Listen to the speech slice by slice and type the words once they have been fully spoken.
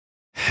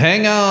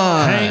Hang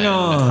on. Hang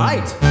on.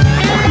 Right. This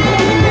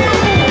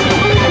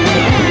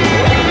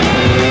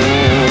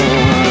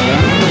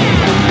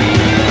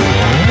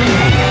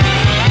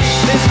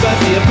might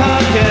be a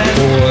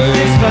podcast.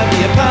 This might be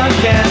a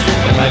podcast.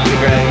 It might be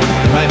Greg.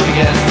 It might be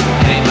guest.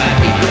 And it might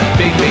be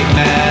Big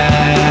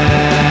Mass.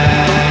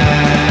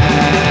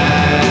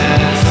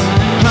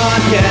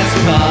 Podcast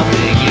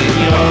popping in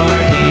your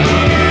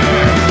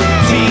ear.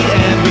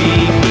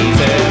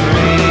 TMBP's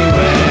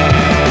everywhere.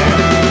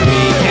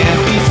 We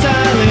can't be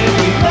silent.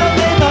 We love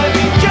They Might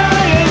Be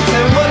Giants.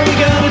 And what are we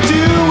gonna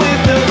do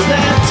with those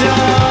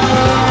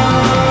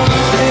laptops?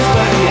 This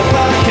might be a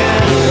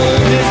podcast.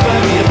 This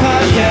might be a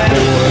podcast.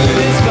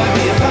 This might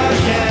be a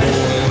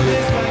podcast.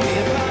 This might be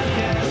a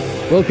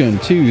podcast. Welcome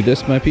to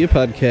This Might Be a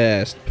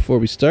Podcast. Before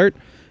we start,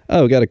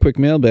 we got a quick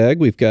mailbag.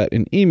 We've got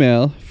an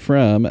email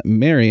from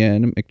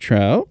Marianne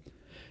McTrow,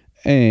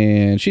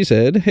 and she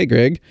said, "Hey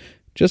Greg,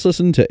 just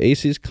listened to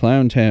AC's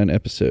Clowntown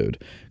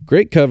episode.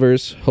 Great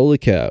covers, holy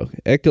cow.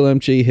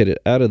 Ekalemchi hit it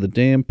out of the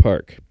damn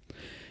park.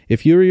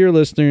 If you or your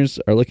listeners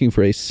are looking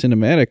for a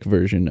cinematic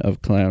version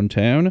of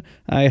Clowntown,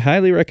 I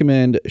highly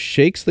recommend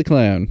Shakes the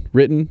Clown,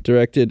 written,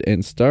 directed,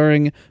 and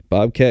starring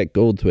Bobcat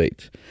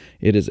Goldthwait.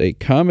 It is a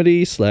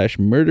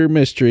comedy/murder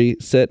mystery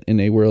set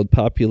in a world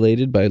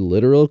populated by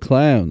literal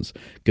clowns.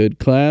 Good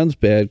clowns,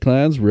 bad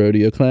clowns,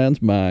 rodeo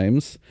clowns,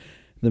 mimes.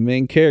 The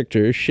main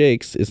character,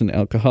 Shakes, is an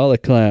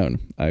alcoholic clown.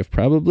 I've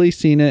probably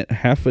seen it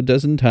half a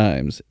dozen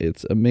times.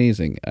 It's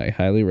amazing. I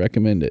highly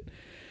recommend it.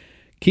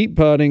 Keep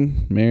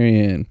potting,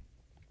 Marianne."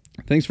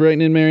 Thanks for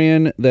writing in,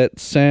 Marianne. That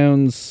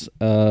sounds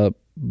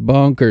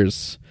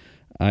bonkers.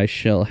 I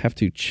shall have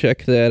to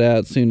check that out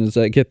as soon as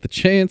I get the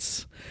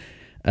chance.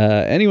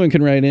 Anyone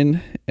can write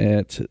in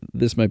at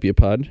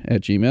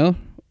thismightbeapod@gmail.com,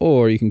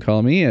 or you can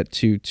call me at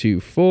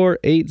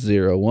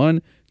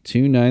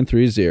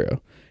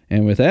 224-801-2930.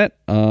 And with that,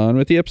 on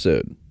with the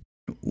episode.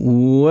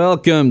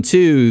 Welcome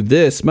to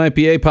This Might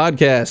Be a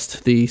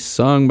Podcast, the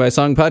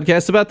song-by-song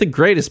podcast about the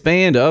greatest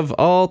band of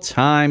all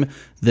time,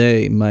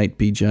 They Might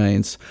Be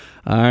Giants.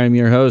 I'm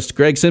your host,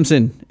 Greg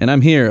Simpson, and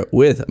I'm here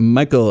with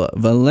Michael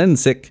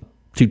Valencic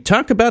to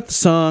talk about the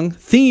song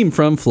theme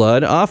from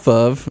Flood off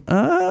of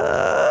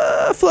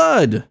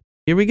Flood.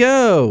 Here we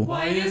go.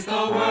 Why is the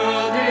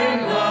world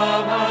in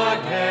love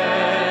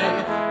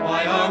again?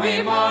 Why are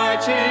we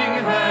marching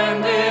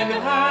hand in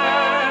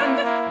hand?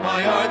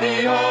 Why are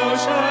the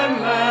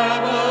ocean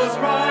levels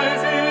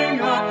rising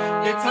up?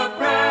 It's a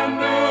brand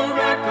new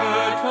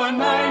record for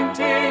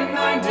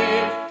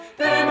 1990.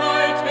 They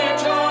might be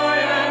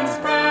giants,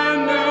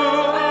 brand new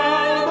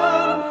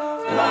album,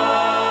 Flood.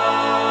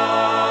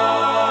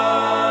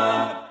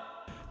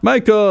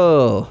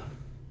 Michael.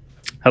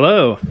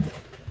 Hello.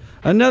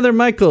 Another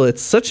Michael.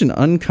 It's such an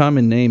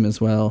uncommon name as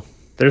well.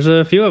 There's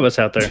a few of us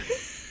out there.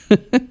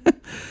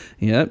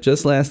 Yep,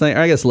 just last night,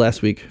 or I guess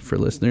last week for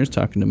listeners,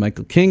 talking to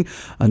Michael King,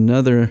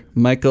 another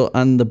Michael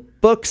on the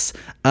books.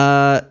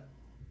 I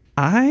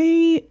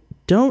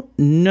don't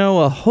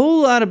know a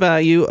whole lot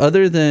about you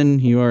other than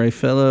you are a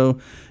fellow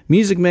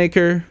music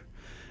maker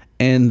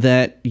and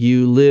that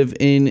you live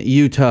in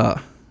Utah.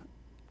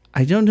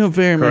 I don't know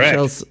very much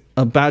else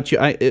about you.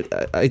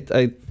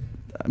 I'm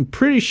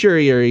pretty sure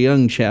you're a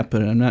young chap,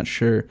 but I'm not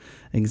sure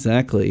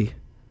exactly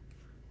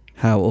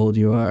how old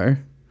you are.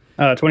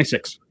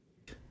 26.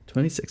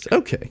 26.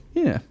 Okay.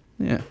 Yeah.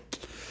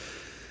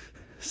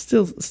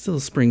 Still a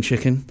spring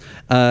chicken.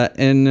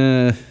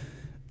 And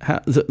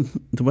how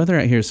the weather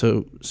out here is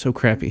so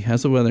crappy.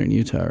 How's the weather in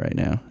Utah right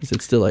now? Is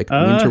it still like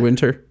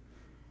winter?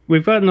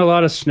 We've gotten a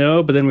lot of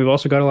snow, but then we've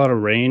also got a lot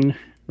of rain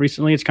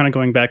recently. It's kind of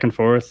going back and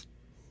forth.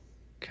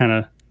 Kind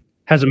of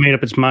hasn't made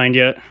up its mind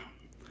yet.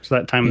 It's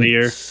that time of the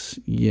year.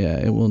 Yeah,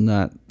 it will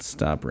not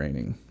stop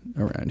raining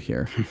around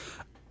here.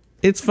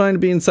 It's fine to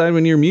be inside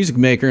when you're a music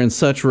maker and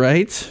such,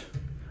 right?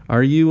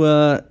 Are you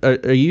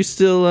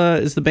still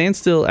is the band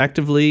still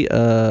actively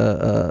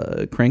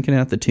cranking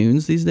out the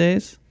tunes these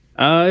days?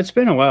 It's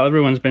been a while.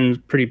 Everyone's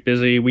been pretty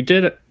busy. We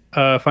did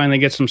finally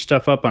get some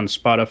stuff up on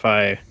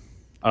Spotify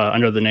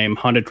under the name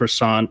Haunted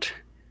Croissant.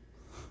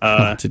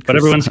 But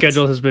everyone's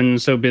schedule has been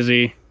so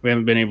busy, we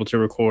haven't been able to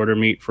record or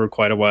meet for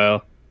quite a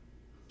while.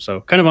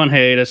 So kind of on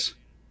hiatus.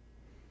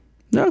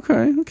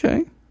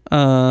 Okay.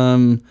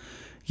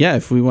 Yeah,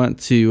 if you want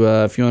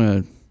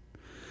to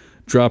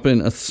drop in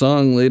a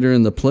song later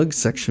in the plug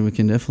section, we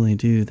can definitely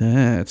do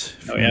that.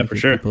 Oh yeah, for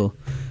sure. People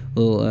a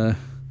little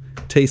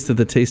taste of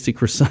the tasty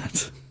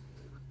croissant.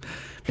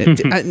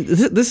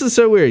 This is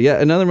so weird. Yeah,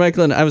 another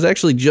Michael, and I was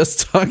actually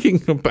just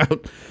talking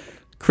about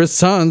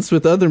croissants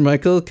with other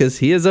Michael because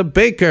he is a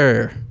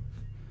baker,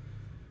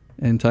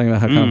 and talking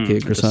about how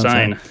complicated croissants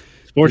sign. are.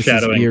 It's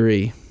foreshadowing.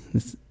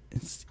 This is eerie.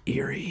 It's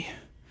eerie.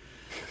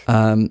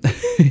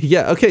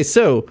 Yeah. Okay.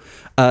 So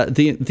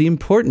the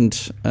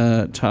important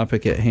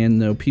topic at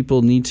hand, though,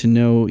 people need to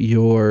know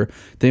your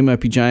They Might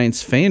Be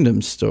Giants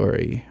fandom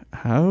story.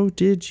 How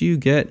did you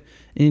get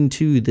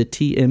into the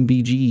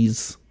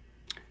TMBGs?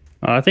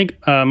 I think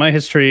my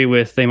history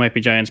with They Might Be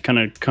Giants kind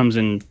of comes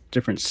in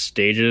different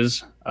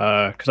stages.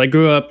 Because I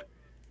grew up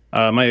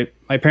My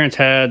parents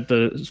had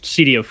the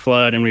CD of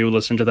Flood, and we would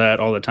listen to that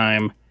all the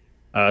time,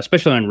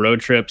 especially on road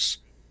trips.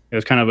 It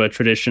was kind of a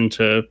tradition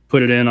to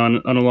put it in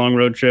on a long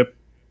road trip.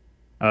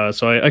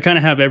 So I kind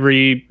of have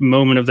every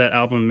moment of that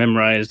album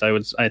memorized.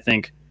 I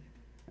think,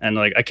 and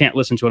like I can't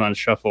listen to it on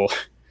shuffle.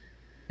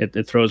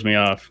 It throws me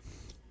off.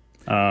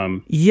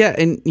 Yeah,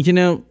 and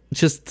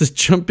just to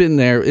jump in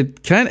there,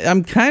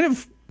 I'm kind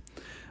of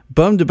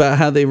bummed about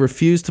how they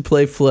refuse to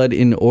play Flood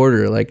in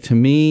order. Like, to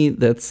me,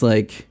 that's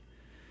like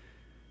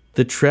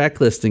the track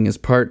listing is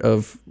part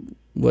of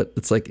what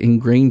it's like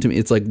ingrained to me.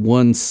 It's like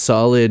one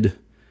solid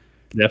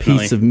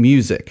piece of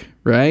music,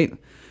 right?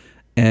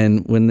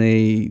 And when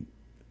they,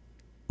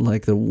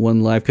 like the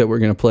one live cut we're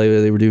going to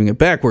play, they were doing it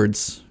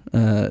backwards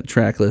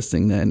track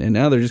listing then, and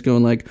now they're just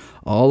going like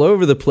all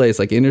over the place,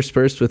 like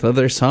interspersed with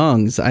other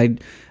songs. I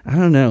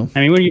don't know.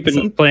 I mean, when you've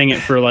been playing it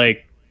for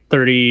like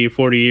 30,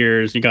 40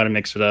 years, you got to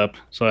mix it up.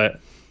 So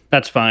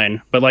that's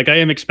fine. But like I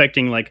am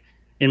expecting like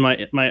in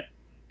my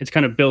it's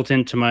kind of built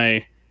into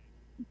my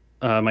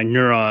my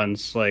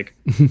neurons. Like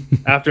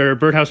after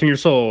Birdhouse in Your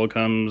Soul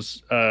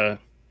comes oh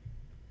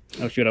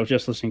shoot, I was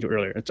just listening to it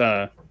earlier. It's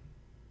Ball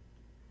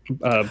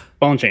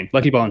and Chain,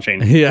 Lucky Ball and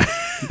Chain. Yeah.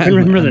 I don't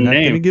remember the I'm name.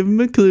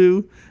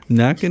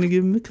 Not gonna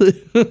give him a clue.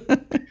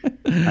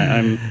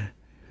 I'm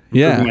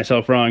proving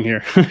myself wrong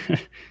here.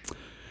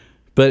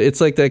 But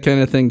it's like that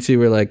kind of thing too,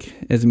 where like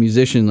as a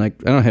musician, like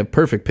I don't have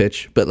perfect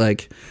pitch, but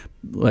like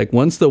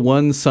once the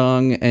one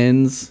song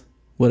ends,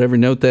 whatever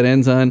note that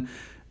ends on,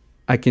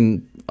 I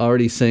can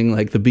already sing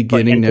like the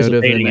beginning note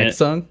of the next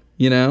song.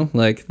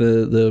 Like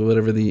the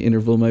whatever the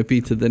interval might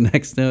be to the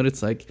next note.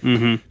 It's like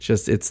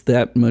just it's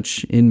that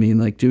much in me,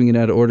 and like doing it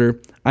out of order.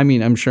 I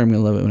mean, I'm sure I'm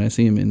gonna love it when I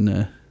see him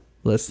in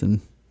less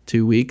than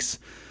 2 weeks.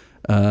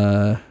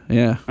 Or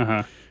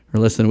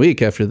less than a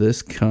week after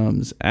this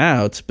comes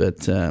out.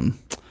 But I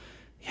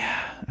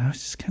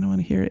just kind of want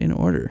to hear it in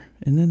order,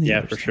 and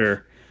then for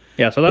sure.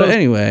 Yeah. So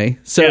anyway,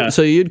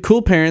 so you had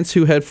cool parents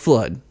who had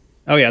Flood.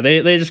 Oh yeah,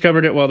 they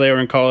discovered it while they were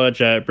in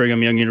college at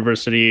Brigham Young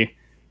University.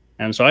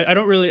 And so I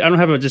don't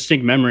have a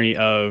distinct memory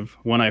of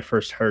when I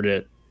first heard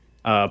it,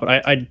 but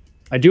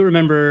I do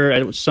remember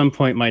at some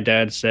point my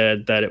dad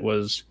said that it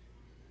was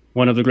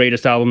one of the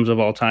greatest albums of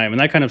all time, and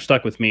that kind of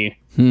stuck with me.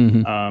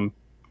 Mm-hmm.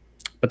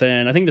 But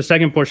then I think the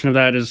second portion of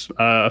that is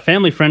a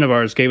family friend of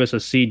ours gave us a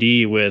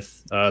CD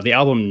with the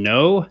album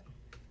No,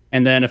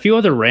 and then a few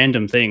other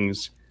random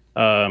things,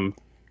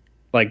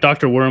 like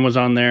Dr. Worm was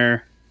on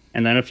there,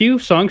 and then a few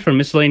songs from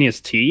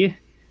Miscellaneous T,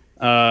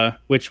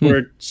 which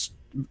were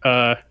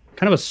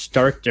kind of a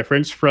stark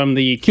difference from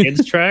the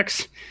kids'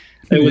 tracks.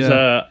 It was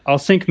I'll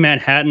Sink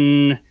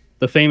Manhattan,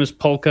 The Famous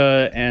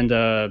Polka, and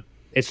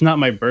It's Not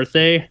My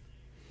Birthday,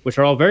 which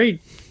are all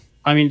very,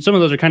 I mean, some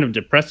of those are kind of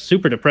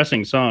super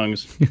depressing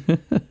songs.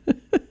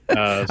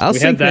 I'll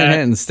Sink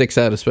Manhattan sticks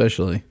out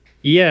especially.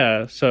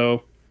 Yeah,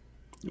 so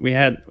we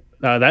had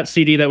that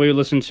CD that we would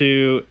listen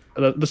to.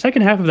 The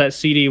second half of that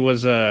CD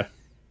was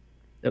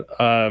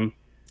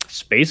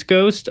Space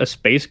Ghost, a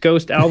Space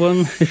Ghost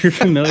album, if you're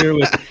familiar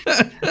with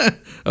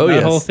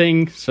that whole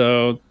thing.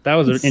 So that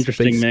was an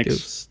interesting mix.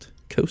 Ghost.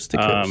 Coast to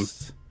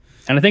coast.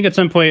 And I think at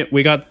some point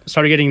we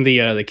started getting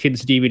the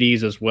kids'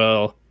 DVDs as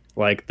well.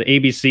 Like the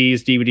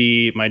ABC's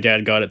DVD, my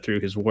dad got it through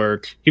his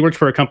work. He worked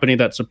for a company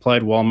that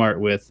supplied Walmart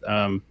with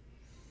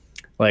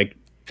like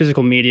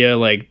physical media,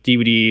 like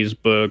DVDs,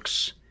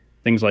 books,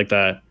 things like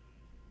that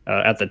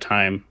at the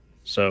time.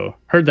 So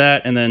heard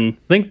that, and then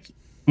I think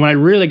when I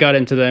really got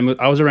into them,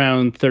 I was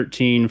around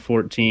 13,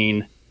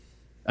 14,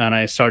 and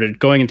I started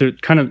going into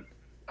kind of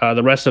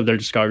the rest of their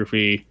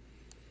discography.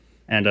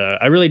 And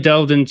I really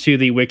delved into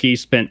the wiki,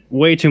 spent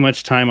way too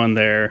much time on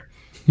there,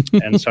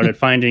 and started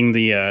finding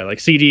the like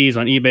CDs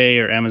on eBay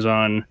or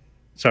Amazon,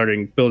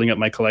 started building up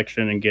my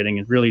collection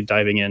and really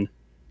diving in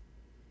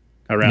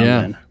around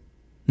then.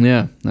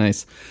 Yeah,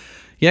 nice.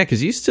 Yeah,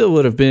 because you still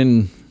would have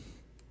been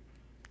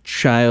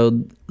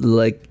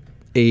child-like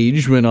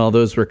age when all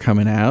those were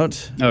coming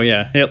out. Oh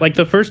yeah, like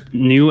the first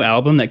new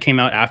album that came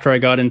out after I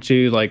got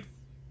into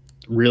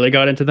really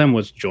got into them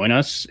was Join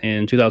Us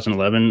in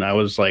 2011. I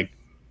was like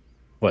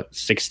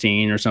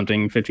 16 or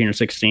something, 15 or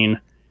 16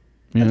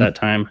 at that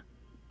time.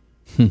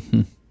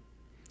 Yeah,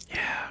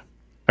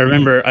 I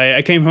remember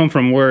I came home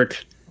from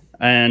work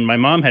and my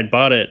mom had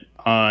bought it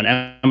on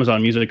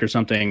Amazon Music or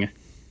something,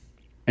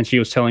 and she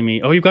was telling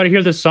me, "Oh, you've got to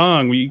hear this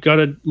song. You got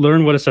to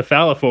learn what a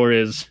cephalophore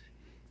is."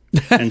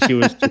 And she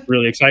was just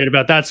really excited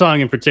about that song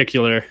in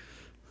particular.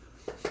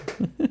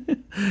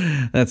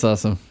 That's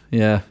awesome.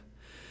 Yeah,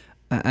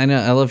 I know.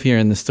 I love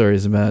hearing the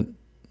stories about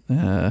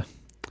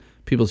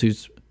people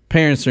whose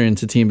parents are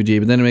into TMBG,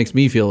 but then it makes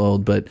me feel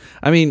old. But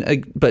I mean,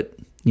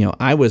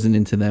 I wasn't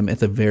into them at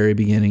the very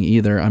beginning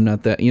either. I'm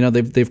not that.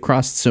 They've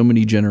crossed so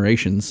many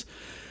generations.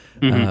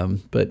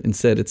 But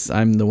instead,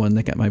 I'm the one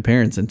that got my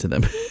parents into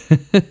them,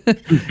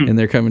 and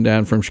they're coming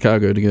down from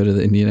Chicago to go to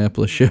the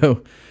Indianapolis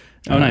show.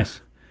 Oh,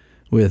 nice.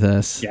 With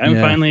us. Yeah, I'm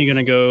finally going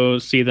to go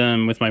see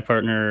them with my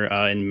partner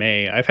in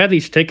May. I've had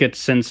these tickets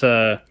since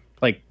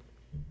like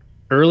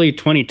early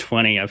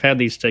 2020. I've had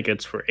these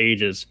tickets for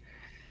ages.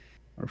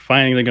 we're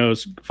finally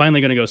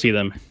going to go see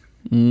them.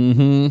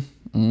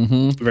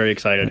 Very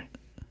excited.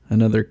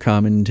 Another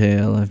common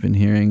tale I've been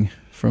hearing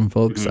from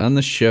folks on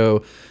the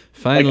show.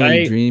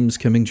 Finally, dreams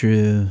coming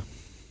true.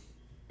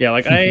 Yeah,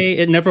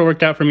 it never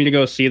worked out for me to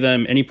go see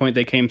them any point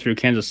they came through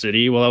Kansas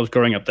City while I was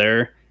growing up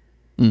there.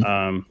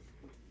 So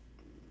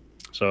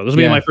this will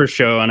be my first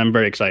show, and I'm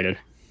very excited.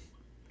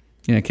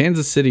 Yeah,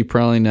 Kansas City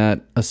probably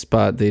not a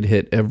spot they'd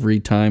hit every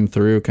time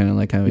through, kind of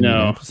like how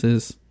Indianapolis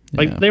is.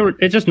 Yeah.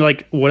 It just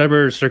like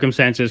whatever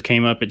circumstances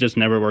came up, it just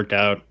never worked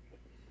out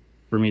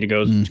for me to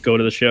go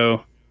to the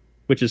show,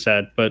 which is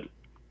sad, but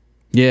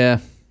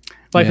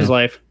life is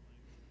life.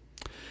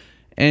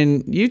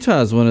 And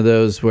Utah is one of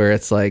those where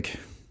it's like,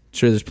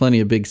 sure, there's plenty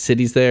of big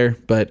cities there,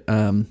 but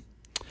I'm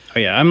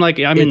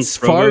it's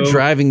far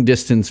driving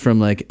distance from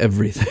like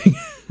everything.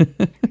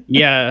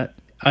 Yeah,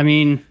 I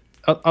mean,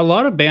 a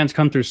lot of bands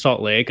come through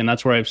Salt Lake, and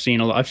that's where I've seen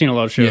a lot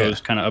of shows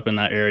kind of up in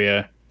that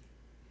area.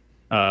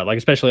 Like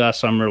especially last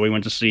summer, we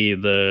went to see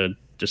the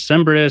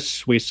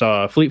Decemberists. We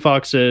saw Fleet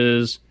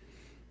Foxes.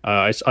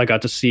 I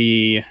got to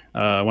see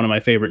one of my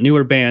favorite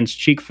newer bands,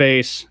 Cheek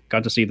Face.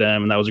 Got to see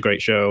them, and that was a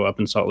great show up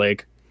in Salt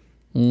Lake.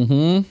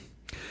 On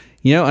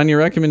your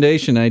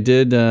recommendation, I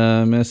did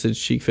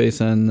message Cheek Face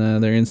on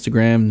their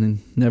Instagram and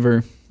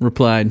never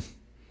replied.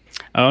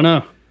 Oh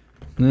no.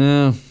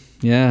 No.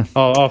 Yeah.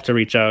 I'll have to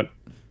reach out.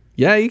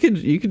 Yeah, you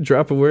could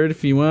drop a word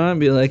if you want.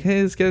 Be like,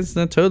 hey, this guy's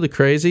not totally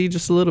crazy,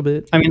 just a little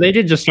bit. I mean, they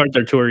did just start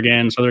their tour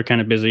again, so they're kind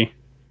of busy.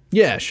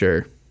 Yeah,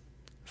 sure.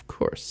 Of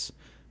course.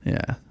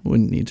 Yeah,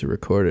 wouldn't need to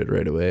record it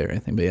right away or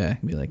anything. But yeah, I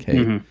can be like,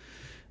 hey,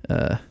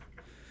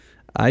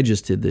 I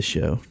just did this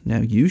show. Now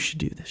you should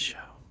do this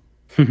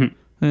show.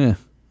 Yeah.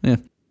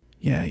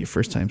 Yeah, your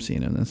first time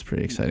seeing them. That's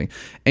pretty exciting.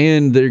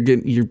 And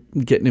you're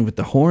getting it with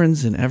the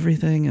horns and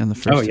everything on the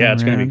first time. Oh, yeah,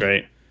 it's going to be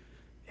great.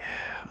 Yeah.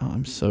 Oh,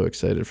 I'm so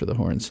excited for the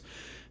horns.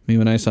 I mean,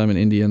 when I saw him in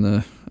India on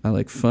the I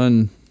Like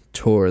Fun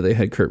tour, they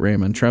had Kurt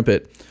Ram on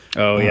trumpet.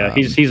 Oh, yeah,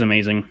 he's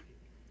amazing.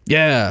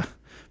 Yeah.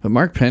 But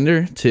Mark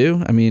Pender,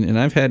 too. I mean, and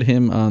I've had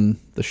him on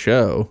the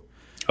show.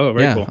 Oh,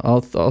 very cool.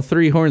 All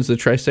three horns, the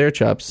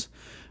Triceratops,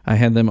 I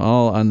had them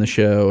all on the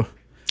show.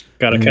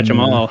 Got to catch them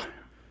all.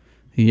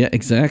 Yeah,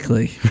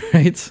 exactly.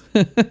 Right?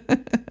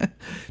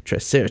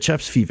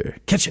 Triceratops fever.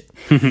 Catch it.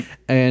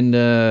 And,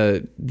 I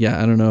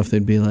don't know if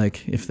they'd be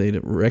like, if they'd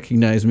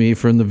recognize me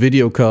from the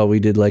video call we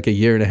did like a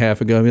year and a half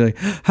ago. I'd be like,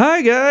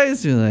 hi,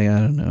 guys. Be like,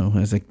 I don't know. I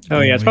was like,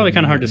 oh, yeah, it's probably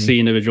kind of hard to see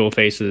individual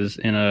faces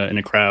in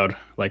a crowd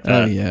like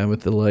that. Oh, yeah,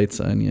 with the lights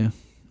on you.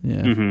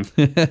 Yeah.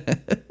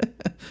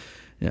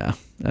 Yeah,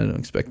 I don't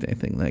expect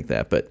anything like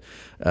that. But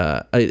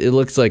it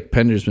looks like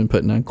Pender's been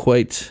putting on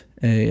quite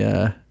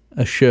a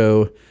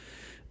show.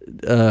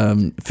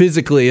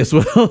 Physically as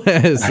well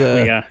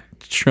as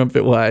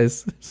trumpet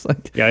wise. It's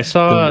like, I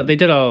saw they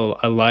did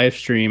a live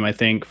stream, I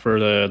think, for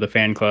the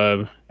fan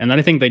club, and then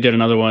I think they did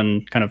another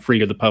one kind of free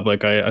to the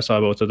public. I saw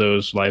both of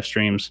those live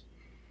streams.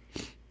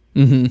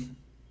 And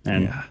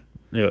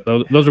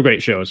those were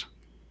great shows.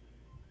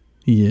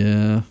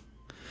 Yeah.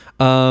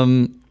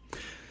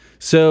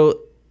 So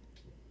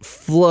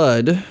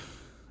Flood,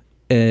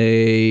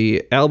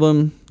 a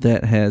album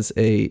that has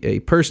a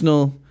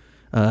personal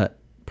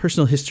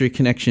history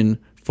connection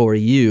for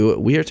you.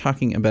 We are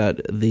talking about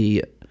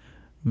the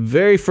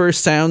very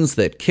first sounds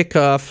that kick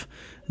off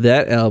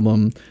that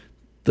album,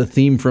 the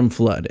theme from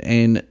Flood.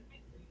 And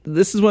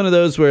this is one of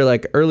those where,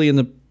 like, early in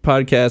the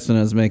podcast when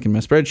I was making my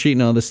spreadsheet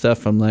and all this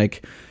stuff, I'm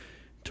like,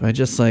 do I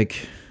just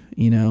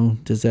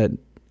does that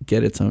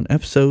get its own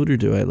episode, or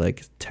do I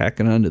like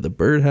tack it onto the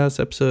Birdhouse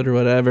episode or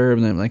whatever?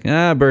 And then I'm like,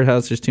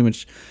 Birdhouse, there's too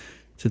much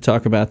to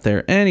talk about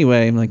there.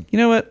 Anyway, I'm like, you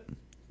know what?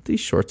 These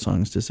short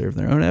songs deserve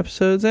their own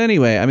episodes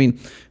anyway. I mean,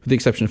 with the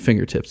exception of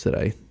Fingertips that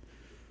I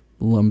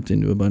lumped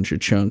into a bunch of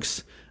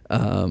chunks.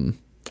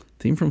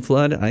 Theme from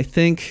Flood, I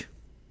think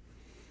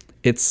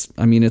it's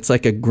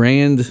like a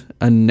grand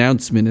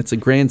announcement. It's a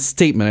grand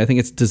statement. I think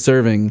it's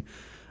deserving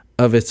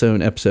of its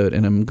own episode,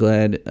 and I'm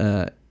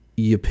glad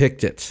you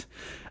picked it.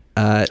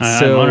 I'm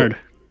honored.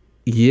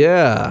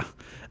 Yeah.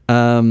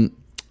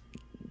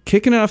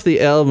 Kicking off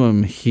the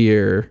album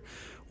here,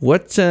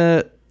 what...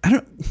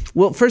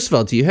 Well, first of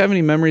all, do you have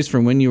any memories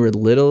from when you were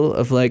little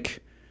of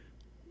like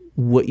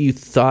what you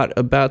thought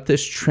about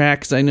this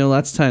track? Because I know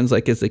lots of times,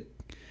 like as a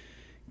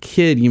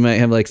kid, you might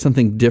have like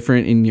something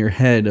different in your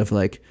head of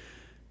like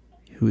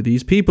who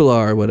these people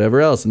are, or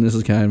whatever else, and this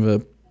is kind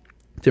of a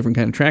different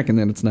kind of track, and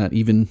then it's not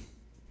even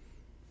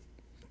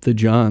the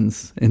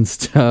Johns and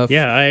stuff.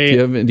 Yeah, do you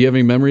have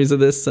any memories of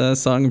this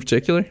song in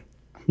particular?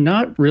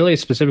 Not really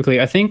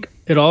specifically. I think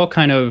it all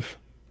kind of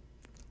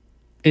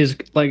is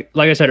like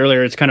I said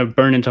earlier, it's kind of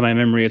burned into my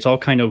memory. It's all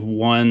kind of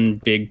one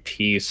big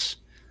piece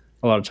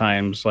a lot of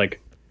times.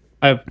 Like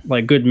I have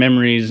like good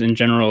memories in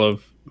general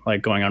of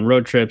like going on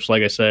road trips.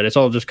 Like I said, it's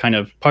all just kind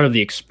of part of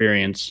the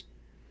experience.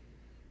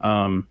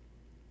 I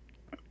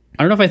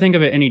don't know if I think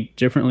of it any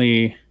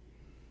differently.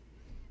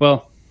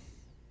 Well,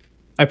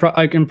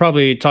 I can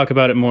probably talk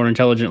about it more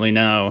intelligently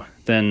now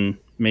than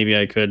maybe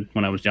I could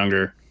when I was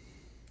younger.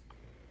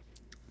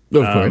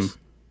 Of course.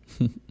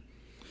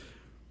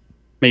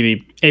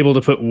 maybe able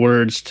to put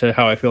words to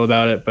how I feel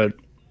about it, but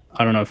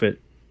I don't know if it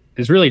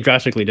is really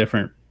drastically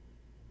different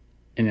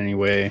in any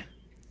way.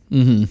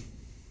 Mm-hmm.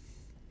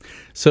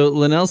 So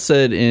Linnell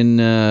said in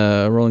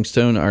a Rolling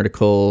Stone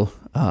article,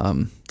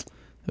 it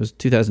was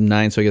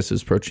 2009, so I guess it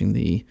was approaching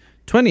the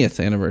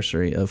 20th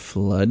anniversary of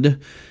Flood.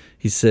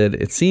 He said,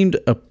 it seemed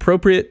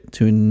appropriate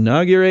to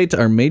inaugurate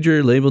our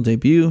major label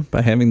debut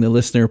by having the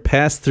listener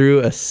pass through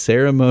a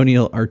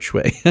ceremonial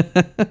archway.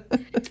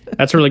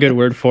 That's a really good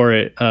word for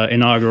it.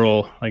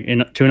 Inaugural,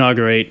 to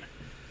inaugurate.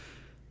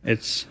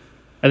 It's,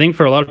 I think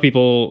for a lot of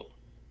people,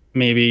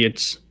 maybe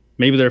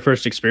their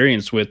first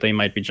experience with They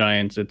Might Be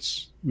Giants.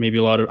 It's maybe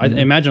I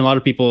imagine a lot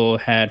of people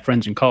had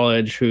friends in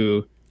college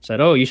who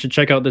said, oh, you should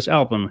check out this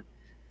album.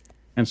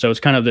 And so it's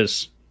kind of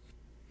this,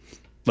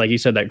 like you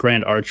said, that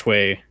grand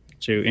archway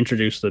to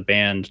introduce the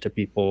band to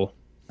people.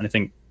 And I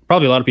think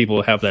probably a lot of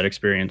people have that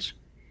experience.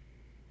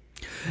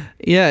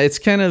 Yeah, it's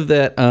kind of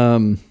that,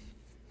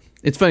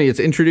 it's funny, it's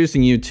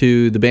introducing you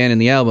to the band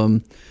and the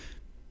album,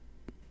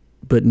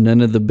 but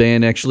none of the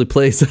band actually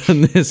plays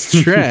on this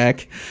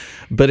track.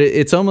 But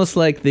it's almost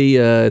like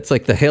it's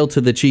like the Hail to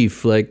the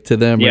Chief, like to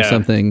them or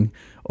something.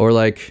 Or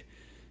like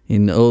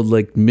in old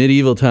like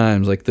medieval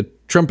times, like the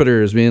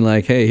trumpeters being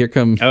like, hey, here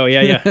come the town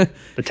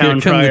here come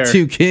crier. the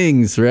two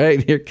kings,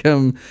 right? Here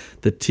come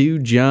the two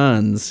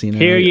Johns, you know.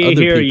 Hear ye, other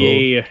hear people.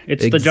 ye.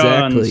 It's exactly. the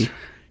Johns.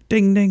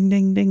 Ding, ding,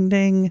 ding, ding,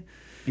 ding.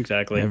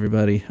 Exactly.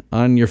 Everybody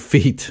on your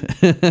feet.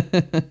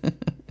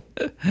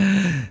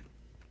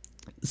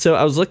 So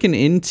I was looking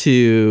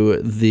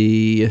into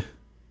the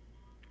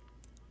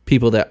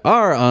people that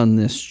are on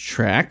this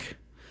track,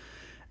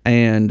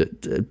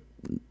 and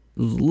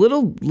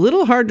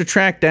little hard to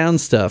track down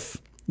stuff.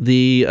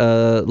 The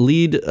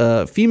lead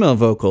female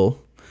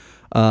vocal,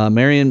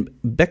 Marion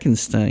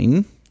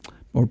Beckenstein,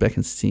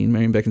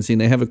 Marion Beckenstein.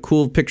 They have a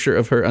cool picture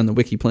of her on the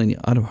wiki playing the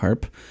auto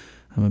harp.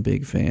 I'm a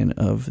big fan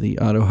of the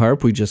auto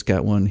harp. We just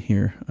got one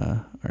here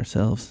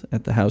ourselves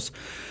at the house.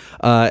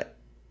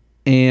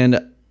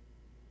 And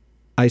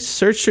I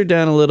searched her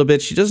down a little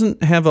bit. She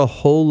doesn't have a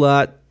whole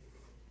lot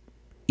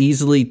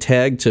easily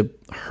tagged to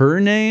her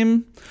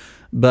name,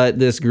 but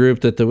this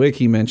group that the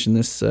wiki mentioned,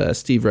 this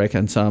Steve Reich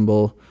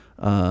Ensemble,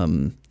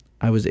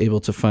 I was able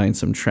to find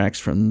some tracks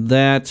from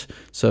that.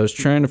 So I was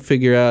trying to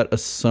figure out a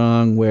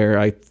song where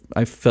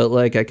I felt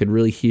like I could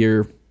really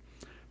hear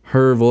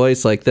her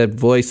voice, like that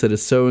voice that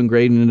is so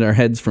ingrained in our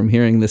heads from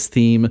hearing this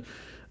theme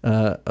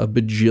a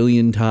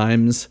bajillion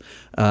times.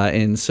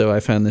 And so I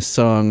found this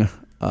song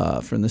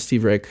from the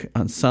Steve Reich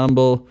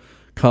Ensemble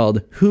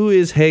called Who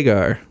is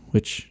Hagar,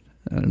 which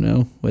I don't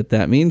know what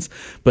that means,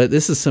 but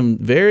this is some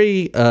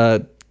very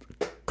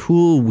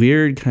cool,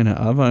 weird, kind of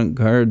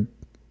avant-garde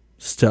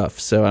stuff.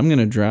 So I'm going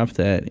to drop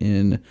that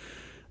in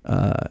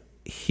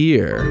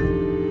here.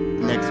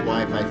 Next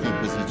wife, I think,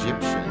 was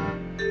Egyptian.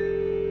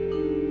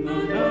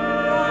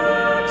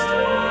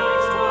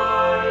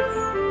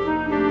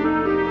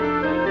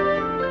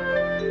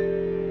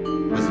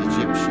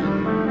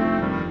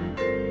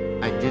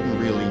 I didn't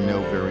really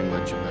know very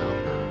much about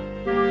her.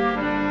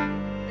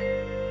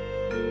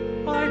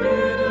 I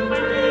didn't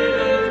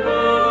really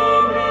know.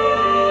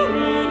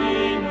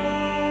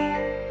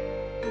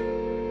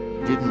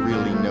 Didn't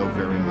really know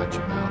very much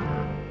about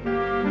her.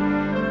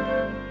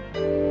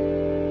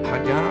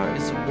 Hagar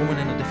is a woman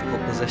in a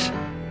difficult position.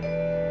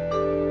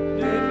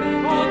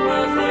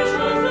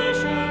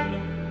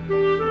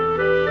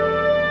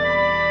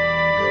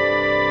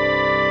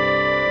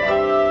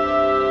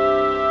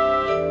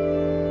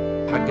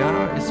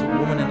 Hagar is a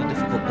woman in a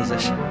difficult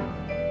position.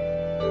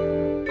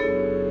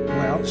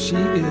 Well, she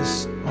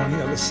is on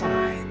the other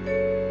side.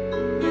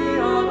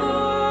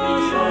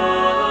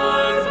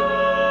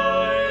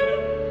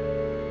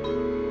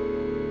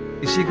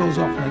 She goes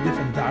off in a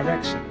different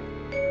direction.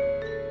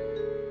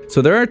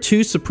 So there are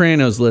two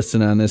sopranos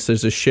listed on this.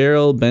 There's a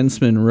Cheryl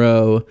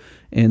Bensman-Rowe,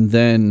 and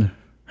then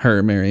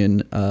her,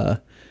 Marion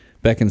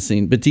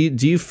Beckenstein. But do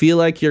you feel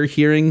like you're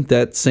hearing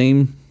that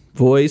same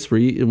voice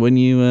when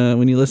you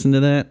listen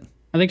to that?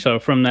 I think so.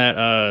 From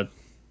that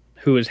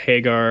Who is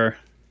Hagar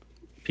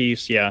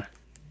piece, yeah.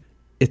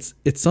 It's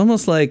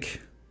almost like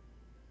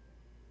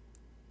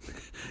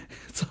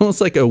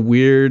a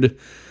weird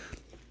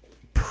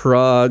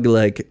prog,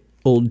 like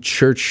old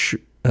church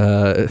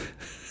hymn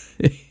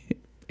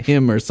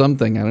or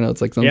something. I don't know. It's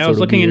like some sort of I was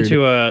looking weird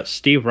into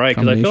Steve Reich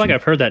because I feel like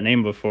I've heard that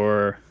name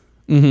before.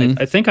 Mm-hmm.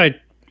 I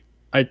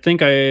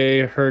think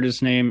I heard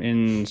his name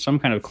in some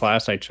kind of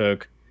class I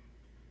took.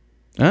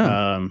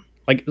 Oh.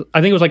 Like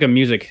I think it was like a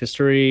music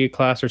history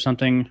class or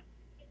something.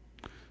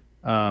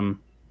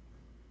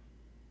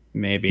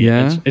 Maybe.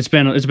 Yeah. It's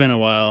been a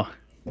while.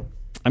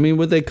 I mean,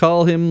 would they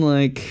call him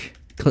like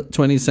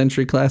 20th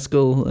century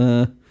classical?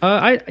 Kind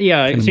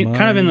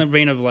of in the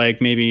vein of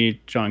like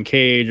maybe John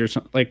Cage or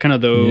something, like kind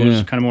of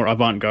those kind of more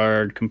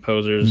avant-garde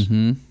composers.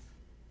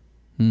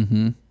 Mm-hmm.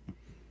 Mm-hmm.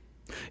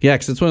 Yeah,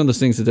 because it's one of those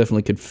things that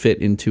definitely could fit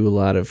into a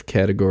lot of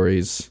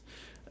categories.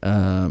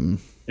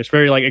 It's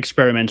very like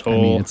experimental. I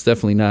mean, it's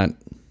definitely not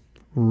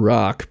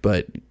rock,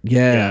 but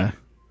yeah.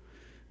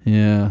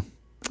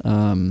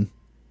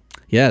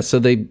 Yeah,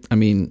 so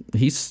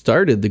he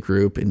started the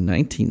group in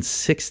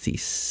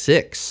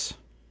 1966.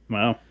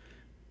 Wow.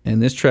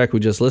 And this track we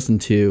just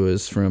listened to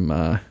is from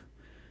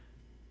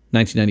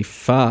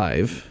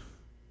 1995,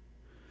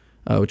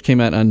 which came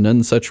out on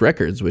None Such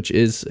Records, which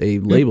is a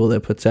label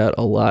that puts out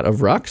a lot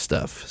of rock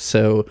stuff.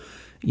 So,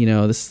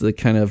 this is the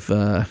kind of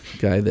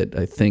guy that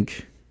I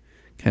think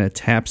kind of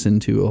taps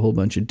into a whole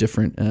bunch of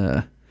different,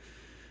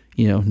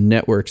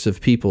 networks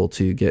of people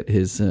to get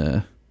his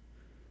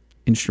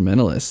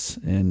instrumentalists.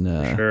 And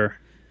Sure.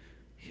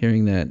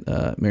 Hearing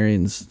that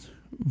Marion's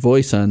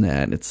voice on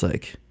that, it's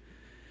like,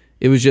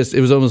 it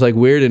was almost like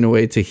weird in a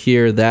way to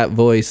hear that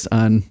voice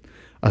on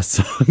a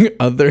song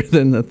other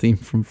than the theme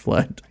from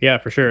Flood. Yeah,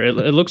 for sure. It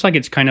looks like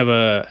it's kind of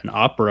an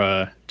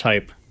opera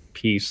type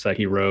piece that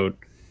he wrote.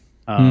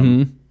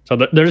 So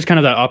there's kind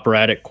of that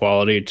operatic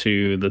quality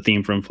to the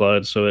theme from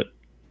Flood. So it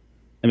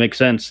makes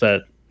sense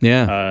that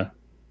they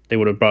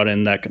would have brought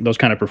in those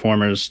kind of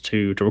performers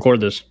to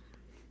record this.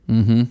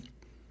 Mm-hmm.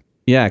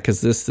 Yeah,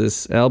 because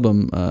this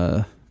album,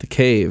 The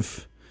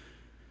Cave,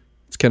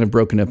 it's kind of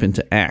broken up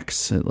into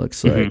acts, it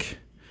looks like.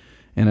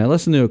 And I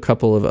listened to a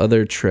couple of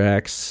other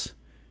tracks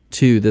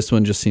too. This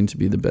one just seemed to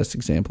be the best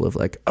example of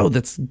like, oh,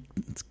 it's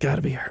got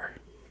to be her.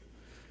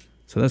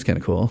 So that's kind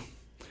of cool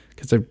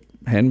because I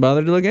hadn't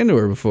bothered to look into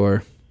her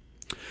before.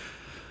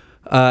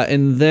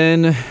 And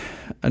then,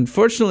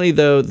 unfortunately,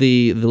 though,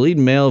 the lead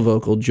male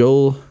vocal,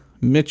 Joel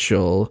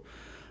Mitchell,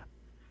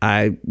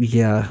 I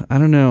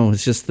don't know.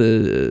 It's just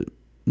the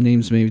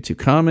name's maybe too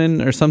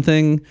common or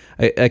something.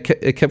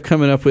 It kept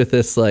coming up with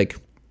this like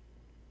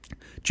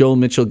Joel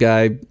Mitchell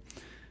guy,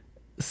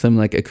 some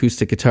like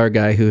acoustic guitar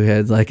guy who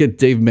had like a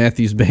Dave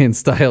Matthews Band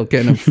style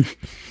kind of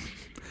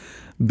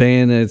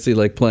band that's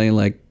like playing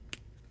like,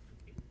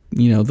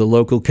 the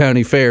local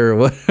county fair or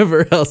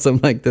whatever else.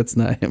 I'm like, that's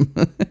not him.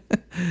 That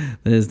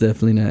is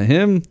definitely not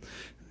him.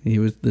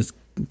 This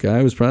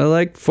guy was probably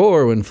like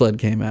 4 when Flood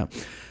came out.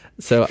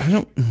 So I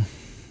don't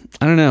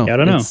know. Yeah, I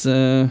don't know. It's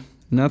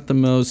not the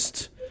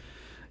most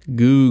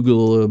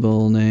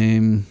Googleable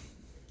name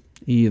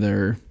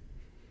either.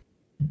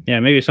 Yeah,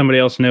 maybe somebody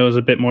else knows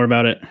a bit more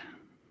about it.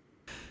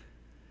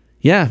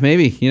 Yeah,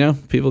 maybe.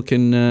 People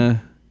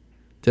can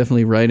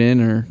definitely write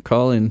in or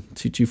call in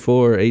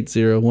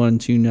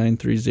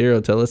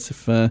 224-801-2930. Tell us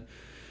if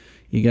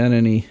you got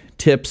any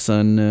tips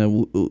on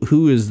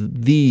who is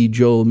the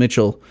Joel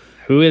Mitchell.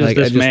 Who is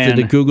this man? I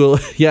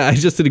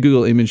just did a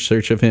Google image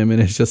search of him,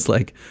 and it's just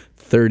like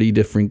 30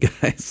 different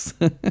guys.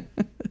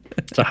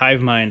 It's a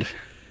hive mind.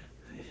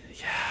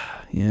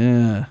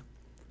 Yeah.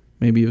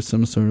 Maybe it was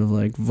some sort of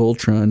like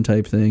Voltron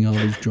type thing, all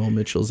these Joel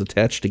Mitchells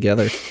attached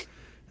together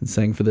and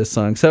sang for this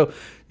song. So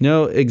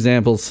no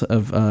examples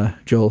of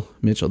Joel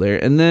Mitchell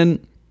there. And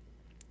then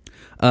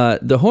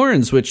the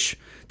horns, which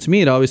to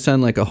me it always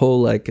sounded like a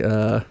whole like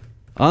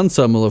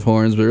ensemble of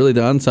horns, but really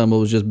the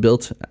ensemble was just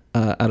built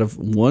out of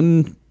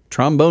one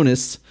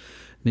trombonist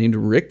named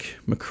Rick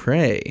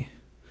McCrae.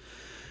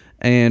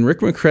 And Rick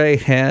McCrae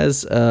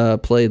has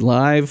played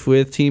live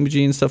with Team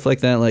G and stuff like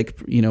that, like,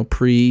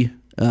 pre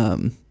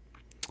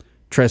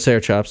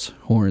Triceratops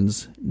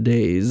horns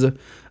days.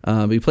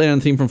 He played on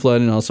Theme from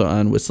Flood and also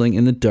on Whistling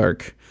in the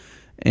Dark.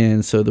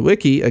 And so the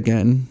wiki,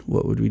 again,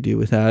 what would we do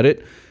without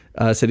it,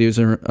 said he was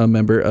a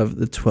member of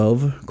the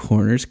 12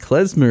 Corners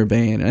Klezmer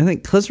Band. And I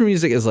think klezmer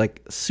music is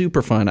like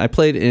super fun. I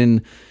played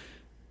in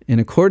an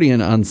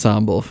accordion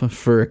ensemble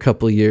for a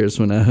couple of years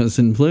when I was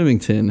in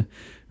Bloomington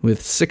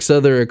with 6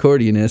 other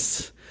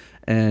accordionists.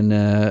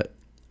 And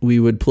we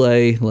would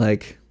play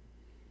like...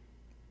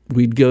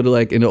 We'd go to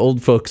like an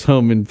old folks'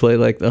 home and play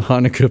like the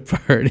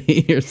Hanukkah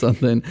party or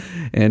something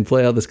and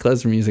play all this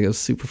klezmer music. It was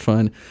super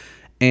fun.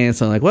 And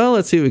so I'm like, well,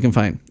 let's see what we can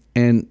find.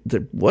 And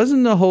there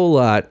wasn't a whole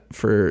lot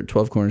for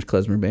 12 Corners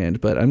Klezmer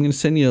Band, but I'm going to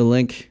send you a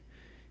link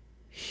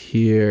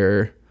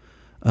here.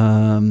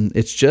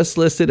 It's just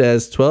listed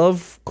as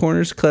 12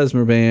 Corners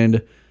Klezmer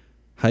Band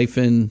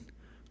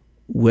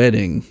 -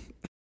 wedding.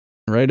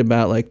 Right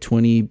about like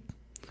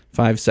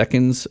 25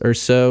 seconds or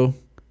so,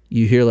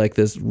 you hear like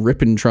this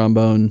ripping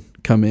trombone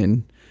come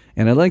in.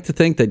 And I'd like to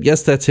think that,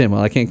 yes, that's him.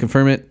 While I can't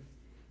confirm it,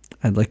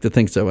 I'd like to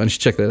think so. Why don't you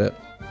check that out?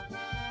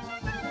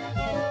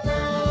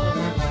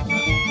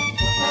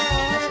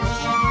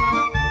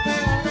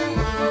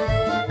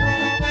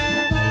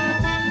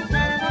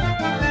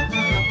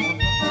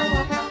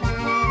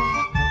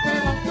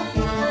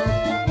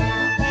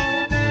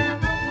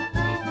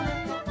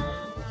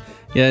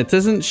 Yeah, it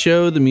doesn't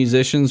show the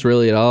musicians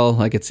really at all.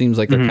 Like, it seems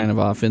like they're kind of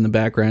off in the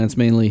background. It's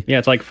mainly... Yeah,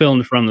 it's like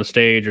filmed from the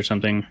stage or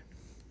something.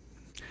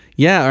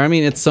 Yeah, or I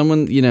mean, it's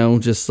someone,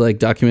 just like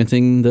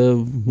documenting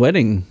the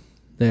wedding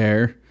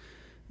there.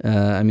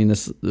 I mean,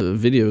 this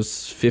video is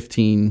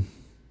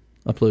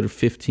uploaded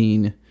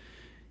 15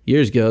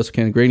 years ago. So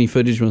kind of grainy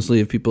footage,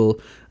 mostly of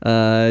people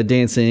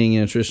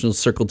dancing, traditional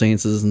circle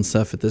dances and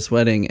stuff at this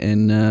wedding.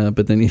 And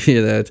but then you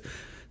hear that...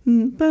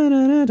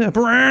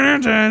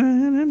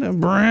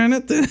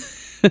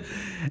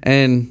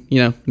 And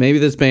maybe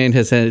this band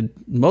has had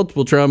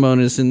multiple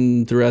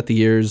trombonists throughout the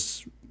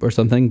years or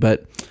something,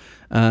 but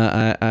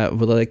I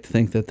would like to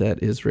think that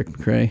is Rick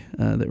McCrae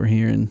that we're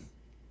hearing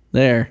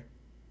there.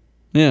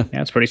 Yeah.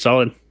 Yeah, it's pretty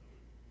solid.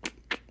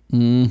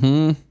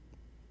 Mm-hmm.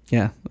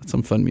 Yeah, that's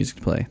some fun music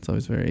to play. It's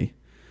always very,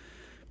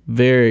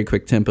 very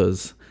quick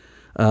tempos.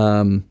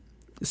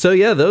 So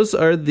yeah, those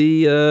are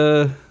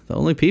the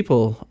only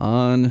people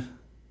on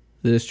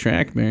this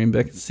track: Marion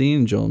Beckett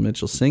Joel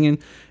Mitchell singing,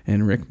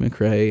 and Rick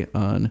McCrae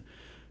on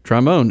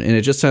trombone. And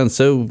it just sounds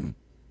so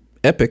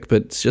epic,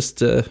 but it's just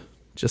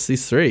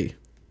these three.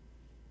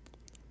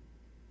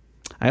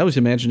 I always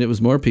imagined it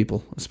was more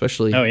people,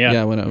 especially. Oh yeah,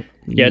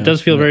 it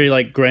does feel very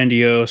like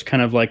grandiose,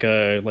 kind of like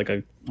a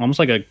almost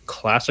like a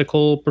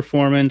classical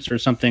performance or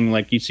something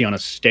like you see on a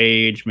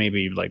stage,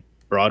 maybe like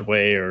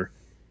Broadway, or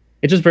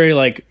it's just very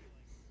like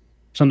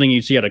something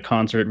you see at a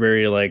concert,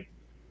 very like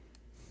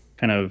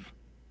kind of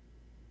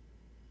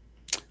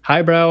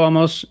highbrow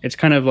almost. It's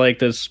kind of like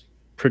this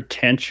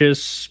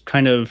pretentious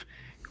kind of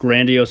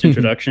grandiose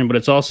introduction, but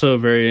it's also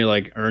very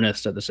like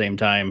earnest at the same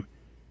time.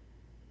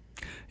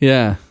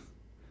 Yeah,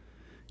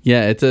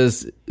 it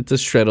does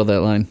straddle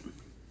that line.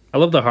 I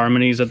love the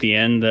harmonies at the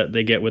end that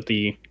they get with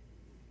the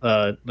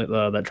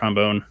that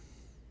trombone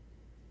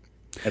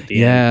at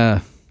the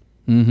end.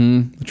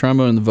 Mm-hmm. The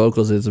trombone and the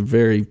vocals is a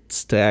very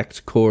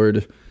stacked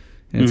chord,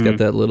 and it's got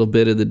that little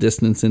bit of the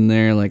dissonance in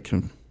there. Like,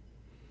 I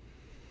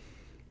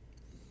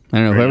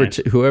don't know,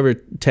 whoever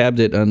tabbed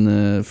it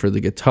for the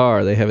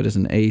guitar, they have it as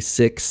an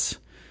A6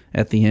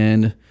 at the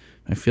end.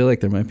 I feel like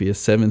there might be a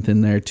seventh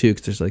in there too,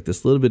 because there's like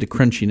this little bit of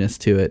crunchiness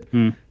to it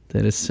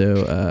that is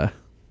so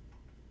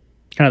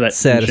kind of that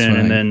satisfying.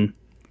 Tension, and then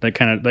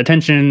the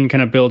tension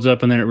kind of builds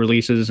up, and then it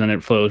releases, and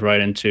it flows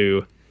right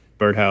into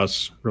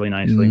Birdhouse really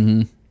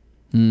nicely.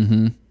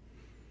 Mm-hmm.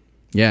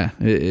 Yeah,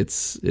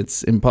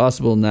 it's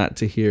impossible not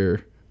to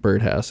hear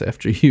Birdhouse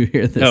after you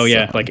hear this. Oh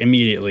yeah, song. like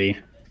immediately.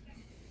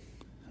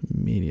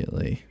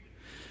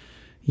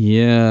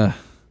 Yeah.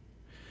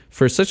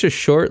 For such a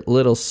short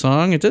little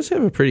song, it does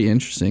have a pretty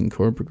interesting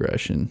chord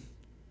progression.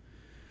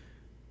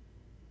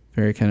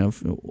 Very kind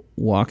of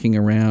walking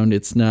around.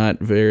 It's not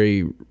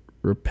very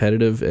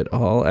repetitive at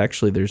all.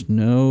 Actually, there's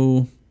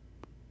no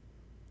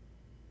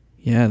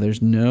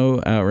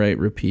outright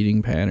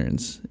repeating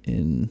patterns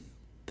in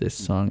this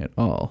song at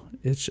all.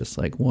 It's just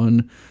like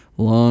one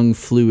long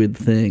fluid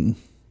thing.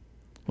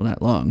 Well,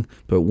 not long,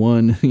 but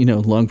one,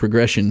 long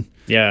progression.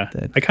 Yeah.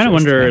 I kind of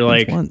wonder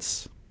like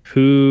once.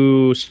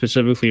 Who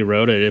specifically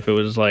wrote it, if it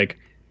was like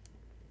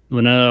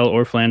Linnell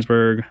or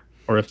Flansburgh,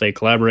 or if they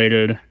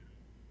collaborated,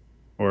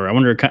 or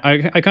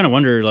I kind of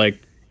wonder, like,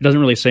 it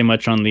doesn't really say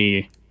much on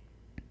the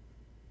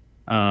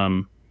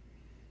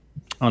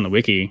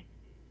wiki.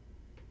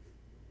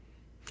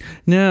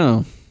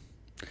 No.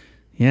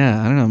 Yeah,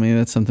 I don't know, maybe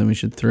that's something we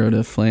should throw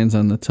to Flans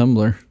on the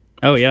Tumblr.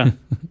 Oh yeah.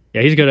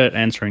 Yeah, he's good at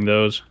answering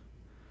those.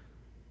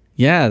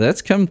 Yeah,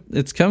 it's come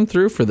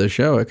through for the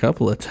show a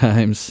couple of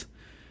times.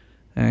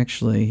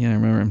 Actually, yeah, I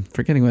remember. I'm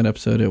forgetting what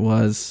episode it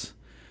was,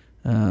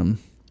 or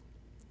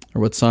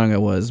what song it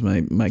was.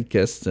 My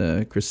guest,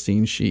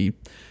 Christine, she,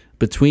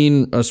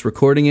 between us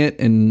recording it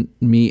and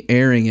me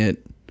airing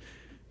it,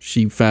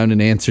 she found an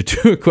answer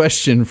to a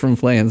question from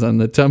Flans on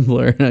the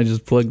Tumblr, and I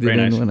just plugged it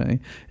in when I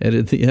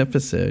edited the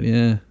episode.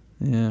 Yeah.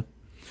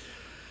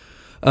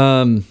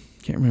 Can't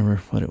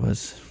remember what it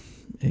was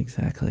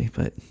exactly,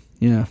 but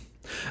yeah.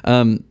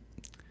 So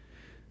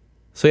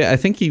yeah, I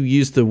think you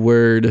used the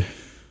word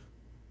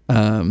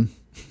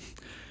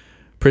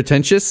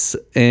pretentious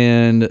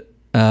and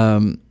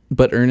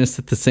but earnest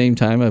at the same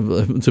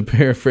time. To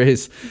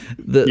paraphrase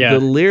the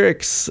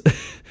lyrics,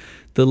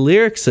 the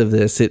lyrics of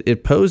this,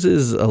 it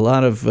poses a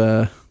lot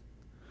of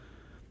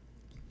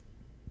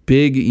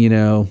big,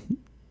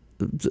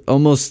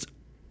 almost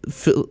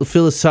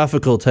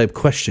philosophical type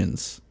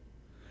questions.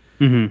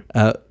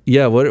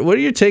 Mm-hmm. What are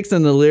your takes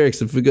on the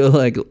lyrics? If we go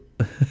like,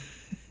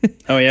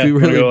 oh yeah, if we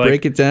really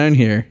break it down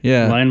here,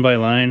 line by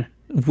line.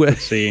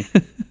 Let's see.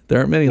 There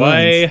aren't many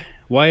lines.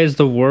 Why is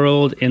the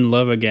world in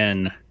love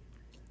again?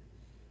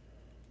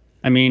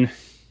 I mean,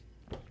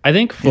 I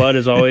think Flood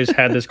has always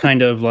had this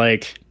kind of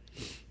like,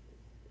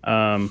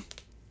 kind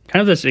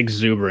of this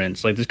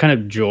exuberance, like this kind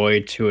of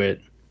joy to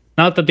it.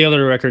 Not that the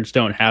other records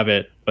don't have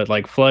it, but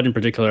like Flood in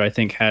particular, I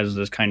think has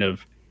this kind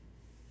of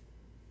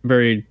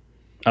very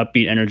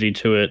upbeat energy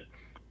to it.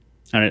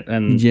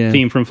 And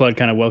Theme from Flood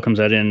kind of welcomes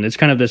that in. It's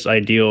kind of this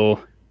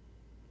ideal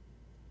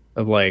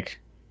of like,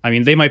 I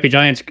mean, They Might Be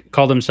Giants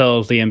call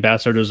themselves the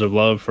ambassadors of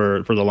love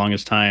for the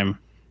longest time.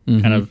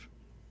 Mm-hmm. Kind of,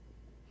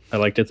 I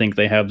like to think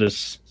they have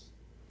this,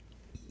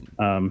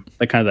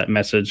 that kind of that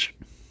message.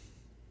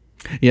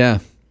 Yeah,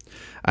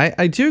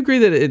 I do agree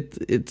that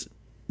it's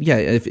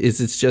if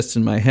it's just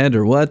in my head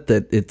or what,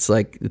 that it's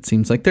like, it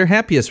seems like their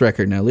happiest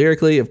record. Now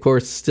lyrically, of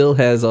course, still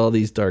has all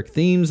these dark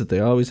themes that they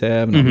always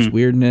have and all this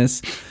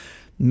weirdness.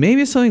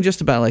 Maybe it's something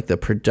just about like the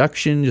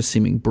production just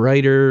seeming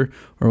brighter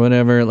or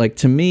whatever. Like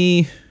to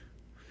me,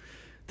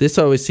 this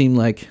always seemed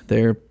like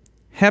their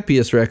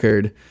happiest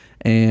record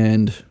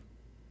and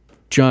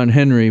John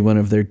Henry one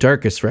of their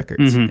darkest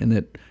records. And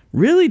it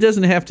really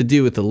doesn't have to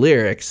do with the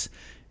lyrics.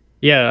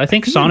 Yeah, I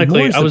think more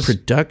sonically, is I the was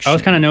production.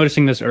 kind of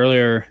noticing this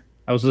earlier.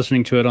 I was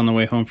listening to it on the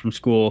way home from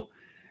school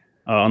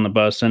on the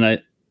bus, and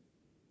there's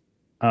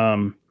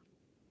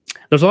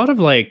a lot of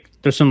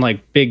there's some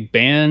like big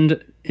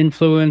band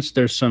influence.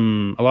 There's a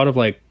lot of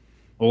like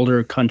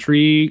older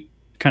country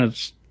kind of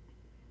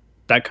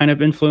that kind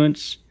of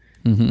influence.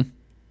 Mm-hmm.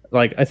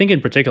 Like I think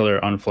in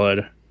particular on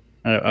Flood,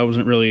 I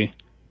wasn't really.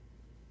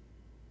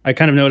 I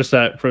kind of noticed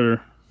that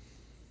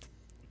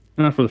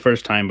not for the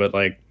first time, but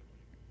like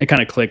it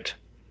kind of clicked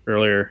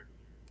earlier.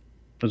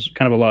 There's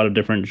kind of a lot of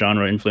different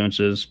genre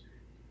influences.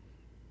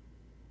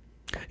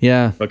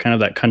 Yeah. But kind of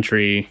that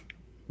country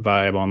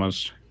vibe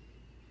almost.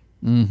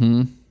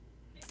 Mm-hmm.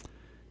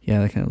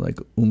 Yeah, that kind of like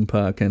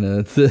oompa kind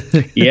of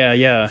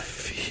yeah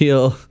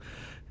feel.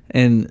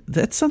 And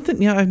that's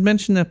something, I've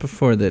mentioned that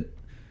before, that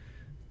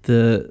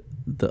the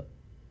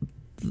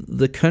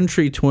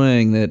country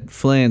twang that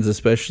Flans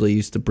especially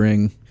used to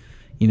bring,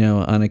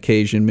 on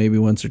occasion, maybe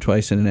once or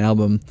twice in an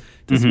album,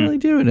 doesn't really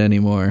do it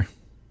anymore.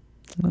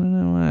 I don't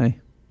know why.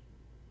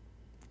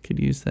 Could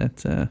use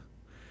that.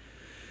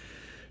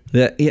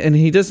 And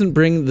he doesn't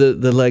bring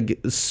the like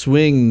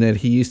swing that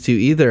he used to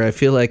either. I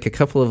feel like a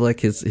couple of like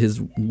his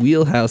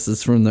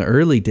wheelhouses from the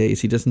early days,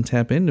 he doesn't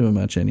tap into it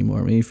much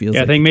anymore. Maybe he feels.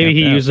 Yeah, like I think maybe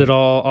he used out. it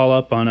all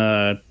up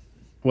on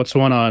what's the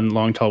one on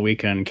Long Tall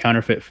Weekend?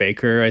 Counterfeit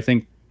Faker. I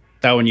think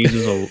that one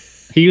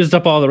uses he used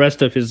up all the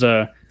rest of his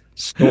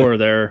score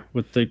there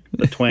with the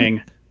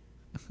twang.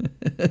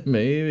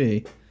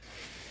 Maybe.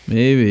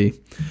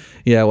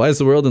 Yeah, Why is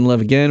the World in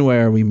Love Again? Why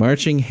are we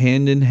marching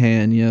hand in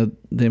hand?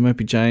 They Might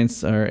Be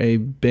Giants are a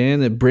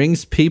band that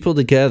brings people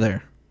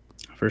together.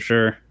 For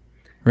sure.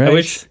 Right. I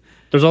wish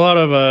there's a lot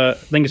of I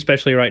think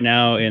especially right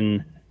now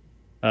in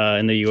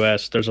the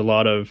US, there's a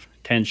lot of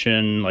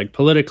tension like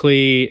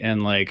politically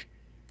and like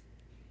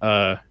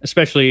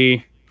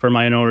especially for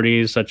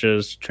minorities such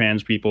as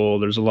trans people.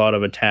 There's a lot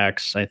of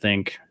attacks, I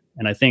think.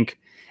 And I think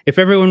if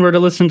everyone were to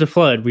listen to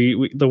Flood,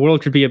 the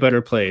world could be a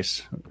better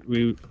place.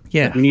 We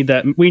need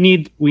that. We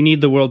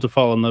need the world to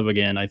fall in love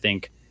again. I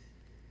think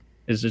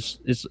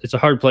it's a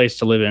hard place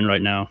to live in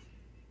right now.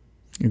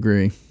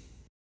 Agree.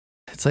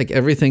 It's like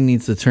everything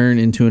needs to turn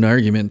into an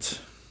argument,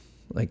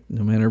 like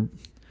no matter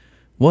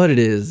what it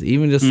is.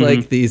 Even just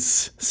like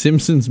these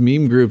Simpsons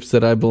meme groups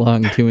that I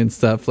belong to and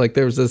stuff. Like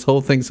there was this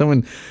whole thing.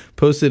 Someone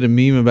posted a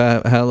meme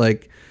about how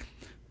like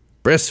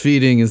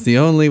breastfeeding is the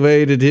only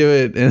way to do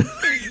it, and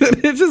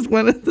it just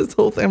went this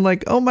whole thing. I'm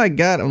like, oh my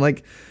god! I'm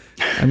like,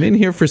 I'm in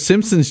here for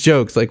Simpsons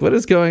jokes. Like, what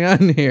is going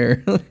on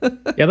here?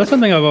 Yeah, that's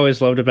something I've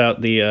always loved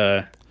about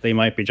the They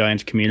Might Be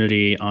Giants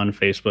community on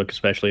Facebook,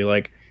 especially.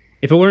 Like,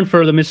 if it weren't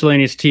for the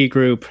Miscellaneous Tea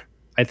group,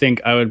 I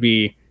think I would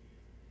be,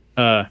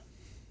 I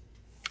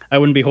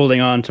wouldn't be holding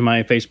on to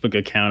my Facebook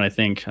account. I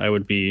think I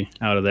would be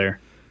out of there.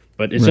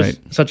 But it's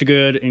just such a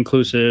good,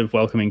 inclusive,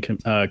 welcoming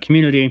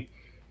community.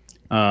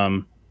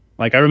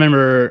 Like I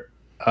remember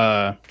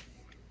back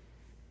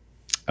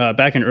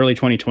in early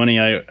 2020,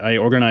 I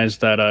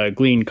organized that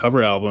Glean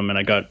cover album, and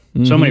I got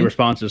so many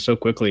responses so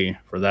quickly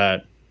for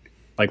that,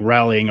 like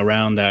rallying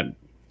around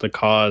the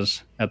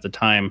cause at the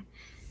time.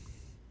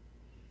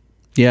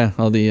 Yeah,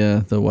 all the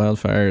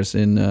wildfires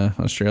in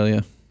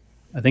Australia.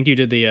 I think you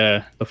did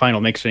the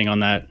final mixing on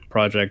that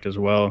project as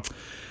well.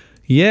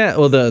 Yeah,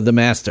 well the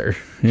master,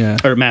 yeah,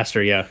 or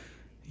master, yeah.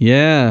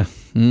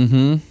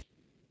 Mm-hmm.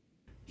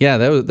 Yeah,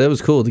 that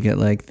was cool to get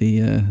like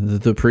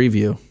the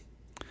preview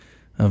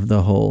of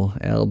the whole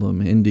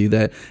album and do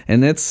that.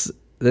 And that's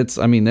a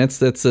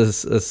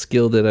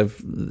skill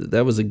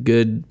that was a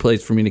good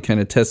place for me to kind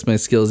of test my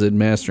skills at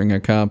mastering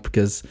a comp,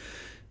 because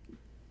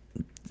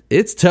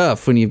it's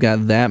tough when you've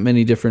got that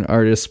many different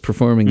artists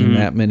performing in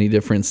that many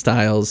different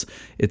styles.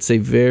 It's a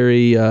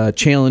very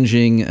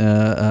challenging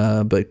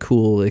but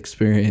cool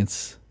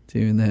experience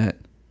doing that.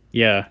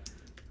 Yeah.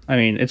 I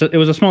mean, it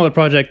was a smaller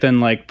project than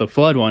like the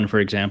Flood one, for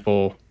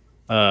example.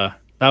 That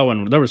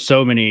one, there were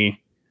so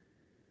many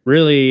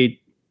really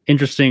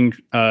interesting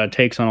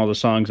takes on all the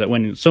songs that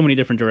went in so many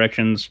different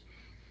directions.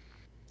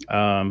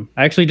 I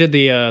actually did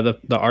the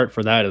art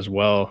for that as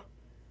well,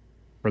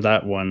 for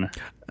that one.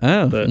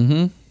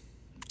 Oh,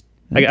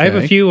 Okay. I have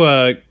a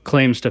few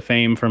claims to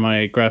fame for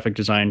my graphic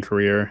design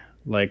career,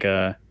 like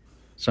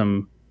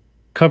some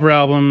cover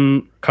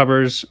album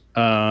covers.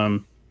 I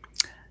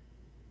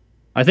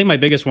think my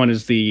biggest one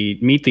is the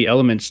Meet the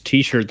Elements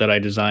t-shirt that I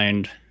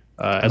designed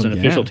as an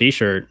official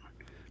t-shirt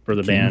for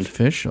the band.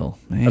 Official,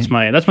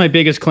 man. That's my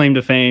biggest claim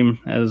to fame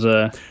as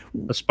a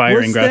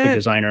aspiring graphic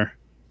designer.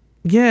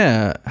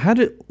 Yeah.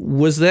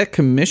 Was that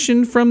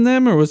commissioned from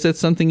them, or was that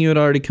something you had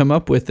already come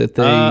up with that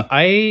they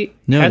I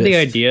noticed? Had the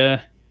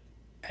idea,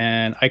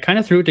 and I kind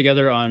of threw it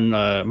together on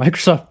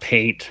Microsoft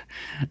Paint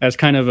as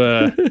kind of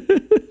a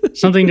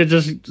something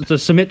to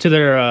submit to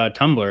their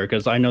Tumblr,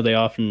 because I know they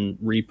often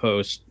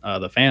repost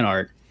the fan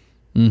art.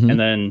 And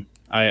then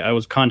I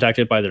was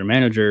contacted by their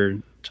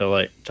manager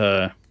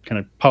to kind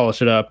of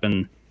polish it up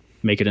and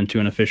make it into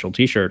an official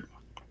t-shirt.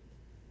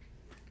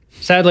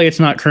 Sadly, it's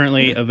not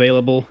currently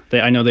available.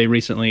 I know they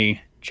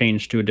recently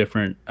changed to a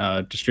different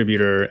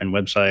distributor and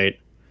website.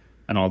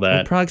 and all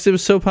that. Probably 'cause it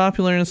was so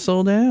popular and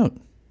sold out.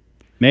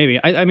 Maybe.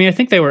 I mean, I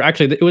think they were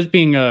actually, it was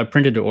being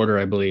printed to order,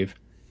 I believe,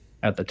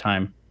 at the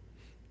time.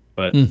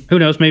 But who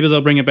knows? Maybe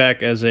they'll bring it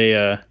back as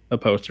a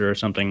poster or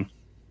something.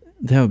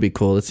 That would be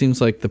cool. It seems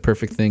like the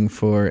perfect thing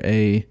for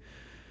a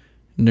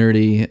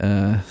nerdy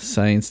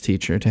science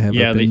teacher to have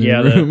up in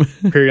their room.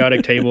 The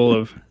periodic table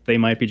of They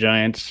Might Be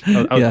Giants.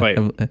 I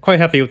was quite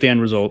happy with the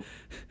end result.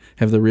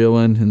 Have the real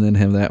one and then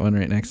have that one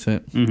right next to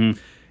it. Mm-hmm.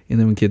 And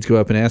then when kids go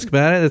up and ask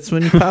about it, that's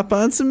when you pop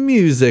on some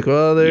music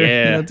while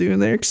they're doing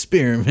their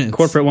experiments.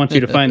 Corporate wants you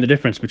to find the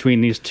difference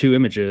between these two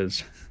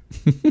images.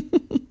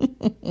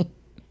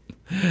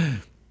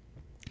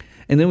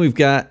 And then we've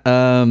got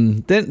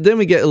then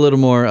we get a little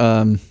more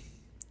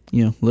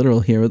literal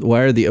here.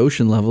 Why are the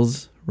ocean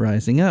levels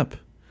rising up?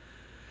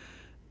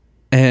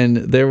 And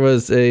there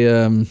was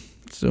a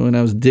so when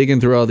I was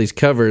digging through all these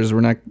covers, we're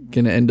not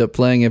going to end up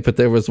playing it, but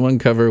there was one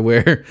cover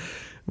where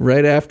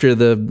right after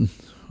the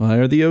why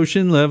are the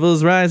ocean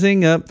levels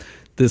rising up,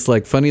 this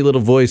like funny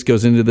little voice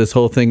goes into this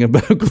whole thing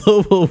about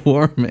global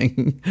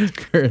warming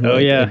for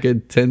a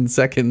good 10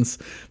 seconds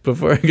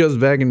before it goes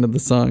back into the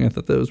song. I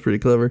thought that was pretty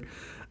clever.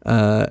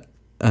 But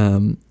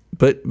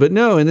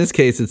no, in this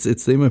case,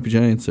 it's They Might Be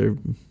Giants are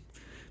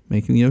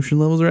making the ocean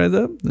levels rise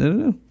up. I don't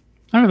know.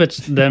 I don't know if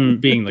it's them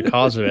being the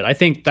cause of it. I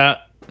think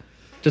that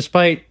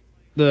despite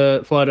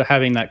the flood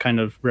having that kind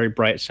of very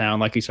bright sound,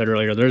 like you said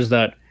earlier, there's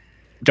that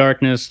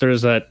darkness,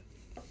 there's that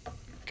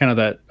kind of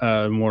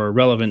that more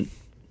relevant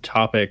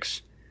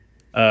topics.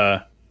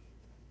 Like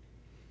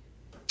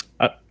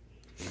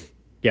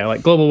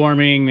global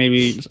warming,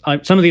 maybe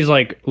some of these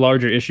like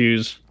larger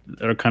issues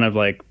that are kind of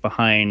like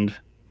behind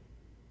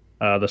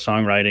the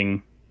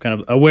songwriting, kind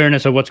of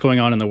awareness of what's going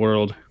on in the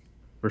world,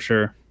 for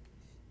sure.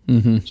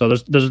 Mm-hmm. So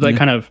there's that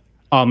kind of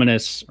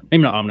ominous,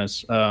 maybe not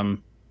ominous. I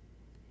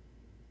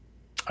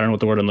don't know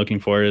what the word I'm looking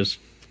for is.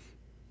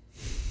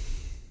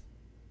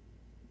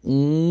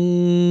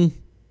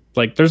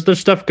 Like there's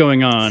stuff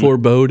going on.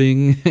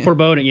 Foreboding.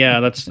 Foreboding, yeah,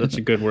 that's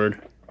a good word.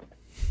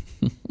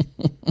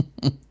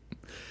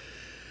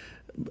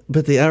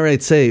 But they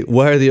outright say,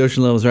 "Why are the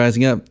ocean levels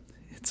rising up?"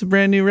 It's a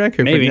brand new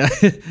record. Maybe.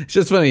 It's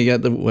just funny. You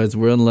got was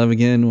World in Love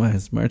Again?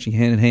 Was Marching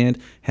Hand in Hand?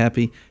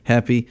 Happy.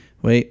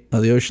 Wait, are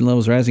the ocean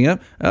levels rising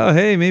up? Oh,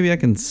 hey, maybe I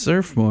can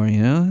surf more.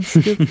 That's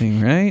a good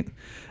thing, right?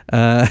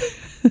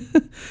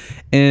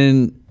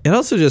 And it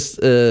also just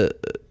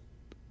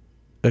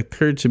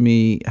occurred to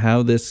me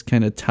how this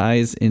kind of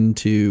ties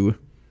into.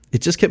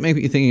 It just kept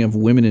making me thinking of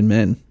Women and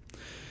Men.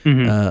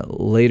 Mm-hmm.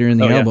 Later in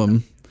the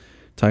album,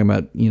 talking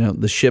about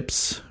the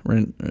ships were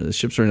in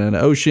the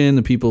ocean.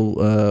 The people,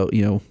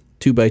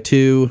 2 by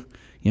 2.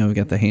 We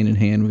got the hand in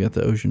hand. We got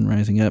the ocean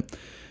rising up,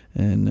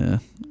 and I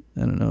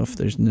don't know if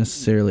there's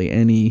necessarily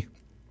any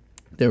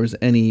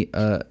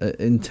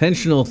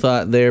intentional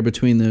thought there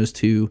between those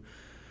two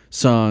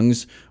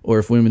songs, or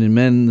if Women and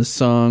Men, the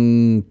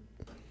song,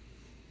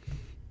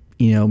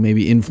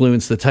 maybe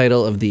influenced the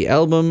title of the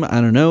album.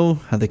 I don't know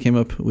how they came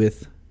up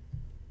with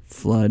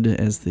Flood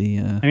as the.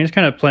 I mean, it's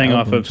kind of playing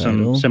off of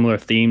some similar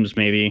themes,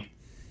 maybe.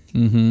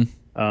 Mm-hmm.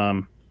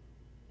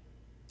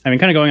 I mean,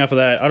 kind of going off of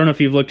that, I don't know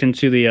if you've looked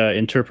into the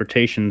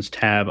interpretations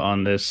tab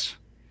on this.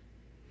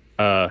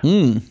 I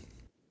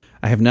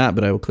have not,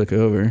 but I will click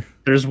over.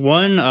 There's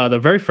one, the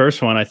very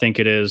first one, I think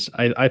it is.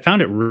 I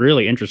found it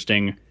really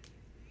interesting.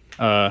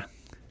 I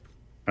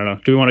don't know.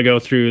 Do we want to go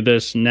through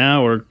this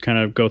now or kind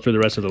of go through the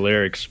rest of the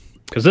lyrics?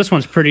 Because this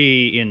one's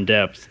pretty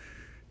in-depth.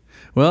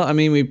 Well, I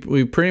mean,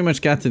 we pretty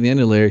much got to the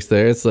end of the lyrics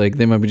there. It's like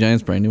They Might Be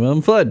Giants' brand new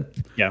album, Flood.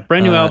 Yeah,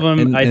 brand new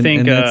album. I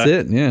think that's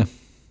it. Yeah.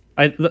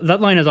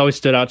 That line has always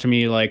stood out to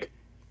me. Like,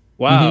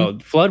 wow,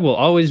 Flood will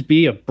always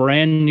be a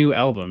brand new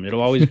album.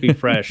 It'll always be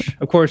fresh.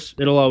 Of course,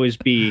 it'll always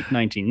be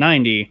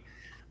 1990,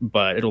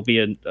 but it'll be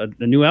a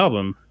new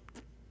album.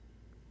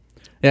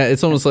 Yeah,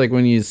 it's almost like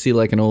when you see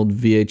like an old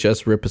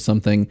VHS rip of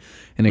something,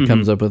 and it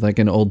comes up with like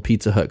an old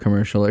Pizza Hut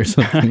commercial or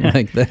something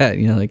like that.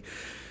 Like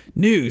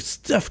new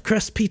stuffed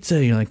crust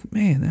pizza. You're like,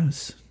 man, that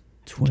was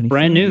 20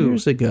 brand new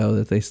years ago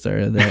that they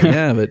started that.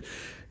 Yeah, but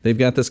they've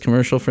got this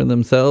commercial for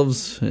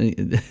themselves,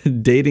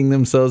 dating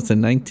themselves to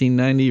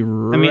 1990.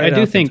 Right, I mean, I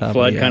do think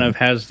Flood kind of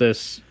has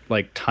this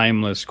like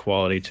timeless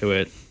quality to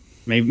it.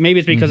 Maybe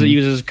it's because it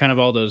uses kind of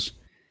all those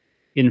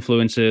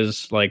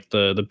influences, like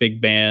the big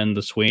band,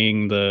 the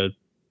swing, the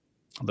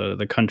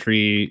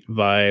country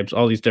vibes,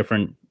 all these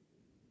different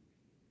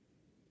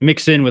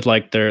mix in with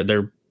like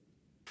their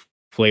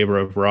flavor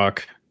of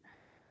rock.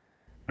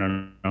 I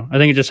don't know. I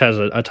think it just has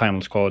a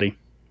timeless quality.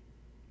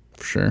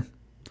 For sure.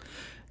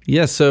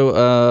 Yeah.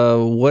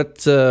 So,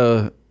 what's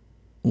your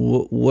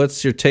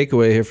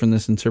takeaway here from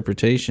this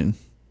interpretation?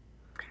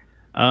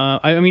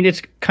 I mean,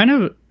 it's kind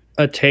of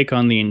a take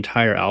on the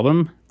entire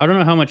album. I don't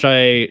know how much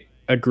I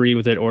agree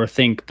with it or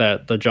think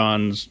that the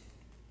Johns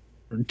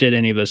did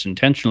any of this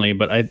intentionally,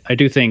 but I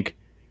do think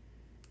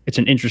it's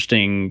an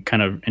interesting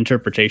kind of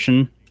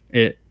interpretation.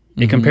 It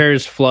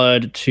compares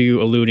flood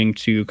to alluding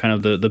to kind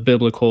of the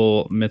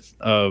biblical myth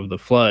of the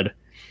flood.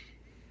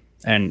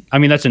 And I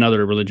mean, that's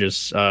another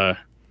religious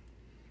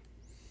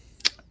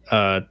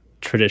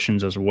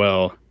traditions as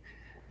well.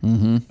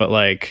 Mm-hmm. But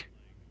like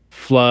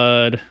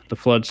the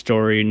flood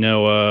story,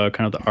 Noah,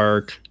 kind of the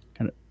ark.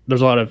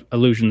 There's a lot of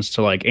allusions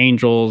to like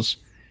angels,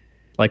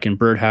 like in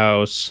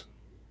Birdhouse.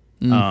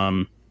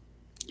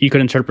 You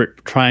could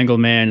interpret Triangle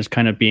Man as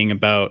kind of being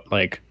about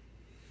like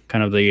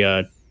kind of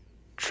the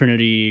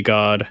Trinity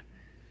God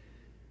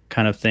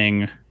kind of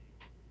thing.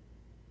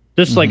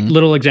 Just like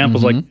little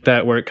examples like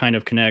that where it kind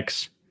of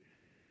connects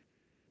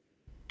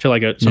to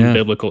like some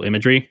biblical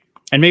imagery.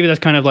 And maybe that's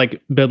kind of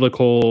like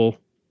biblical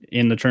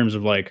in the terms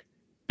of like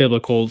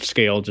biblical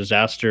scale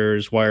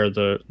disasters. Why are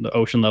the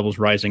ocean levels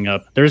rising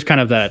up? There's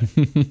kind of that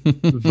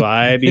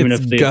vibe, even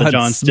if the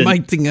Johns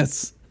smiting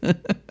us.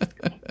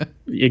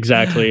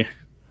 Exactly.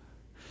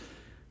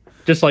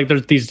 Just like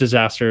there's these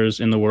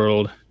disasters in the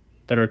world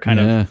that are kind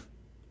of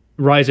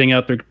rising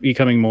up, they're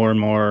becoming more and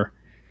more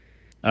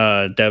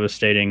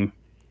devastating.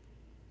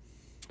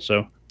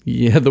 So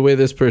yeah, the way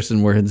this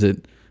person words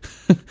it,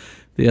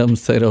 the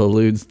album's title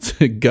alludes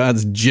to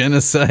God's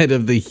genocide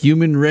of the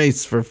human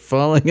race for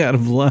falling out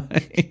of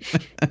line.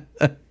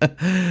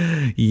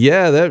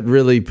 Yeah, that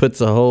really puts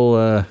a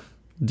whole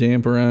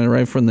damper on it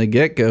right from the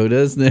get-go,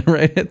 doesn't it?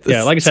 Right at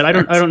the like I said, I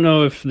don't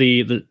know if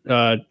the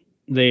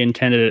they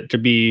intended it to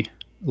be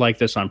like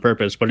this on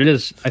purpose, but it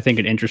is, I think,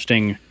 an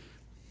interesting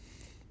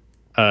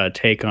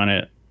take on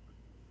it.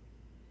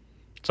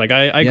 It's like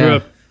I grew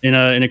up in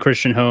a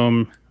Christian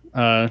home,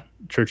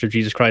 Church of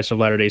Jesus Christ of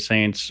Latter-day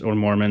Saints or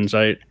Mormons.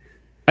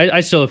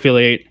 I still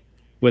affiliate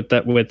with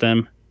them.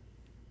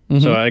 Mm-hmm.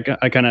 So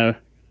I kind of,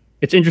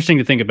 it's interesting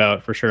to think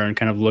about for sure and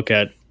kind of look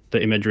at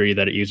the imagery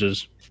that it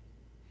uses.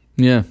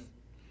 Yeah.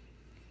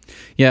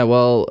 Yeah,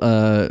 well,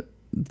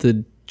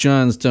 the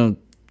Johns don't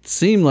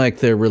seem like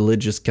they're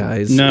religious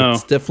guys. No.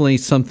 It's definitely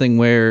something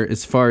where,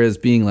 as far as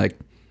being like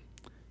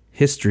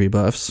history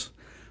buffs,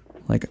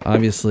 like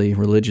obviously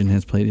religion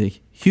has played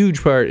a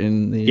huge part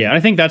in the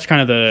I think that's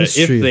kind of the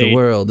history of the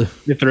world.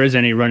 If there is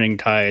any running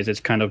ties, it's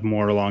kind of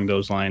more along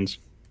those lines.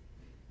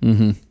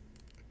 Mm-hmm.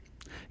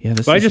 Yeah,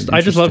 but I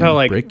just love how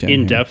like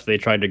in depth they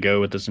tried to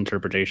go with this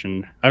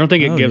interpretation. I don't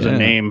think it gives a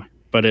name,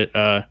 but it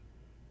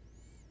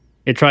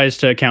tries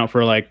to account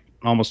for like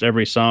almost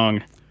every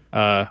song.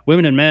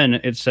 Women and Men,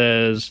 it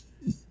says,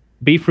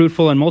 "Be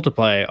fruitful and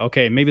multiply."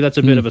 Okay, maybe that's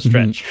a bit of a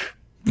stretch.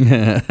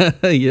 Yeah,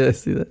 I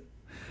see that.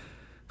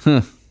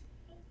 Huh.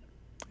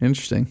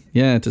 Interesting.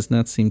 Yeah, it does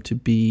not seem to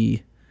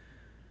be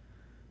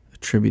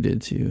attributed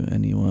to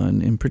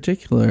anyone in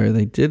particular.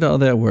 They did all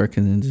that work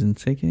and then didn't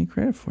take any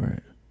credit for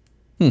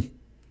it.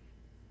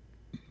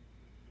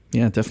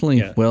 Yeah,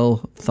 definitely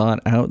well thought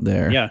out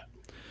there. Yeah.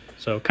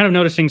 So kind of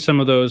noticing some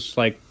of those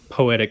like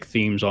poetic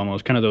themes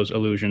almost, kind of those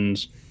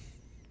allusions.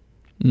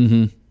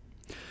 Mm-hmm.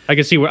 I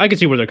can see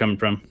where they're coming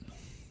from.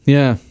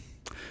 Yeah.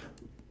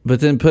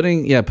 But then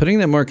putting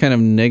that more kind of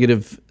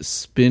negative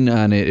spin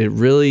on it, it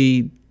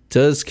really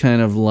does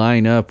kind of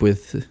line up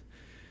with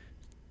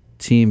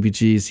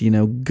TMBG's,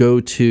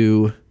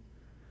 go-to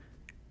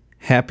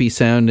happy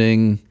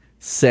sounding,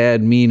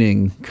 sad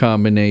meaning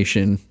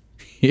combination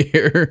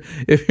here.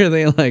 If you're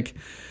thinking like,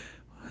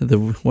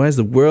 why is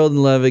the world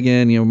in love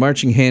again?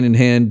 Marching hand in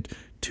hand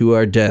to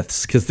our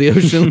deaths because the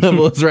ocean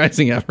level is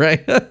rising up,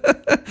 right?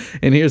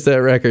 And here's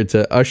that record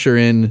to usher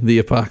in the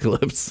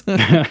apocalypse.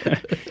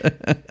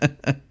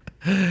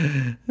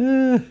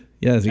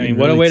 Yeah, so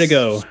what a way to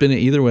go. Spin it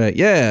either way.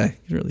 Yeah, you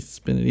can really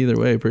spin it either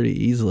way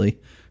pretty easily.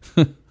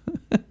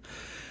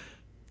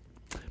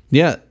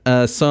 Yeah,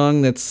 a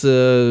song that's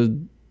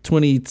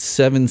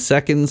 27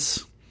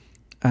 seconds.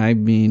 I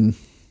mean,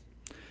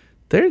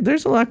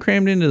 there's a lot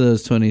crammed into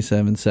those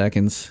 27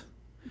 seconds.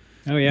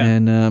 Oh yeah.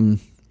 And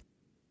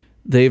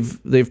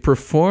they've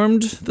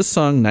performed the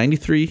song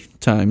 93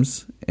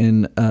 times,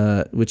 and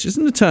which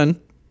isn't a ton.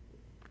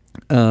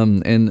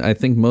 And I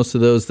think most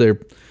of those they're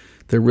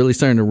really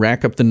starting to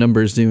rack up the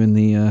numbers doing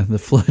the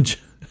Flood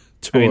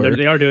tour. I mean,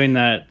 they are doing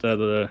that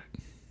the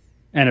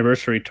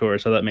anniversary tour,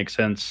 so that makes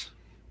sense.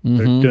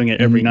 They're doing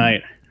it every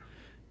night.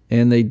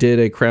 And they did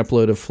a crap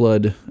load of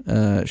Flood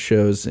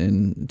shows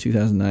in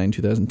 2009,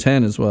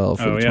 2010 as well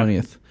for the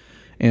 20th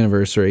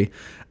anniversary.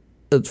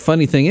 The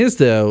funny thing is,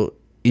 though,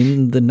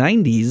 in the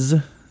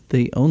 90s,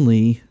 they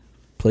only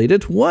played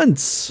it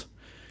once.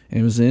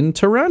 It was in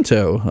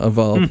Toronto, of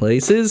all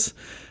places.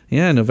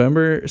 Yeah,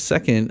 November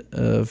 2nd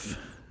of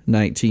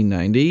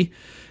 1990.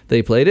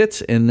 They played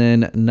it, and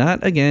then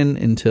not again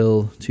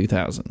until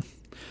 2000.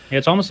 Yeah,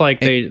 it's almost like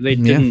they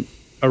didn't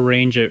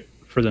arrange it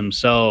for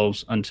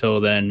themselves until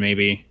then,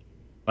 maybe.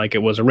 Like it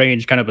was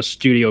arranged kind of a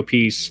studio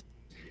piece,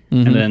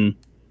 and then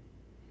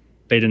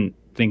they didn't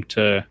think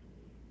to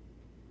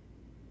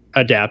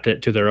adapt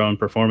it to their own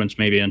performance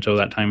maybe until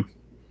that time.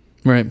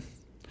 Right.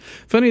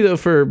 Funny, though,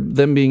 for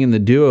them being in the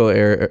duo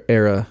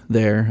era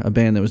there, a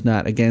band that was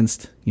not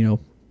against,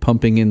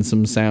 pumping in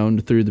some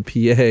sound through the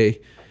PA,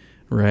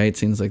 right?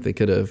 Seems like they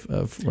could have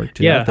worked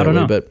it out that way.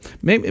 Know. But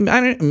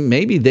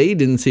maybe they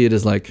didn't see it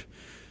as like,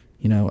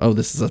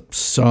 this is a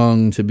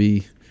song to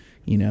be,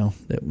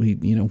 that we,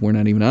 we're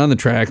not even on the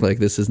track. Like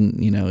this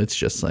isn't, it's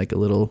just like a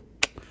little,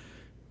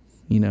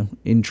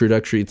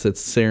 introductory. It's that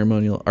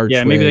ceremonial archway.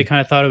 Yeah, maybe they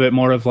kind of thought of it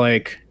more of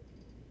like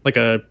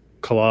a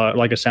collage,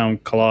 like a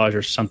sound collage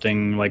or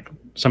something, like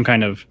some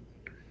kind of,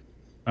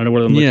 I don't know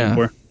what I'm looking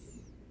for.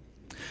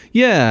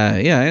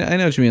 Yeah, I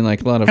know what you mean.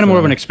 Like a lot of kind of more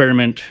of an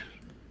experiment,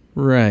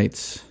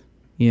 right?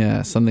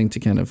 Yeah, something to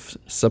kind of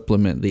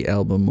supplement the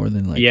album more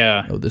than like,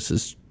 oh, this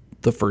is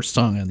the first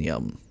song on the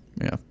album.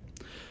 Yeah.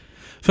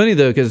 Funny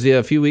though, because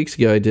a few weeks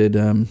ago I did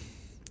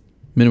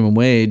Minimum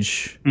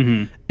Wage,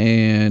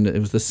 and it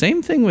was the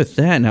same thing with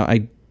that. Now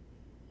I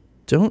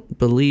don't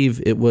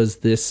believe it was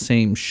this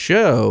same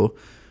show,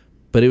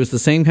 but it was the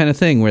same kind of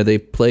thing where they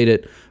played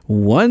it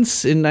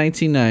once in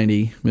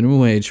 1990, Minimum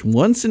Wage,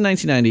 once in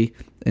 1990,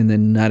 and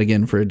then not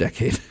again for a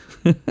decade.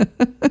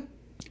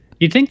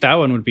 You'd think that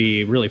one would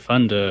be really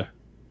fun to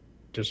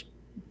just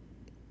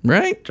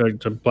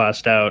to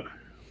blast out.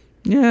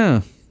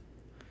 Yeah.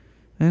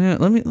 I know.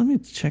 Let me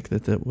check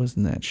that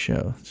wasn't that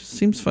show. It just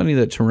seems funny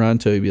that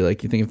Toronto would be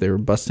like, you think if they were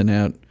busting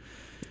out,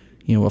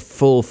 a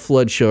full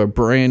flood show, a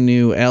brand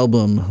new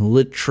album,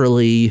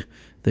 literally,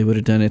 they would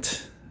have done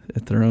it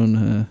at their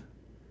own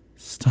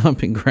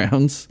stomping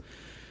grounds.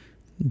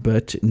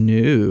 But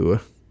no.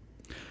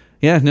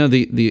 Yeah, no,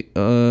 the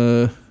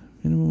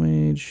Minimum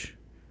Wage.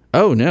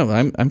 Oh no,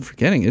 I'm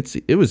forgetting.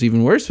 It was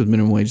even worse with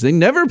Minimum Wage. They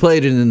never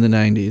played it in the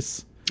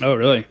 90s. Oh,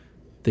 really?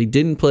 They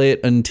didn't play it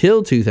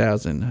until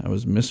 2000. I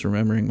was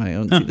misremembering my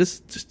own. Huh.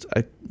 See,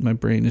 my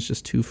brain is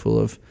just too full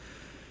of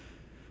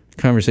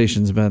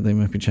conversations about They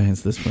Might Be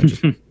Giants at this point.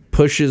 Just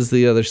pushes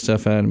the other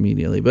stuff out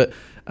immediately. But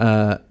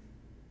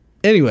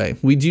anyway,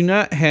 we do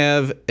not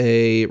have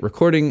a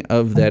recording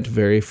of that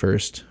very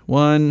first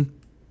one.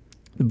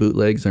 The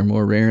bootlegs are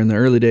more rare in the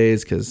early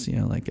days because,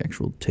 like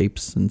actual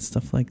tapes and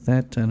stuff like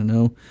that. I don't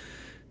know.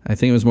 I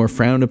think it was more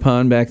frowned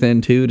upon back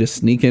then, too, to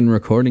sneak in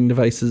recording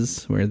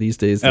devices, where these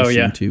days they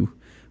seem to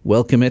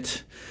welcome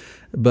it.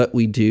 But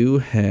we do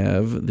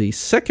have the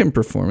second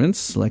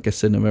performance, like I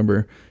said,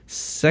 November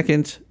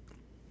 30th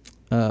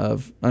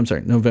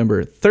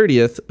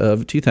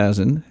of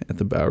 2000 at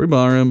the Bowery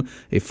Ballroom,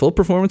 a full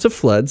performance of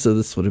Flood. So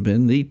this would have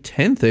been the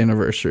 10th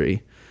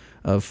anniversary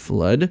of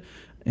Flood.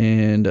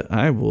 And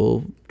I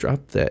will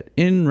drop that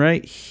in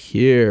right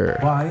here.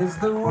 Why is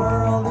the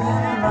world in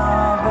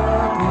love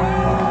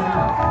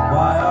again?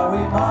 Why are we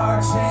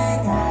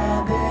marching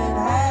hand in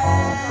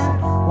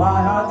hand?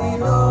 Why are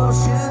the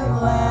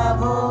ocean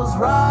levels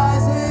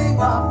rising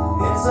up?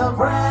 It's a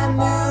brand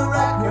new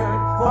record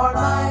for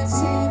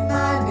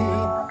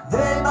 1990.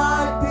 They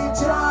might be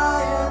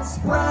giants,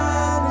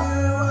 brand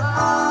new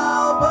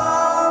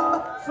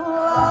album,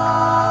 Fly.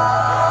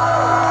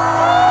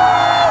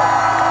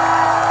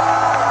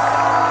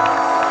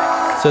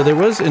 So there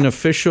was an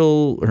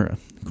official, or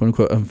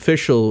quote-unquote,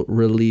 official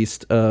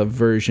released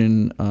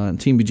version on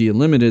Team BG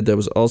Unlimited that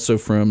was also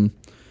from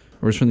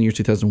the year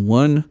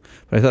 2001.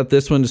 But I thought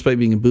this one, despite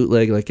being a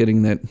bootleg, like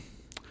getting that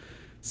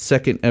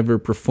second ever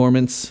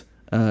performance,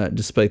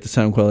 despite the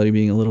sound quality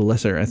being a little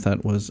lesser, I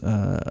thought was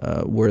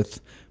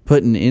worth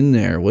putting in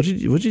there. What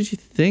did you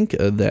think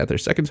of that? Their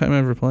second time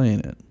ever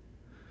playing it.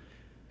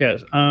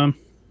 Yes. I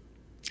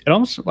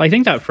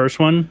think that first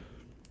one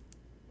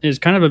is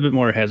kind of a bit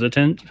more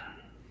hesitant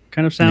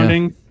kind of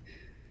sounding. Yeah.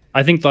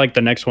 I think like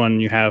the next one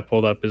you have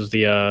pulled up is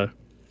the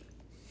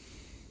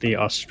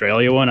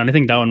Australia one, and I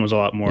think that one was a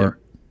lot more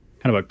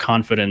kind of a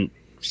confident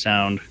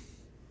sound.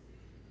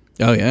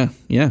 Oh yeah.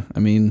 I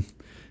mean,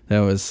 that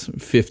was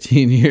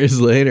 15 years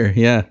later.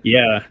 Yeah.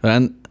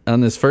 But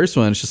on this first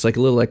one, it's just like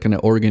a little like kind of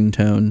organ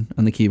tone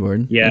on the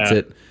keyboard. Yeah, that's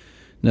it.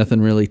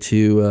 Nothing really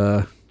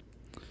too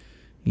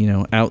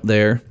out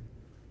there.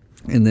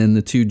 And then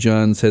the two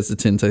Johns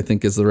hesitant, I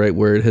think is the right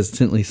word,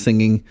 hesitantly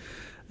singing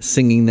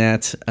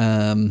that,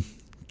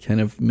 kind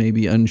of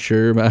maybe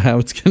unsure about how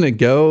it's going to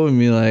go and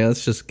be like,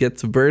 let's just get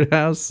to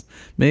Birdhouse,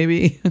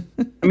 maybe.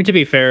 I mean, to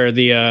be fair,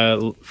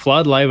 the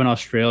Flood Live in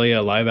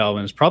Australia live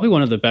album is probably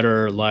one of the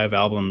better live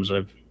albums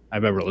I've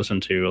ever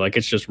listened to. Like,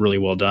 it's just really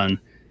well done,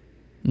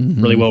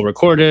 really well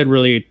recorded,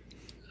 really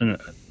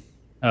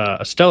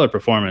a stellar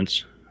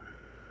performance.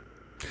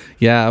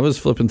 Yeah, I was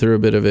flipping through a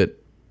bit of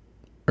it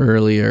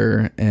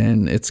earlier,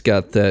 and it's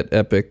got that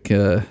epic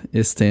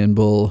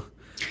Istanbul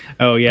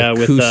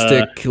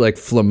acoustic, with like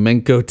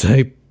flamenco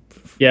type.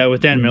 Yeah,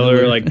 with Dan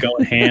Miller like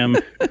going ham.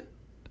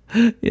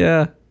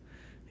 Yeah,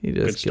 he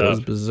just goes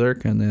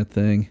berserk on that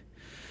thing.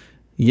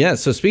 Yeah,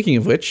 so speaking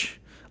of which,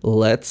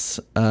 let's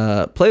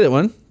play that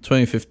one.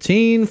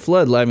 2015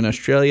 Flood Live in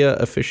Australia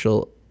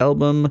official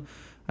album.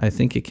 I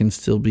think it can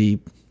still be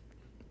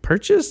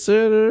purchased.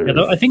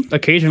 I think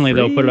occasionally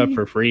they'll put it up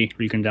for free.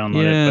 You can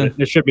download it,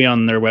 but it should be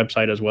on their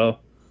website as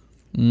well.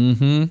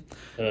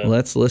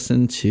 Let's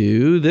listen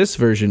to this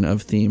version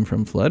of Theme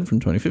from Flood from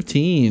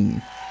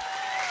 2015.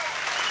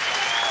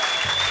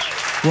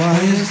 Why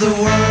is the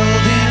world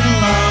in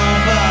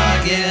love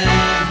again?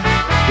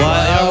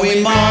 Why are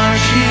we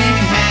marching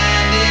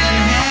hand in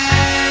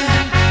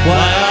hand?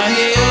 Why are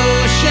the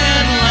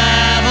ocean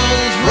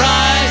levels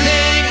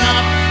rising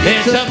up?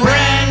 It's a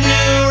brand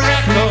new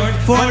record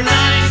for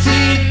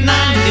 1990.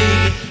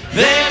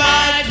 They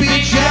might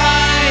be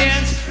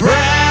giants,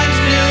 brand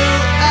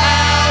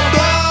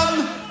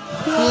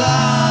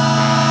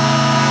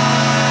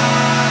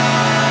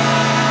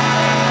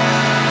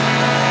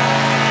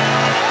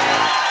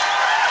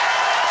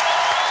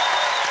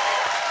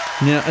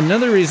Now,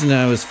 another reason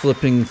I was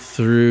flipping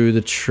through the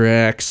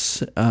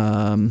tracks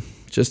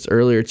just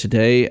earlier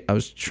today, I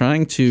was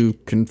trying to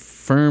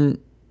confirm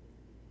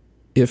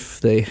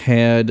if they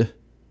had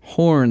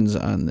horns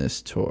on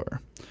this tour.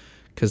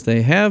 Because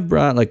they have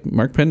brought, like,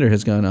 Mark Pender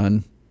has gone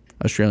on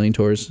Australian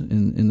tours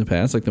in the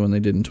past, like the one they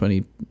did in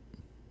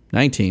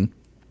 2019.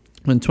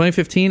 In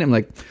 2015, I'm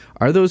like,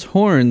 are those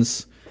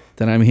horns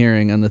that I'm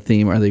hearing on the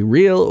theme, are they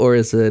real, or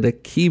is it a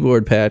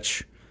keyboard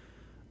patch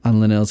on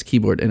Linnell's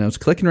keyboard? And I was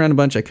clicking around a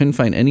bunch. I couldn't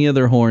find any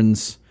other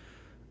horns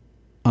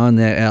on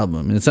that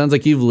album. And it sounds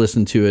like you've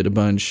listened to it a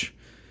bunch.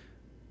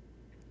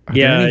 Are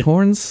there any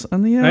horns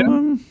on the album? I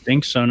don't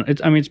think so.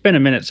 It's been a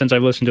minute since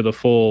I've listened to the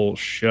full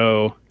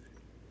show.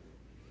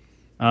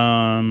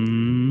 I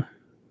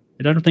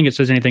don't think it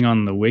says anything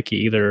on the wiki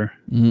either.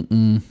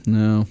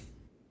 No.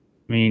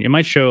 I mean, it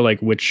might show like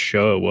which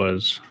show it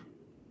was,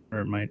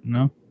 or it might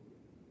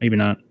maybe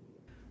not.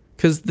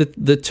 Because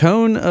the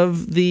tone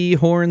of the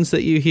horns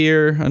that you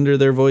hear under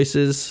their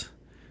voices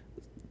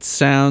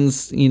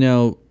sounds,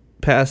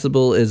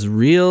 passable as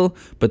real,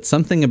 but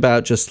something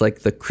about just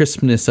like the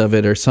crispness of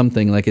it or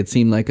something, like it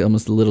seemed like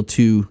almost a little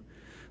too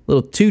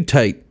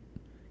tight.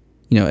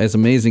 As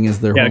amazing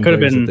as their horn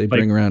players that they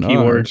bring around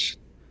keywords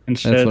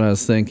instead. That's what I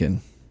was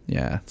thinking.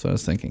 Yeah, that's what I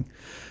was thinking.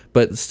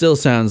 But it still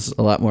sounds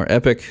a lot more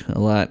epic, a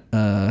lot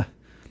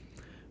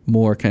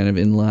more kind of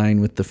in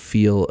line with the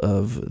feel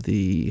of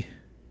the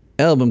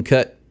album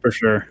cut. For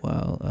sure.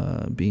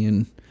 While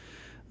being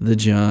the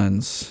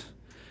Johns.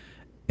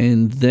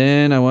 And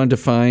then I wanted to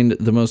find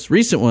the most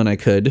recent one I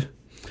could,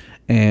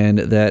 and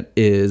that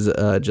is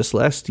just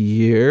last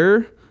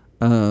year,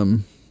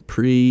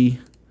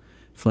 pre-Flance's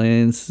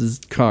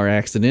car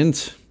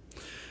accident,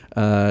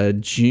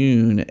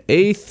 June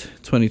 8th,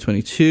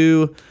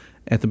 2022,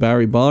 at the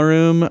Bowery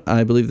Ballroom.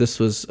 I believe this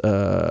was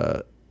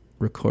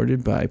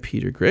recorded by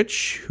Peter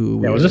Gritch.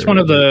 Was this one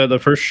of the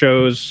first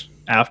shows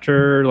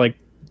after like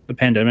the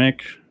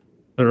pandemic,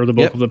 or the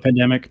bulk of the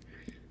pandemic?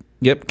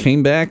 Yep,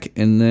 came back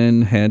and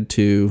then had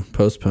to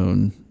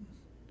postpone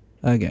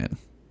again,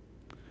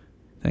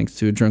 thanks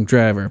to a drunk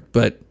driver.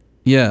 But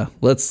yeah,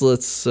 let's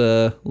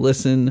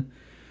listen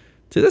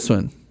to this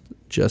one.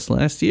 Just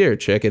last year,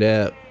 check it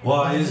out.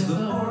 Why is the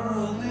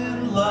world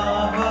in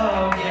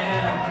love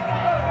again?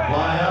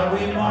 Why are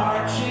we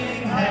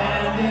marching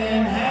hand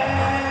in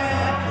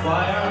hand?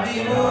 Why are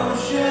the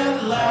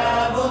ocean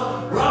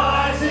levels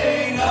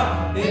rising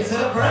up? It's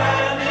a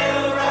brand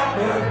new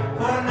record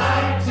for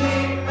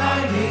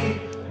 1990.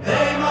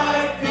 They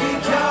might be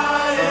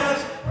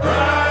giants.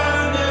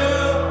 Brand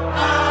new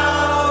album.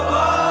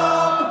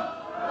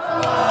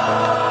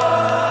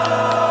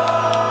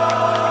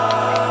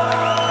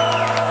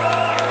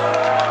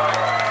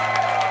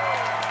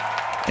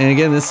 And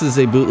again, this is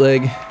a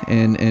bootleg,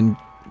 and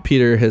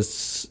Peter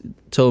has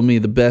told me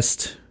the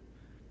best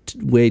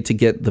way to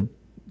get the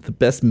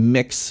best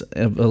mix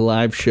of a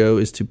live show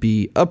is to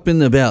be up in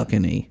the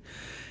balcony.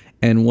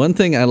 And one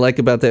thing I like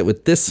about that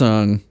with this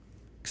song,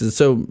 because it's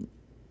so,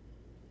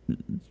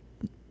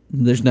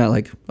 there's not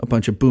like a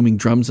bunch of booming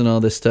drums and all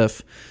this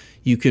stuff,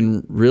 you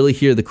can really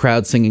hear the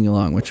crowd singing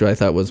along, which I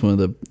thought was one of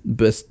the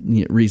best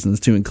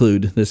reasons to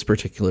include this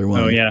particular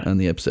one on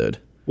the episode.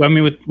 Well, I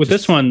mean, with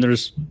this one,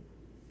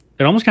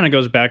 it almost kind of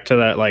goes back to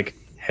that like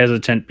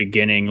hesitant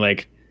beginning.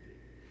 Like,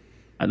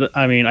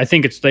 I mean, I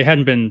think they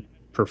hadn't been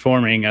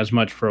performing as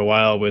much for a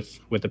while with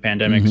the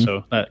pandemic,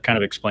 so that kind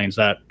of explains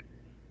that.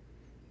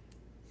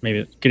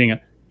 Maybe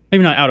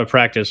maybe not out of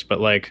practice, but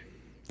like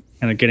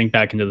kind of getting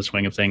back into the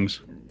swing of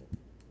things.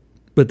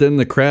 But then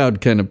the crowd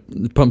kind of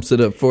pumps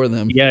it up for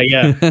them.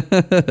 Yeah.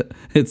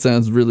 It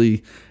sounds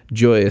really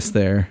joyous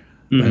there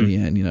by the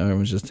end.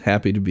 Everyone's just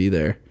happy to be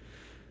there.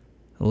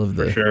 I love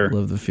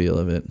the feel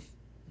of it.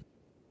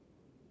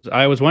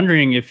 I was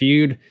wondering if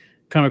you'd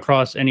come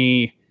across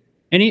any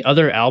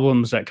other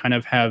albums that kind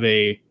of have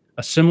a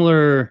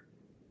similar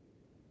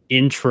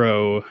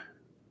intro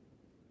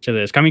to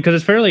this. I mean, because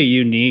it's fairly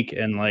unique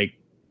and like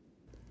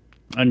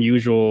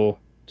unusual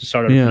to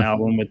start off an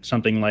album with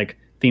something like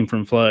Theme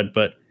from Flood.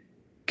 But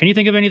can you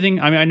think of anything?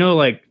 I mean, I know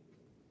like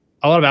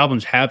a lot of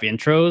albums have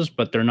intros,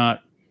 but they're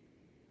not.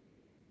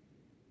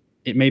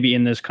 It may be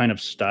in this kind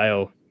of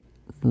style,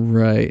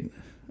 right?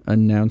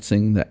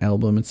 Announcing the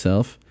album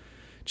itself.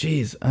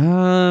 Jeez.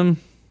 I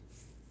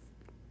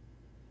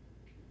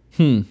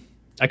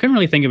couldn't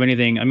really think of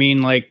anything. I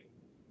mean, like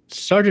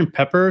Sgt.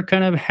 Pepper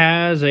kind of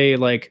has a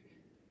like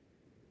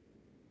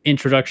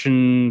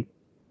introduction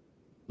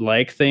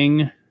like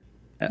thing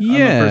on the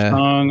first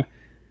song.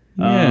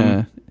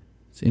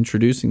 It's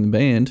introducing the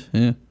band.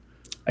 Yeah.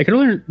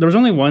 There was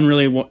only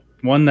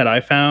one that I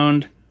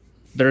found.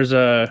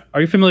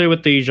 Are you familiar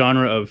with the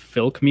genre of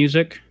filk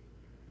music?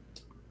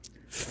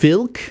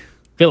 Filk?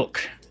 Filk.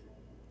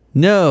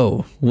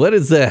 No. What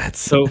is that?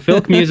 So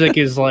filk music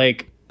is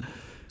like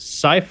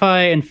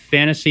sci-fi and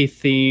fantasy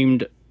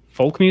themed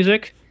folk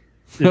music.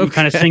 You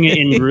kind of sing it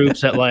in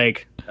groups at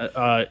like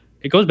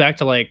it goes back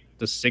to like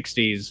the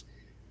 60s.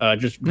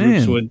 Just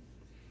groups would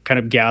kind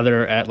of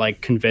gather at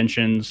like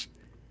conventions,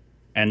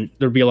 and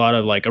there'd be a lot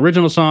of like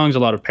original songs, a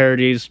lot of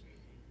parodies.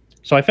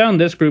 So I found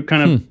this group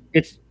kind of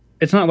it's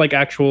not like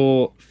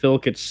actual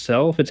Filk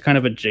itself. It's kind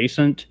of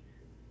adjacent.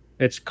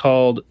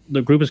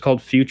 The group is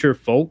called Future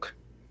Folk.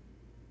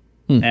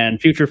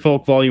 And Future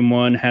Folk Volume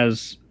 1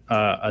 has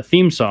a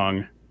theme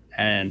song,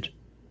 and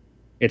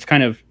it's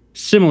kind of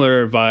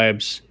similar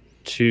vibes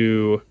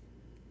to...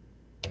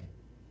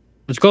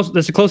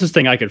 That's the closest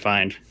thing I could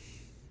find.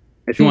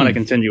 If you want, I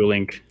can send you a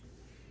link.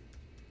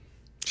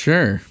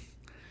 Sure.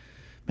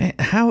 Man,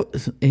 how,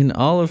 in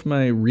all of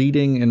my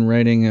reading and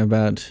writing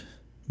about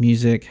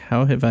music,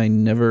 how have I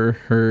never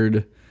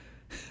heard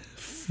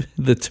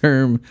the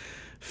term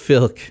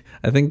filk?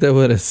 I think that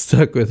would have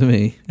stuck with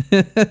me.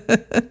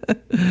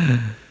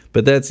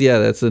 But that's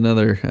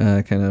another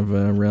kind of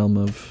realm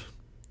of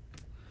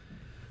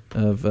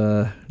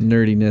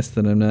nerdiness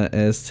that I'm not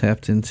as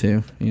tapped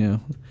into.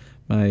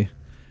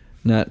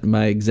 Not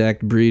my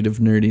exact breed of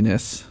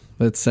nerdiness.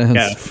 That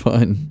sounds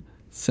fun.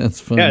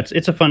 Sounds fun. Yeah,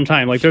 it's a fun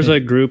time. Like, there's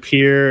a group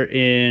here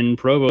in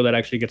Provo that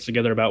actually gets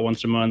together about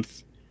once a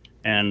month,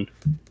 and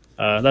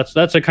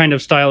that's a kind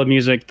of style of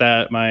music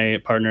that my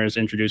partners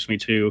introduced me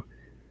to.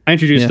 I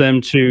introduced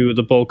them to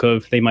the bulk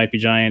of They Might Be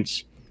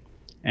Giants,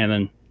 and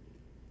then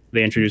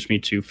they introduced me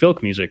to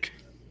Filk music.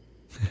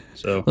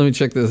 So let me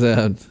check this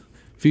out.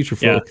 Future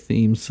Folk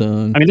theme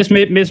song. I mean, this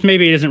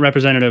maybe isn't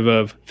representative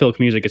of Filk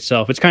music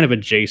itself. It's kind of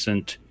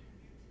adjacent.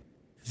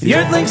 The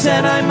Earthling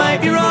said I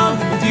might be wrong.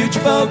 The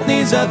Future Folk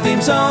needs a theme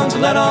song to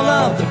let all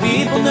of the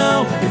people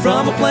know you're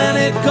from a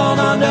planet called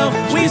Hondo.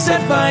 We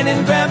said fine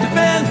and grabbed a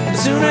pen, but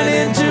soon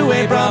ran into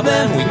a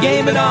problem. We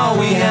gave it all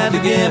we had to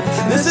give.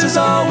 This is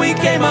all we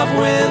came up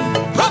with.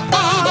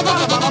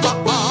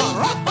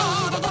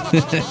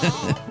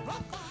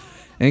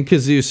 And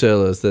kazoo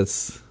solos.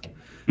 That's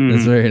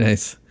very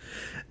nice.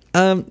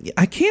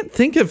 I can't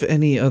think of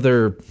any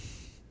other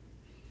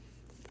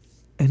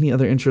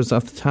intros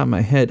off the top of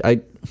my head.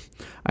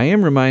 I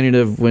am reminded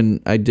of when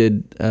I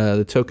did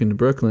the Token to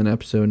Brooklyn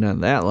episode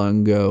not that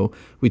long ago.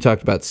 We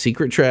talked about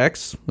secret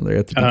tracks, whether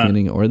at the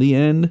beginning or the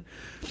end.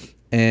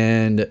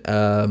 And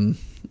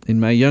in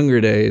my younger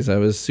days, I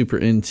was super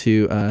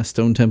into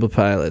Stone Temple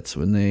Pilots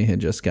when they had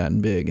just gotten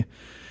big.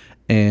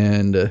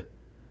 And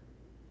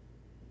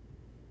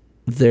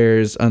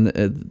there's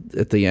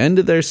at the end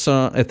of their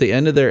song, at the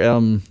end of their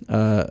album,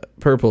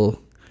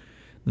 Purple,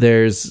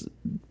 there's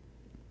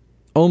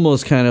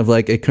almost kind of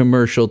like a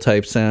commercial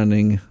type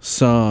sounding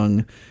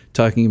song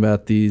talking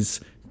about these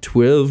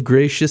 12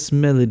 gracious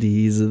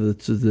melodies of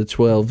the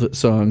 12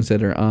 songs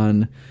that are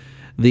on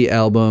the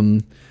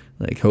album.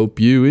 Like, hope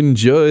you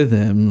enjoy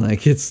them.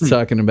 Like, it's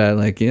talking about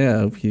hope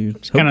you.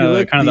 It's kind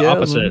of the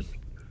opposite.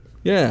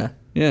 Yeah.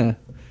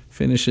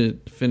 Finish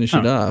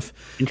it off.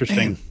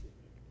 Interesting.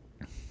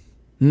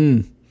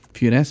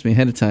 If you had asked me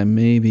ahead of time,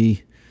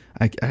 maybe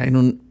I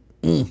don't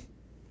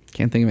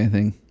can't think of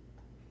anything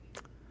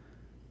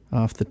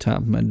off the top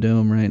of my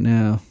dome right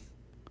now.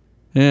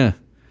 Yeah.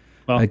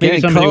 Well,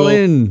 again, call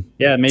in.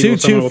 Yeah, maybe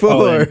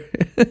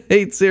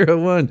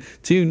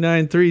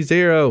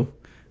 224-801-2930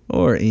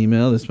 or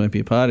email. This might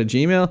be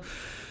pod@gmail.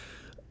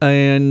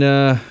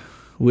 And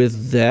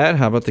with that,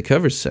 how about the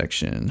covers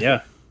section?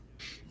 Yeah.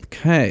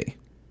 Okay.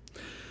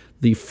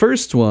 The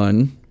first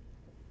one,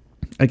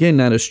 again,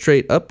 not a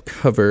straight up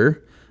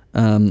cover,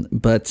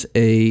 but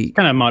a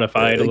kind of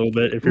modified a little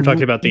bit. If you're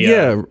talking about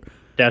the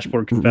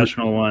Dashboard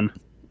Confessional one.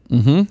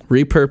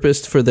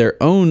 Repurposed for their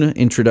own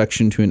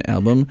introduction to an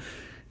album.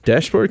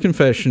 Dashboard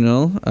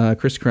Confessional,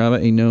 Chris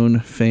Carrabba, a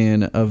known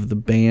fan of the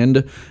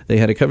band. They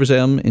had a covers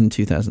album in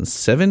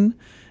 2007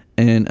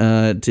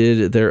 and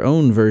did their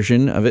own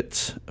version of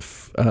it,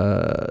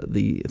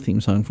 the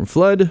theme song from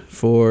Flood,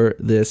 for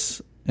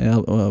this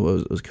album.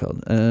 What was it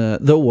called?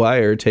 The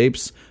Wire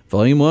Tapes,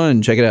 Volume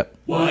 1. Check it out.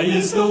 Why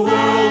is the world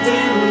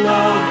in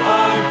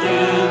love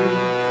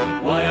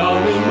again? Why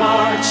are we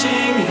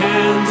marching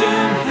hand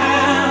in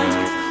hand?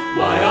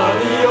 Why are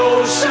the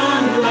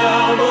ocean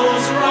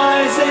levels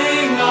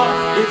rising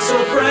up? It's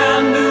a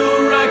brand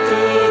new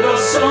record of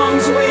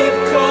songs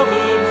we've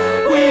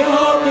covered. We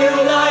hope you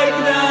like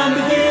them.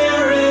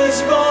 Here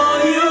is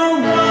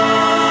Volume 1.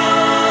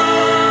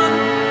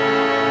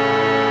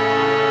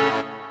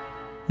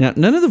 Now,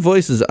 none of the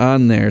voices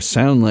on there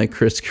sound like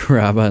Chris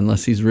Carrabba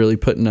unless he's really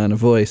putting on a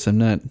voice. I'm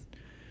not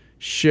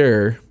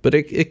sure, but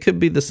it could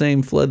be the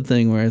same Flood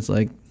thing where it's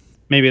like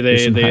maybe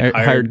they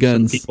hired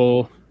guns, some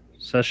people,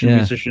 session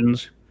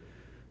musicians.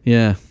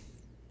 Yeah.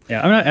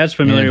 I'm not as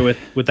familiar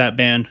with that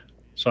band,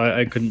 so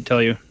I couldn't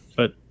tell you.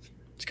 But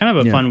it's kind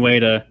of a fun way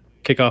to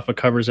kick off a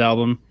covers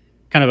album.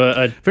 Kind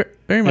of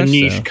very much a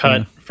niche so,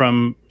 cut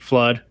from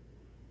Flood.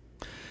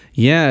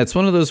 Yeah, it's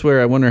one of those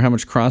where I wonder how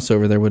much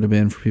crossover there would have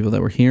been for people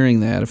that were hearing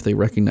that if they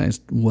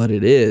recognized what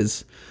it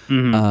is.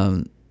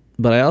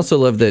 But I also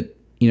love that,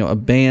 a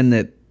band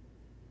that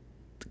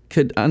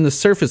could, on the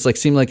surface,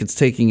 seem like it's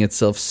taking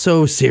itself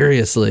so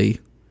seriously.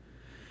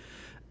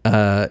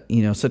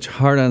 Such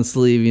hard on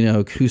sleeve,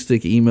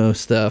 acoustic emo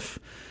stuff,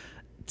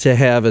 to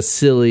have a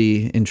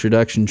silly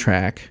introduction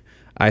track.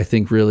 I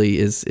think really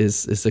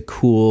is a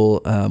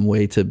cool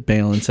way to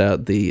balance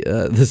out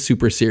the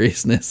super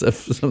seriousness of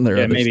some of their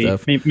other maybe,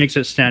 stuff. Maybe makes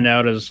it stand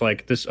out as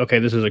like this. Okay,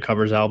 this is a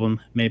covers album,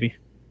 maybe.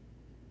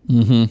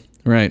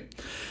 Right.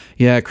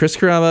 Yeah, Chris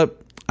Carrabba,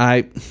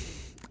 I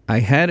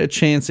had a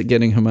chance at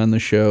getting him on the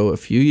show a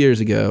few years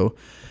ago,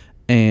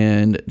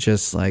 and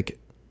just like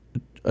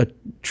a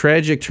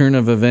tragic turn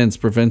of events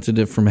prevented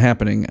it from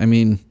happening. I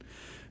mean,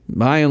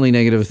 my only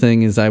negative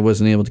thing is I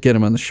wasn't able to get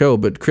him on the show,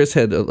 but Chris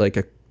had like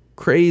a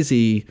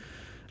crazy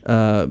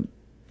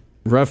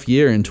rough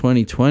year in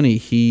 2020.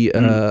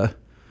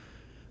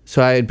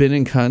 So I had been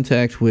in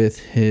contact with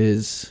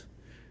his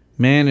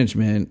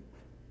management.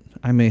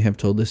 I may have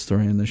told this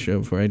story on the show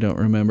before, I don't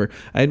remember.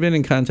 I had been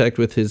in contact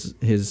with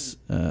his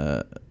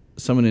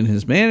someone in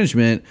his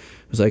management.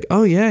 Was like,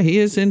 oh yeah, he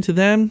is into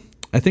them.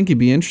 I think he'd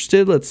be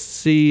interested. Let's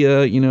see,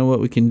 what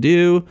we can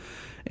do.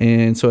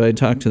 And so I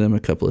talked to them a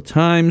couple of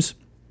times.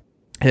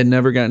 Hadn't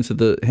gotten to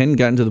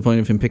the point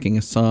of him picking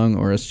a song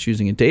or us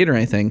choosing a date or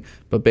anything.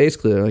 But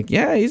basically, they're like,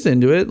 yeah, he's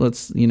into it.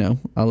 Let's,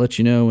 I'll let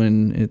you know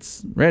when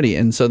it's ready.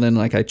 And so then,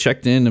 like, I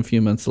checked in a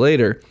few months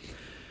later,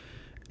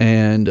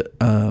 and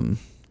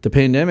the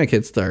pandemic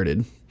had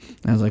started.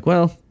 I was like,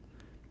 well,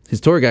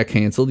 his tour got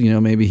canceled.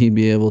 Maybe he'd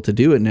be able to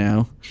do it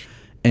now.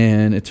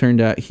 And it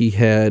turned out he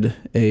had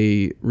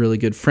a really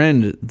good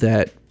friend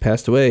that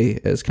passed away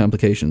as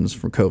complications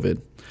from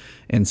COVID.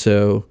 And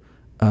so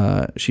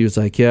she was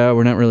like, yeah,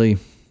 we're not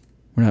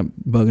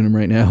bugging him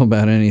right now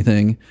about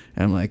anything.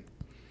 And I'm like,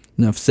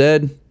 enough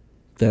said.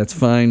 That's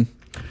fine.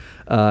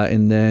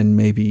 And then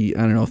maybe,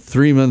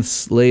 3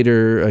 months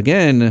later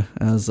again,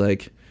 I was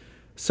like,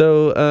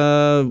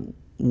 so,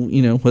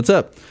 what's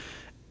up?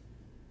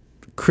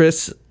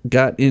 Chris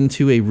got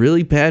into a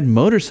really bad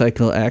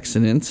motorcycle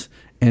accident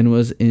and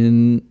was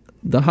in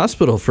the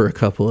hospital for a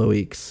couple of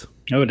weeks.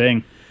 Oh,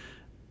 dang.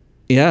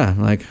 Yeah,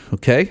 like,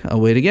 okay,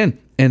 I'll wait again.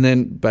 And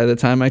then by the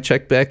time I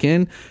checked back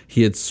in,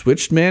 he had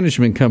switched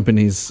management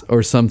companies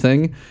or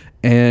something,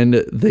 and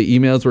the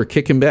emails were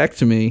kicking back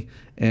to me.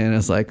 And I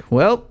was like,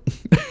 well,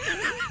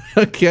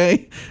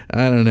 okay,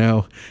 I don't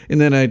know. And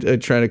then I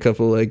tried a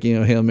couple,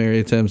 Hail Mary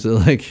attempts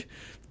at,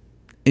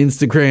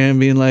 Instagram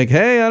being like,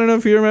 hey, I don't know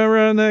if you remember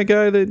on that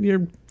guy that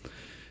your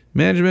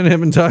management have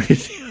been talking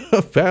to you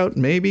about,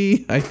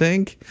 maybe, I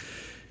think.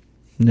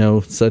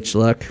 No such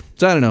luck.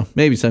 So I don't know,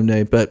 maybe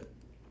someday. But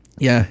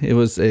yeah, it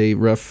was a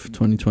rough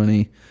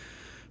 2020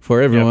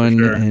 for everyone.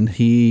 Yeah, for sure. And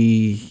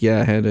he,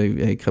 had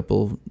a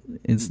couple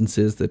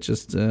instances that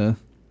just, it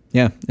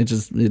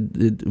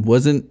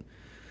wasn't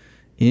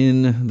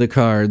in the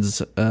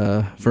cards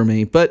for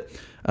me. But,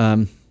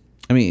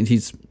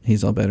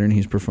 he's all better and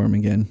he's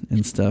performing again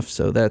and stuff.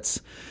 So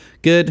that's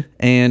good.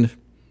 And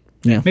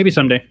yeah, maybe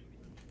someday.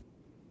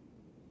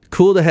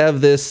 Cool to have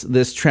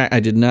this track. I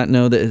did not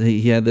know that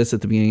he had this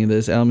at the beginning of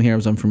this album here. I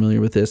was unfamiliar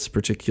with this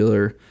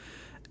particular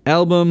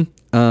album.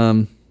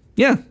 But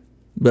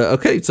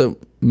okay, so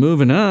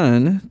moving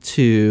on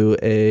to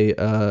a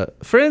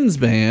Friends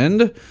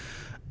band,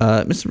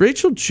 Miss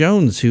Rachel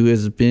Jones, who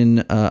has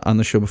been on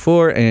the show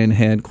before and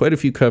had quite a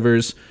few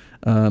covers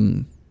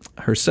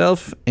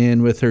herself,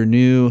 and with her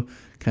new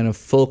kind of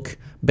folk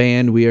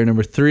band, We Are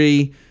Number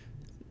 3.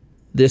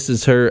 This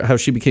is how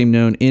she became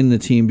known in the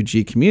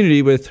TMBG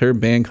community with her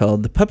band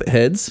called the Puppet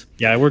Heads.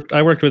 Yeah, I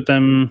worked with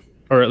them,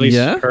 or at least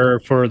her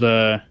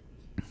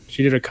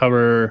she did a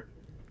cover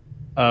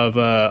of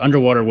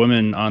Underwater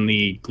Woman on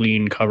the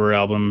Glean cover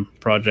album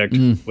project,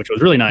 which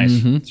was really nice.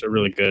 Mm-hmm. It's a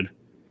really good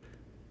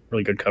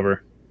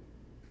cover.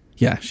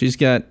 Yeah, she's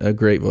got a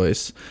great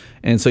voice.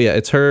 And so, yeah,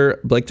 it's her,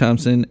 Blake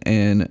Thompson,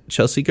 and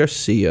Chelsea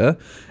Garcia.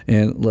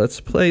 And let's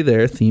play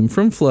their theme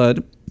from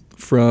Flood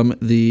from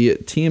the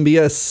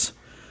TMBS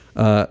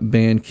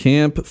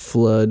Bandcamp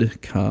Flood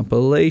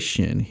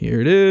compilation. Here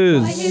it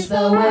is. Why is the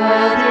world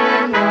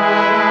in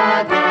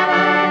love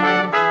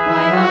again?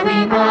 Why are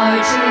we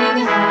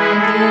marching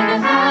hand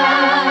in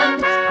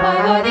hand? Why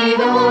are the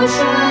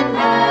ocean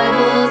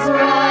levels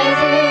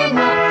rising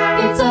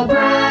up? It's a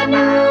brand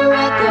new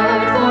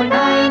record for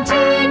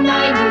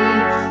 1990.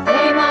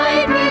 They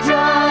might be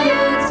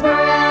Giants'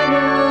 brand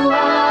new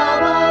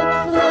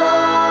album, Flood.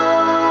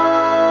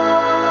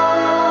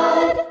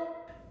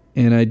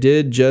 And I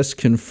did just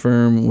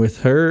confirm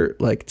with her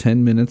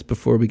 10 minutes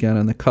before we got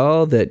on the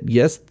call that,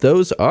 yes,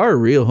 those are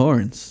real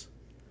horns.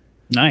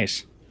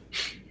 Nice.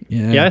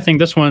 Yeah, I think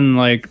this one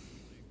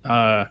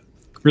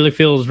really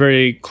feels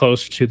very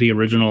close to the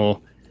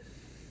original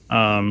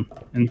in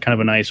kind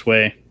of a nice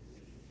way.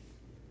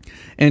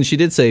 And she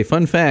did say,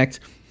 fun fact,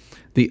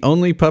 the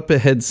only Puppet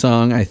Head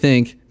song, I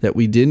think, that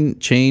we didn't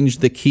change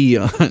the key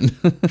on.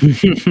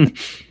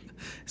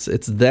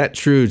 It's that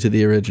true to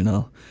the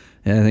original.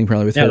 And I think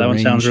probably with her that one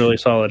range, sounds really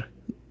solid.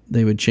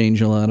 They would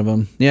change a lot of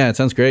them. Yeah, it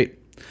sounds great.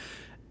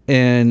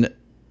 And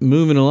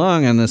moving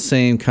along on the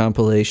same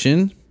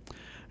compilation,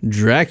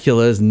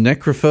 Dracula's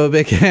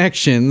Necrophobic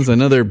Actions,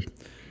 another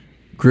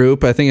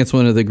group. I think it's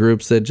one of the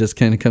groups that just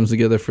kind of comes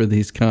together for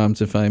these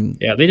comps. If I'm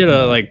they did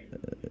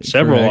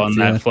several correct, on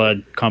that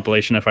Flood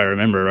compilation, if I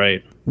remember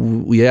right.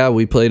 Yeah,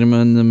 we played him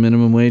on the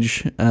minimum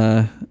wage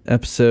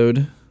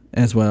episode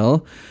as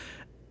well.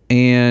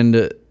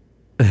 And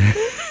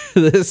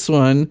this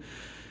one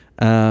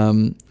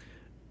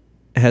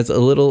has a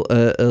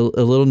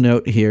little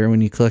note here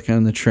when you click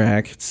on the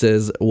track. It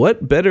says,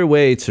 "What better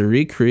way to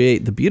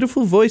recreate the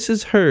beautiful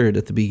voices heard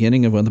at the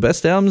beginning of one of the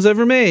best albums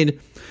ever made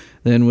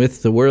than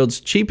with the world's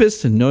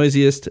cheapest and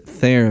noisiest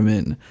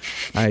theremin?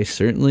 I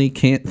certainly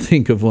can't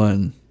think of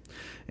one."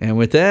 And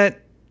with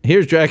that,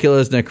 here's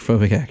Dracula's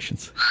necrophobic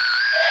actions.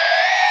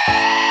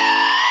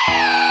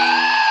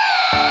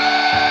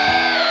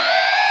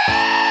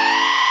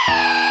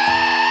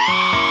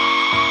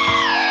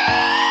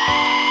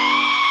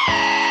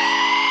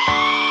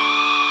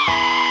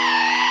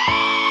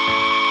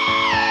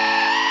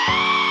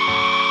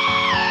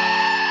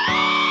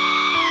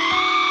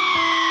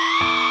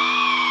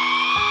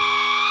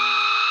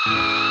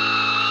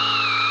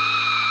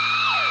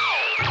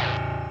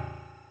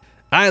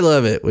 I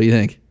love it. What do you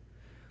think?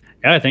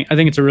 Yeah, I think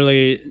it's a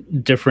really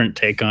different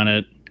take on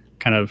it.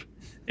 Kind of,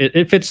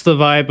 it fits the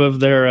vibe of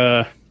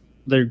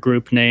their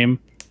group name.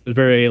 It's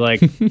very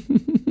like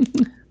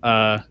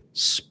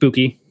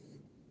spooky.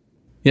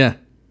 Yeah.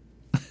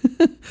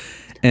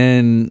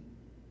 And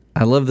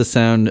I love the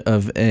sound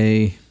of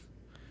a,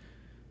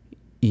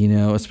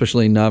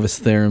 especially novice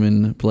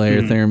theremin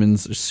player. Mm-hmm.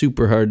 Theremins are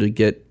super hard to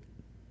get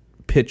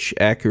pitch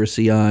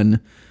accuracy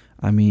on.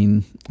 I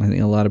mean, I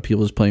think a lot of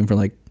people just playing for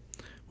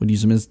would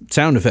use them as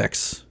sound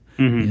effects,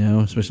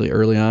 especially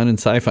early on in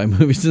sci-fi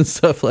movies and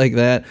stuff like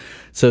that.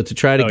 So to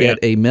try to get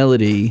a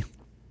melody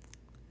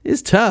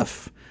is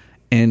tough.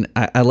 And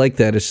I like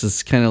that. It's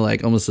just kind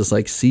of almost this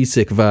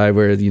seasick vibe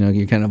where,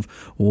 you're kind of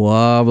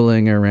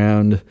wobbling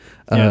around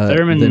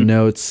the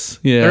notes.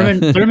 Yeah.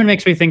 Theremin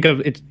makes me think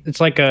of,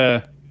 it's like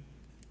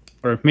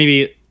or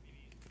maybe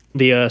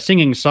the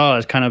singing saw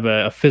is kind of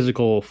a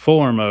physical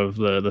form of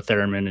the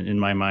theremin in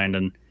my mind.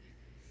 And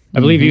I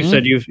believe you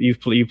said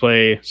you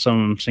play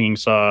some singing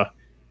saw.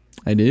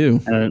 I do.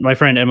 My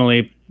friend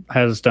Emily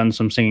has done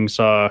some singing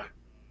saw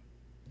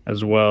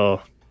as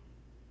well.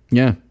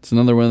 Yeah, it's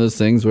another one of those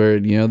things where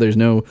there's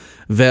no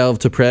valve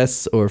to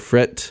press or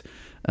fret.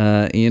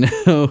 Yeah, you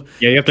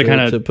have to kind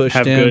of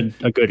have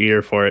a good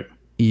ear for it.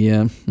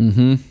 Yeah.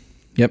 Mm-hmm.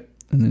 Yep.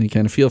 And then you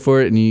kind of feel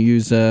for it, and you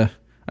use. The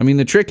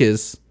trick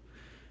is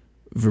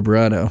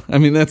vibrato. I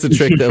mean, that's a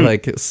trick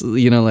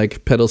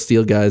that pedal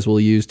steel guys will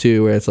use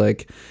too, where it's rather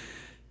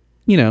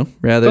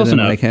close than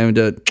enough. Having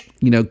to,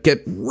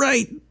 get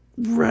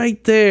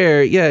right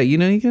there. Yeah, you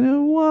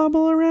gotta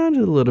wobble around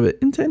it a little bit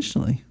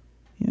intentionally.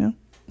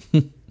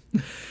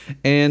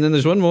 And then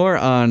there's one more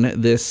on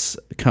this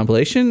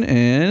compilation,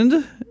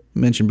 and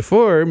mentioned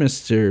before,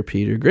 Mr.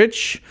 Peter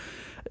Gritch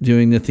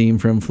doing the theme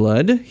from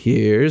Flood.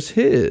 Here's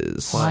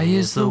his. Why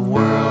is the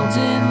world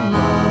in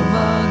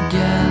love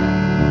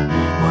again?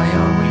 Why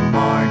are we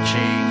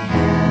marching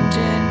hand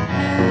in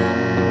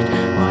hand?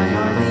 Why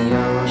are the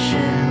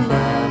ocean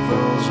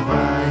levels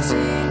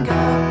rising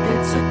up?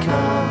 It's a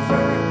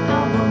cover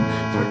album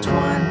for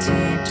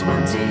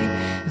 2020.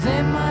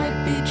 They might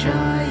be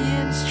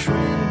Giants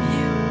tribute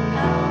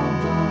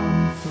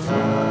album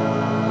Flood.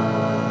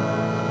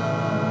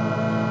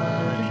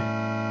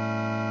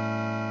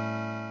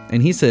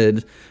 And he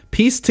said,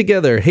 "Pieced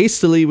together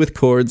hastily with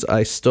chords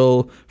I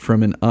stole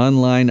from an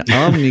online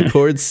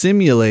omnichord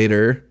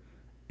simulator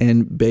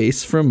and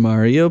bass from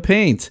Mario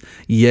Paint.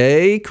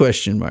 Yay?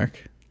 Question mark."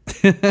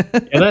 Yeah,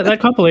 that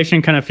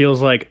compilation kind of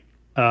feels like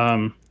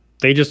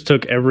they just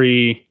took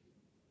everything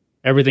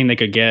they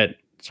could get.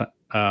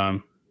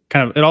 A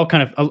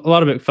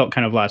lot of it felt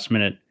kind of last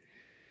minute.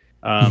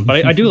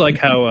 But I do like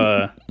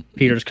how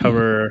Peter's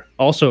cover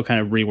also kind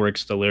of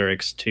reworks the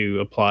lyrics to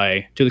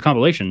apply to the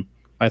compilation.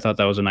 I thought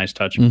that was a nice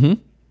touch. Mm-hmm.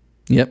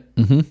 Yep.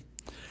 Mm-hmm.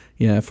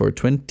 Yeah, for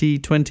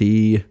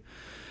 2020.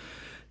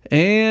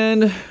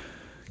 And,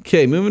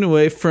 okay, moving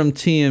away from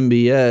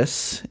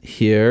TMBS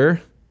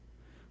here,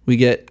 we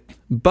get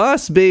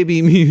Boss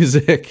Baby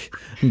music.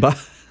 I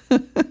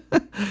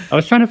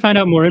was trying to find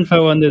out more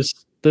info on this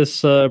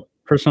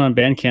person on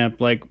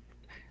Bandcamp.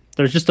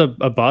 There's just a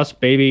Boss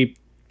Baby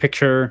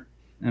picture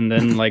and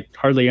then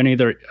hardly any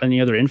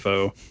other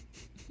info.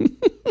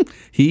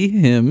 He,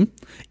 him,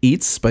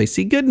 eats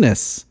spicy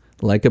goodness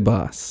like a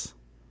boss.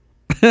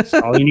 That's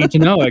all you need to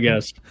know, I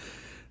guess.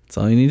 That's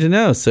all you need to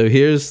know. So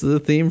here's the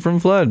theme from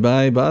Flood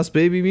by Boss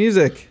Baby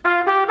Music.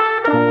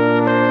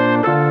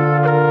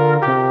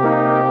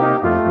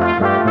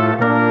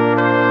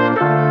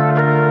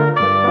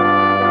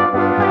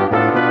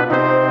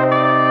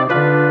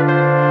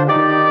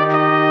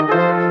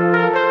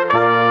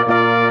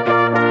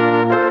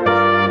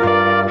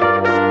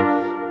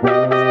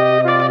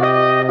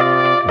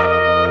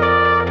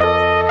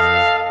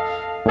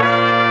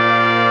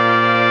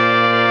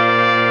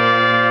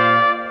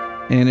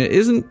 And it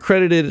isn't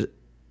credited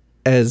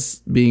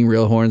as being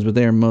real horns, but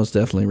they are most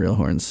definitely real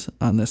horns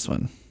on this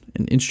one.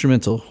 An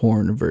instrumental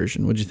horn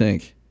version. What'd you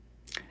think?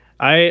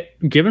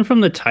 Given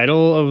from the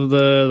title of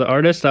the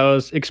artist, I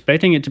was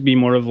expecting it to be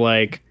more of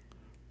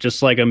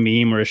just like a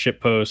meme or a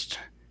shitpost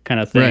kind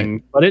of thing.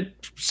 Right. But it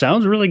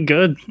sounds really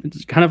good.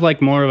 It's kind of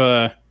like more of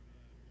a,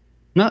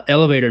 not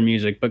elevator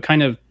music, but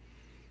kind of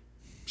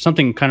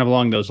something kind of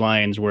along those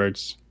lines where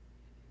it's,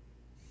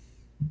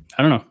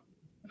 I don't know.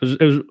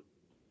 It was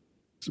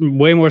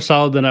way more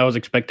solid than I was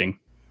expecting.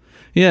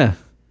 Yeah.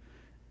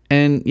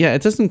 And yeah,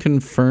 it doesn't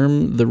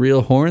confirm the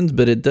real horns,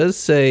 but it does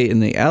say in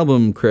the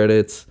album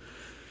credits,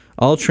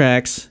 all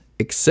tracks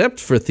except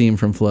for Theme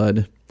from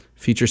Flood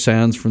feature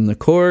sounds from the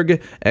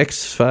Korg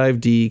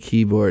X5D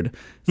keyboard.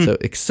 So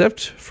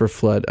except for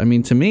Flood. I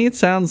mean, to me, it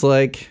sounds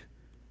like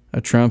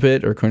a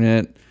trumpet or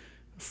cornet,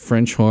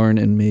 French horn,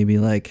 and maybe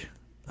like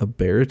a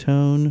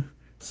baritone,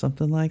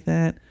 something like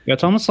that. Yeah,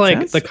 it's almost like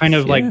Sounds- the kind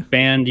of yeah. like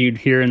band you'd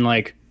hear in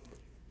like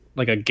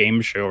a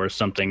game show or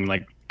something,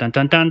 like dun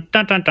dun dun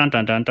dun dun dun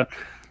dun dun, dun.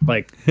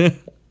 Like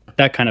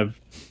that kind of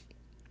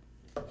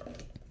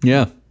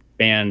Yeah.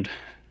 band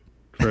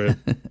for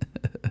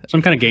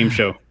some kind of game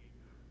show.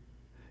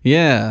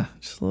 Yeah.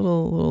 Just a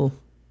little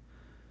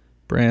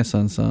brass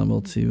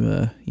ensemble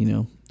to,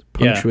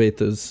 punctuate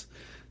those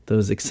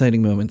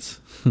exciting moments.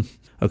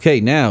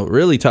 Okay, now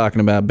really talking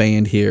about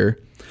band here.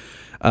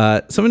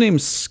 Someone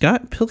named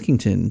Scott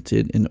Pilkington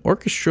did an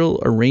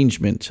orchestral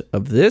arrangement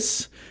of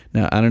this.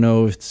 Now, I don't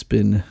know if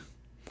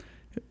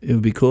it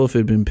would be cool if it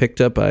had been picked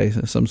up by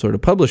some sort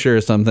of publisher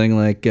or something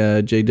like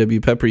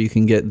J.W. Pepper. You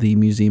can get the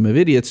Museum of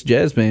Idiots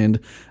jazz band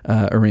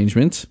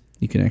arrangements.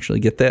 You can actually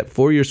get that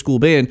for your school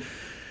band.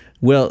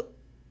 Well,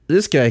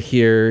 this guy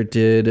here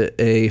did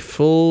a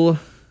full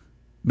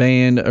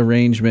band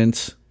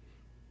arrangement,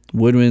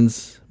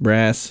 woodwinds,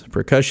 brass,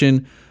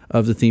 percussion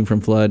of the theme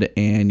from Flood,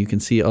 and you can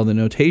see all the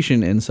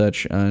notation and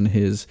such on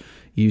his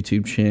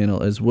YouTube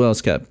channel as well.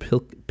 Scott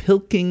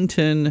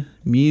Pilkington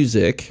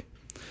Music.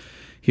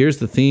 Here's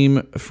the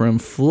theme from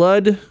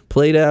Flood,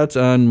 played out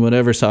on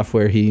whatever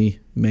software he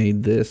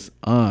made this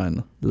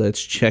on.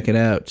 Let's check it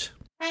out.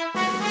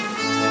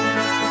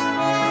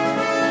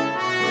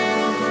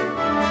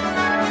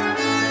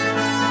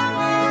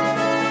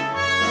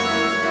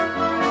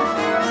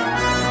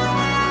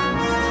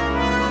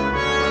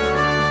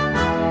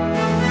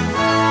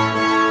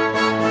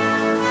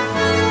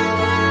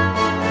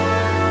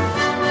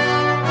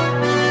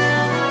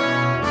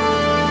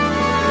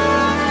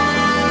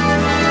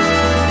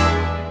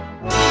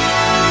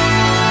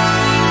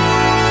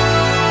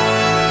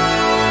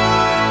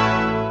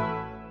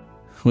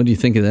 What do you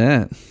think of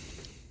that?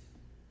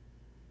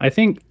 I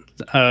think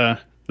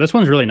this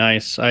one's really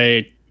nice.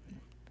 I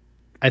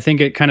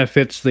think it kind of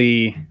fits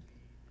the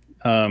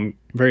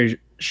very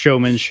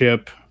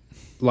showmanship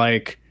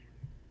like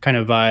kind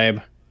of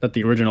vibe that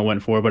the original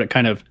went for, but it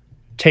kind of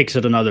takes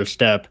it another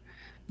step,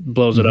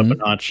 blows it up a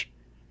notch.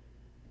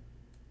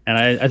 And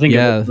I think it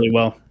works really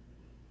well.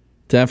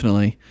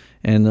 Definitely.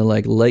 And the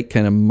like light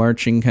kind of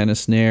marching kind of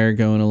snare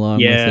going along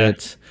with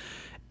it.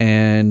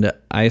 And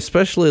I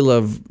especially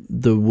love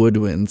the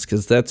woodwinds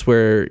because that's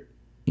where,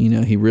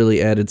 he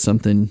really added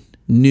something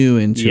new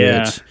into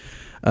it.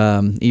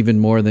 Even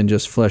more than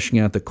just fleshing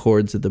out the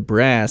chords of the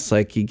brass.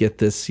 Like you get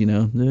this,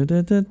 Yeah,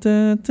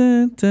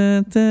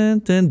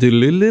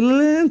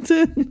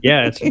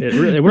 it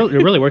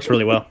really works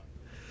really well.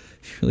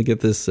 You really get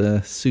this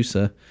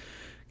Sousa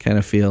kind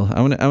of feel.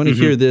 I want to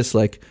hear this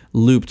like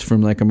looped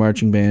from like a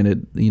marching band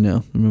at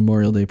the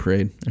Memorial Day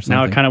parade or something.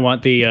 Now I kind of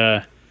want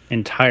the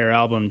entire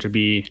album to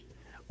be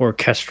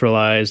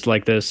orchestralized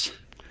like this.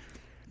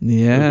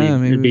 Yeah,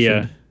 maybe it'd be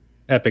a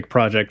epic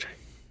project.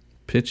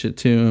 Pitch it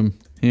to him.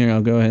 Here,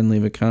 I'll go ahead and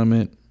leave a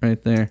comment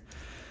right there.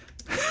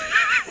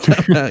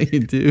 How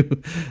you do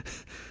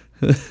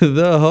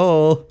the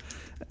whole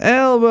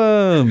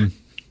album.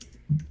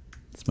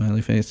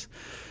 Smiley face.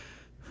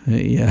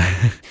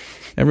 Yeah.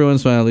 Every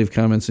once in a while, I leave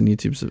comments on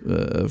YouTube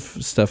of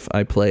stuff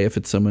I play if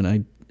it's someone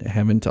I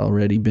haven't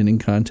already been in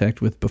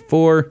contact with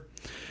before.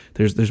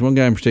 There's one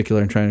guy in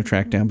particular I'm trying to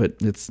track down, but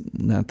it's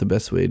not the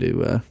best way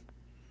to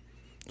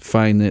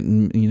find that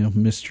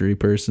mystery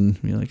person.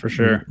 For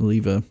sure.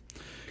 Leave a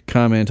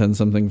comment on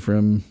something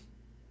from.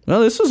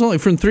 Well, this was only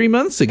from 3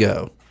 months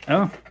ago.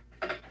 Oh.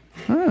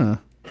 Huh.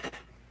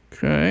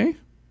 Okay.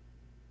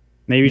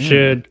 Maybe we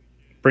should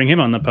bring him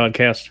on the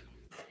podcast.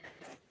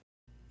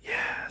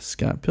 Yeah,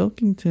 Scott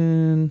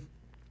Pilkington.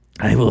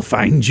 I will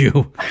find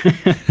you.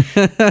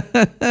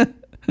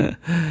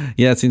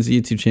 Yeah, it seems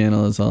the YouTube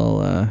channel is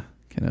all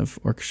kind of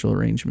orchestral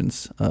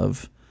arrangements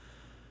of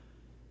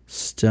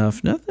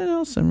stuff. Nothing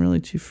else I'm really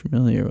too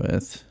familiar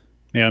with.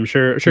 Yeah, I'm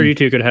sure you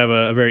two could have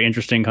a very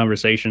interesting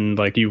conversation.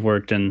 Like you've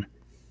worked in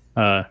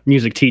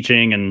music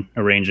teaching and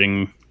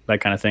arranging,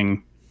 that kind of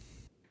thing,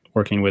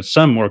 working with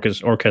some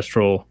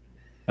orchestral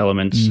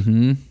elements.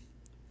 Mm-hmm.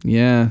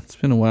 Yeah, it's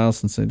been a while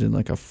since I did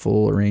like a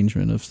full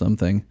arrangement of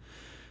something,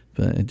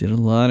 but I did a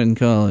lot in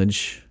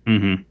college.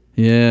 Mm-hmm.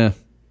 Yeah.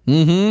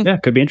 Mm-hmm. Yeah,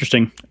 could be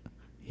interesting.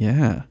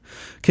 Yeah.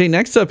 Okay,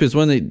 next up is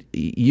one that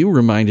you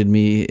reminded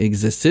me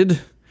existed.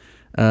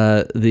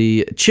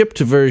 The chipped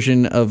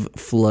version of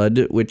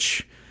Flood,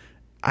 which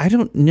I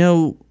don't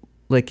know,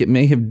 like it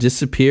may have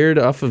disappeared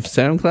off of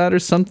SoundCloud or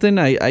something.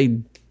 I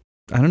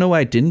I don't know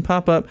why it didn't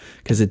pop up,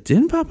 because it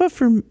didn't pop up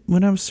for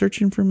when I was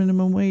searching for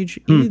minimum wage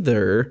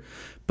either.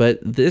 But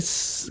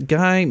this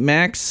guy,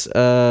 Max,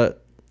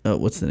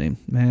 what's the name?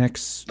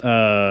 Max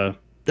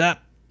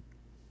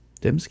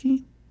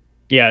Dembski?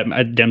 Yeah,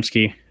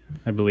 Dembski,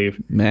 I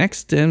believe.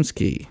 Max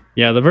Dembski.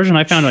 Yeah, the version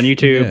I found on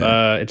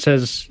YouTube, it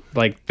says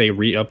like they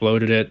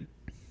re-uploaded it.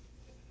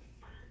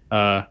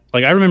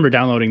 Like I remember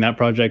downloading that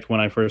project when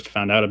I first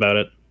found out about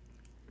it.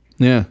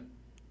 Yeah.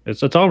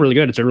 It's all really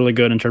good. It's a really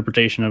good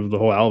interpretation of the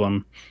whole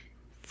album.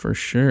 For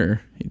sure.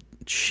 He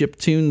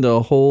chiptuned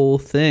the whole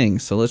thing.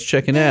 So let's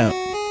check it out.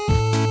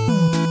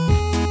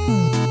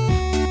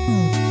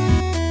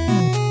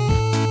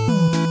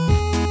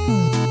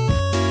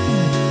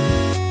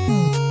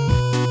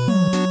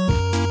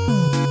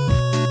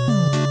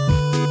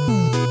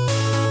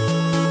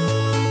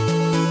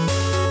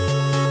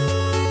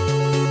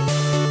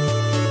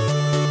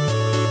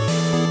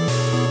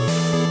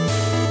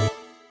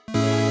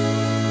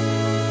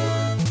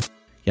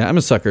 Yeah, I'm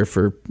a sucker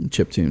for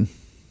chiptune,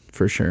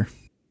 for sure.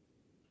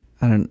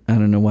 I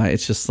don't know why.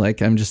 It's just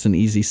like I'm just an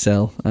easy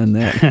sell on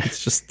that.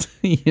 It's just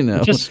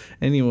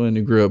anyone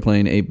who grew up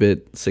playing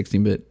 8-bit,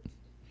 16-bit.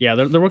 Yeah,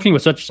 they're working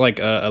with such like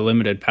a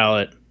limited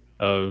palette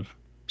of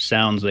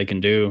sounds they can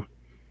do,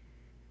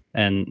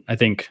 and I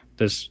think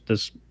this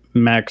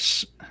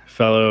Max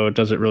fellow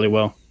does it really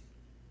well.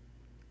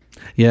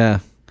 Yeah,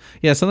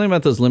 something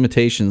about those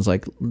limitations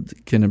like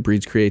kind of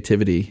breeds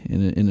creativity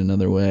in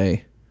another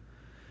way.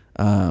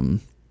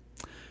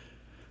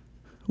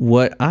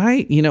 What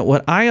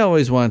I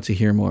always want to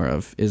hear more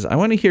of is I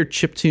want to hear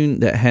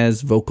chiptune that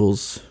has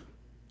vocals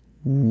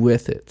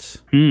with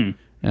it. And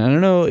I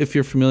don't know if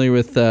you're familiar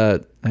with I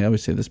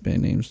always say this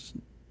band's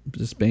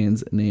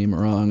name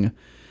wrong.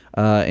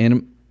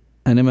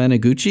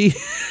 Anamanaguchi.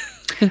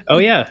 Oh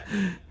yeah,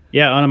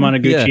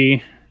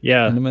 Anamanaguchi.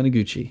 Yeah,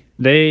 Anamanaguchi.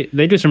 They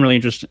do some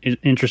really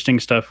interesting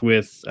stuff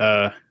with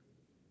kind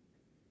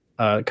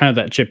of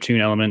that chiptune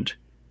element.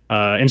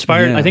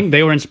 Inspired, I think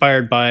they were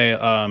inspired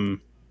by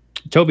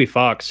Toby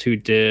Fox, who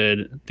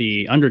did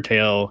the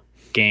Undertale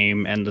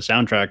game and the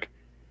soundtrack.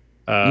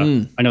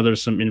 I know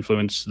there's some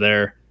influence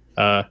there.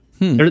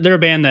 They're a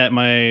band that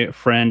my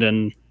friend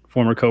and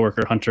former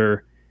coworker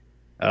Hunter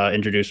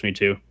introduced me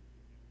to.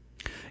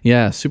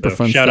 Yeah, super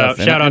fun stuff.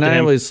 Shout out to him. I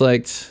always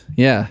liked,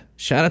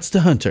 shout outs to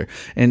Hunter.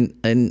 And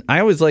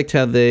I always liked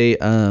how they,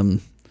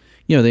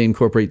 they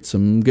incorporate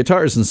some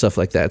guitars and stuff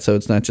like that. So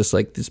it's not just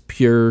like this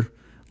pure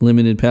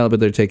limited palette, but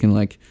they're taking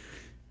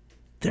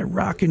they're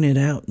rocking it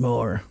out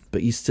more,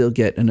 but you still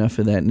get enough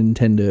of that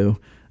Nintendo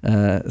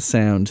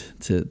sound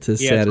to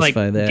satisfy it's like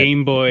that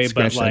Game Boy,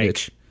 but like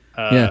itch.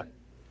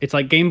 It's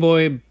like Game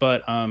Boy,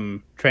 but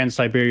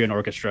Trans-Siberian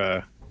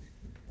Orchestra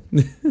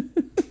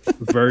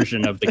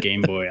version of the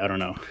Game Boy. I don't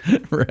know.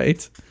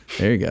 Right.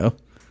 There you go.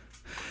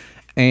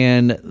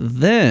 And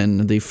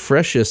then the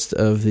freshest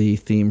of the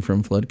Theme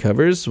from Flood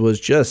covers was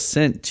just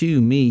sent to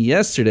me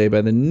yesterday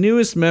by the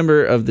newest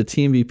member of the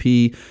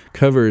TMVP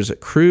covers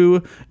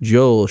crew,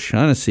 Joel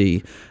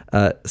Shaughnessy,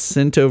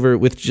 sent over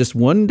with just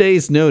 1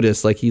 day's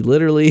notice. Like he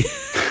literally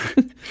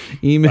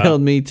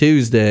emailed me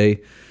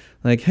Tuesday,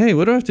 like, hey,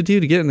 what do I have to do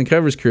to get in the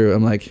covers crew?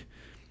 I'm like,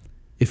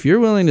 if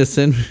you're willing to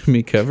send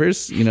me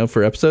covers,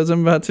 for episodes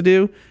I'm about to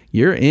do,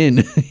 you're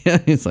in.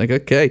 It's like,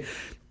 okay.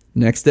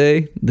 Next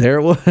day, there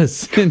it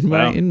was in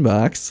my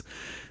inbox.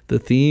 The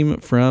Theme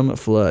from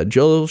Flood.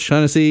 Joel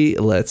Shaughnessy,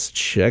 let's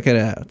check it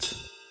out.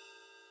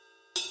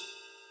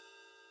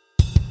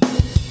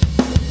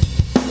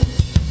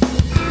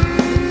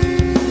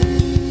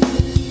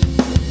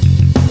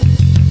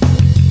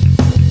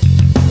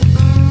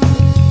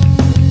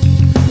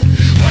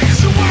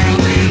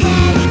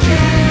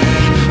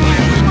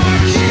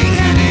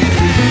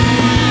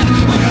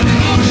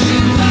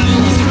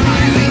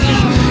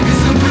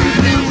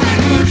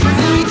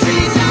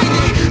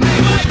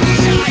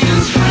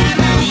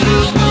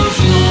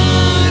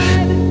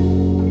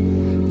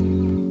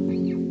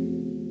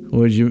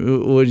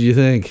 What'd you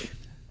think?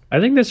 I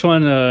think this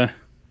one,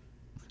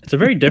 it's a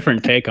very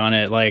different take on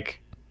it.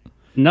 Like,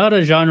 not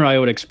a genre I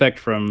would expect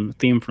from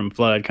Theme from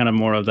Flood. Kind of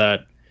more of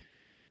that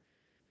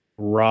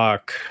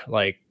rock,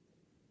 like,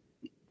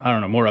 I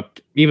don't know,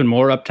 even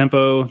more up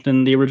tempo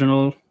than the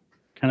original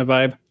kind of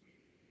vibe.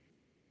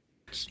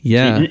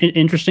 Yeah,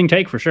 interesting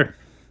take for sure.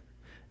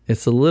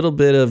 It's a little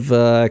bit of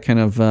kind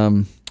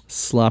of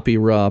sloppy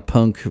raw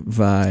punk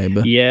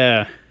vibe.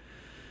 Yeah.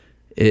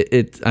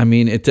 It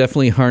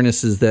definitely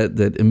harnesses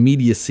that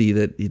immediacy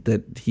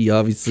that he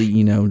obviously,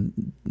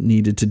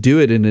 needed to do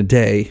it in a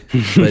day,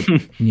 but,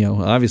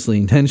 obviously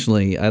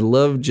intentionally. I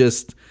love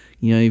just,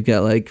 you've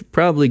got like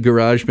probably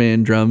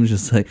GarageBand drums,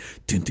 just like,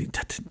 dun, dun,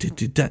 dun, dun,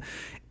 dun, dun.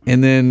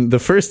 And then the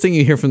first thing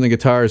you hear from the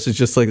guitars is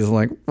just like this,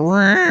 like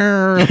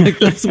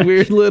this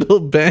weird little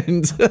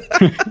bend.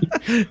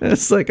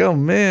 It's like, oh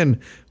man,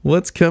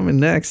 what's coming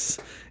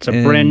next? It's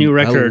a brand new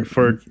record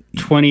for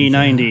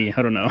 2090.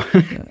 I don't know.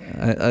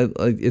 I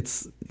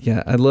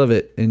love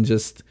it. And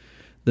just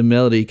the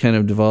melody kind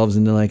of devolves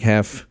into like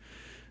half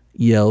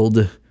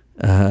yelled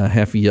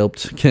half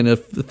yelped kind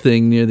of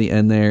thing near the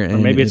end there. And or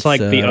maybe it's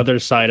like the other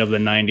side of the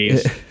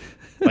 90s,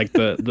 like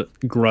the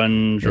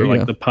grunge or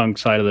like the punk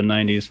side of the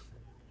 90s.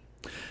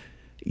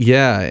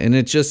 Yeah, and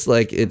it just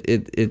like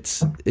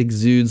it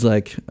exudes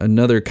like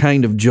another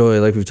kind of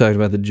joy, like we've talked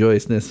about the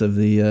joyousness of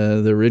the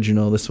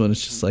original. This one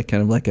is just like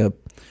kind of like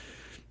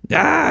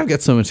I've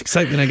got so much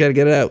excitement, I got to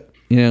get it out,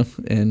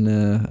 And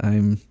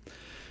I'm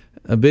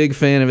a big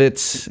fan of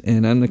it,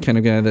 and I'm the kind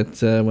of guy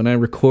that when I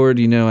record,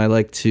 I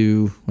like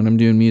to, when I'm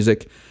doing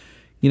music,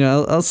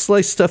 I'll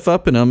slice stuff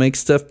up and I'll make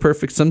stuff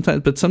perfect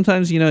sometimes, but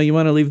sometimes you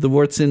want to leave the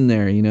warts in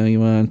there. You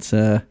want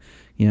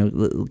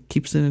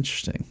keeps it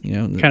interesting.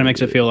 Kind of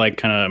makes it feel like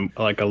kind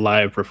of like a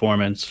live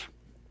performance.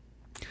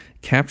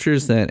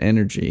 Captures that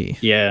energy.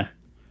 Yeah.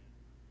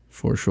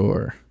 For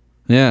sure.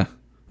 Yeah.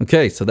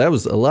 Okay, so that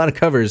was a lot of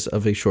covers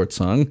of a short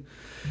song.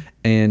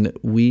 And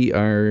we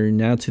are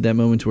now to that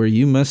moment where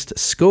you must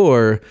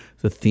score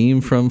the theme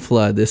from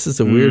Flood. This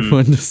is a weird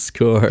one to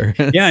score.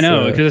 Yeah, I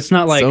know, because it's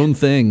not like its own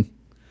thing.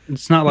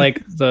 It's not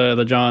like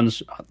the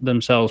Johns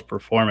themselves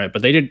perform it,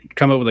 but they did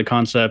come up with a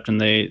concept,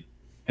 and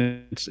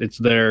it's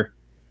their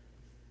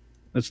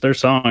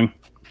song.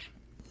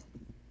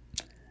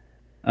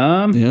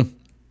 Yeah.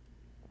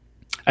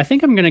 I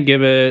think I'm gonna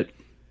give it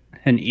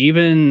an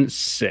even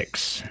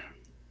 6.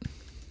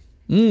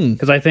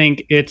 Because I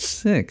think it's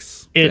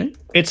 6. Okay.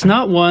 It's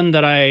not one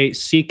that I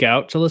seek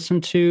out to listen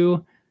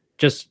to,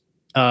 just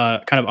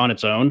kind of on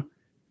its own.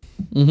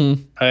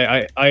 Mm-hmm.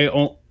 I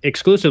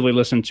exclusively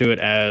listen to it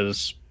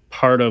as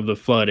part of the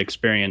Flood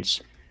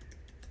experience.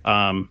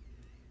 But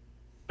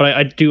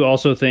I do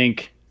also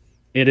think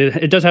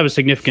it does have a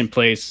significant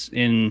place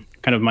in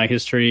kind of my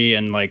history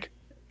and like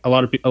a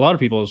lot of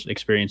people's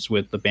experience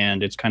with the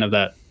band. It's kind of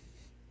that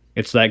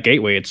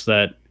gateway. It's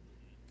that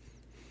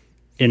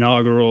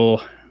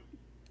inaugural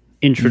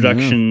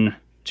introduction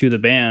to the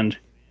band,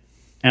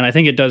 and I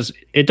think it does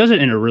it in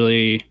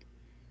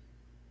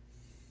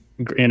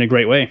a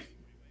great way.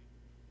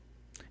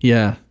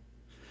 Yeah.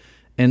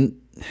 And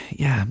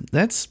yeah,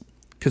 that's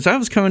because I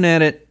was coming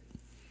at it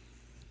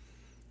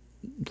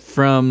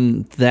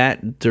from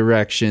that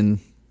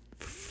direction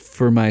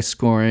for my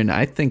scoring.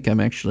 I think I'm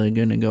actually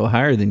going to go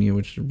higher than you,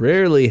 which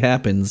rarely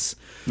happens.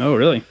 Oh,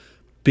 really?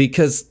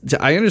 Because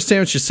I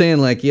understand what you're saying.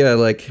 Like, yeah,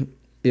 like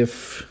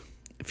if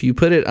you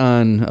put it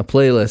on a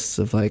playlist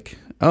of like,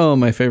 oh,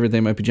 my favorite They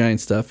Might Be Giant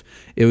stuff,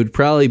 it would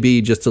probably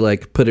be just to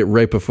like put it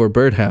right before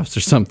Birdhouse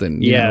or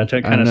something. Yeah,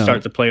 to kind of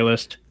start the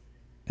playlist.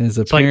 As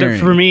a it's like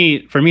for me,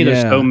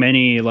 there's Yeah. so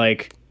many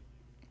like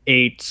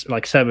 8s,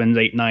 like 7s,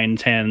 8, 9,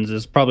 10s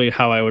is probably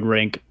how I would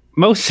rank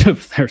most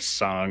of their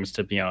songs,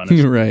 to be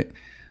honest. Right.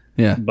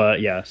 Yeah.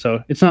 But yeah,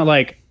 so it's not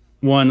like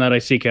one that I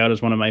seek out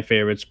as one of my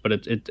favorites,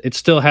 but it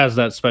still has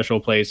that special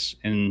place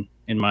in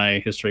my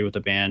history with the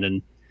band.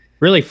 And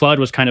really, Flood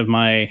was kind of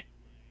my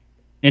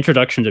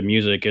introduction to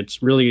music.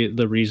 It's really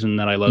the reason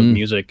that I love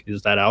music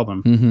is that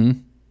album. Mm-hmm.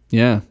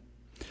 Yeah.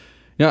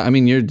 Yeah, I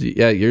mean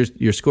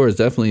your score is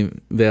definitely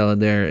valid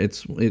there.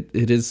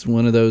 It is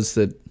one of those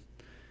that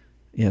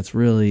it's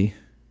really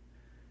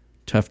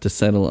tough to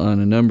settle on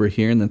a number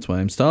here, and that's why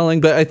I'm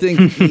stalling. But I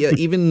think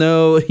even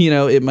though,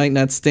 it might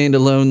not stand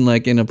alone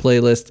like in a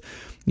playlist,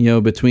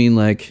 between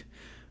like,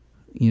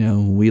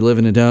 We Live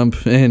in a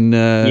Dump and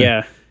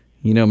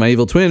My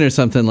Evil Twin or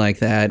something like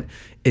that,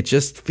 it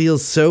just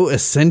feels so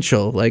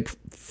essential. Like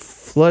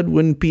Flood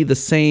wouldn't be the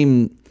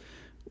same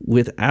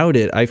without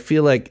it. I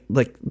feel like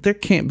there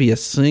can't be a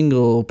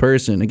single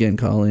person, again,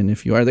 call in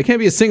if you are, there can't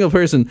be a single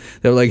person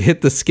that will like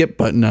hit the skip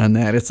button on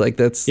that. It's like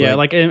that's I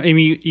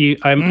mean,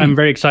 I'm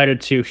very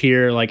excited to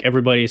hear like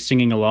everybody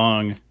singing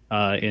along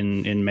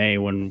in May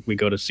when we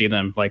go to see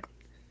them. Like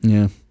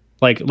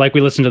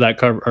we listened to that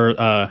cover or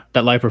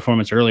that live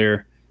performance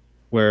earlier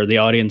where the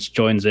audience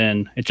joins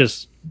in. It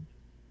just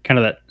kind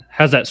of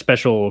has that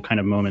special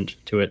kind of moment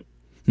to it.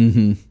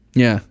 Mm-hmm.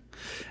 Yeah.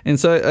 And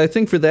so I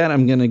think for that,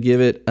 I'm going to give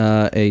it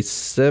a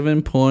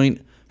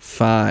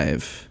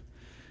 7.5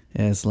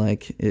 as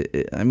like,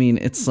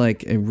 it's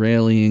like a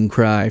rallying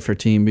cry for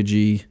Team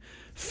BG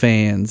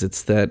fans.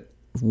 It's that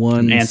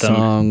one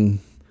song.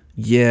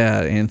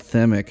 Yeah,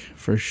 anthemic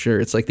for sure.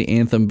 It's like the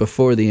anthem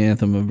before the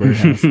anthem of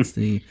Birdhouse. It's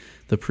the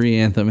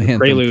pre-anthem anthem.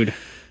 Prelude.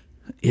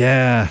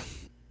 Yeah.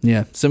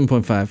 Yeah.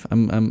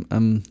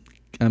 7.5.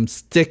 I'm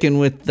sticking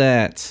with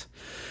that.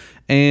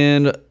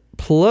 And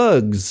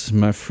plugs,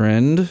 my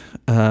friend.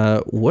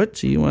 What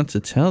do you want to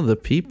tell the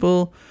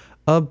people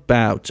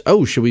about?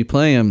 Oh, should we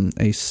play them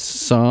a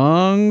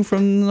song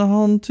from the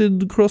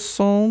Haunted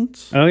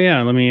Croissant? Oh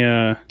yeah, let me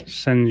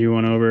send you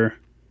one over.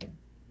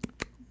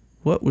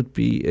 What would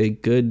be a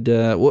good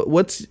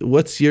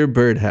what's your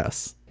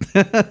Birdhouse?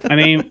 I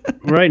mean,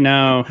 right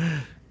now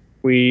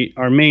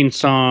our main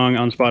song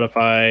on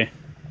Spotify,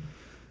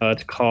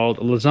 it's called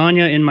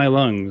Lasagna in My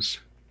Lungs.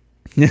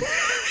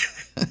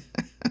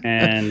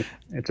 And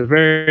it's a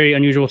very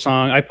unusual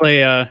song. I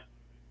play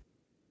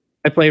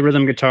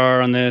rhythm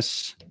guitar on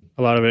this.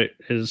 A lot of it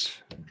is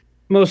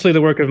mostly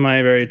the work of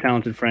my very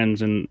talented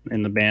friends in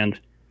the band.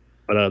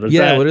 But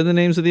what are the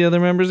names of the other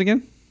members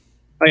again?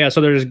 Oh yeah,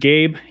 so there's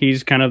Gabe.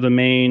 He's kind of the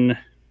main,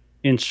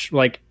 he's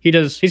kind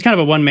of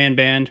a one-man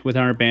band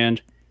within our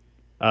band.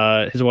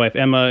 His wife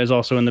Emma is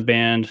also in the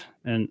band,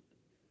 and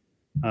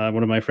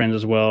one of my friends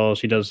as well.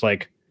 She does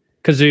like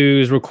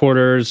kazoos,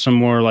 recorders, some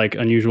more like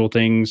unusual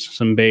things,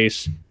 some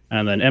bass,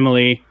 and then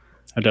Emily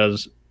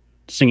does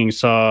singing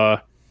saw,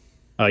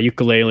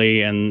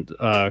 ukulele, and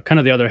kind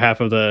of the other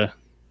half of the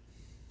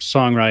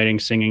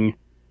songwriting, singing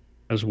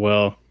as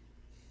well.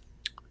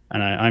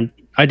 And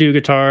I do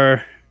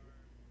guitar,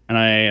 and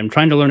I am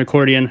trying to learn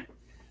accordion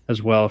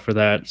as well for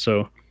that.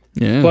 So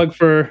plug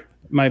for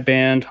my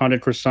band,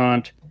 Haunted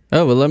Croissant.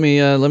 Oh, well, let me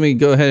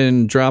go ahead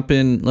and drop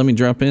in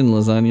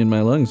Lasagna in My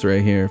Lungs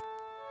right here.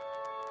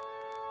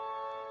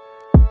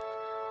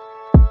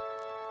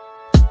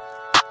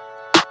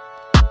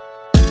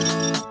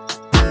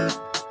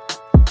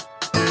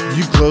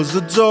 You close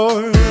the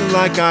door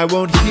like I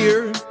won't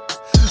hear,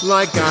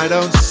 like I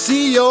don't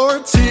see your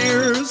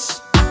tears.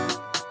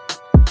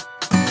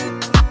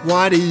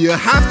 Why do you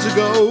have to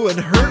go and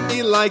hurt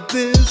me like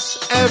this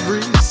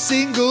every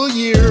single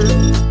year?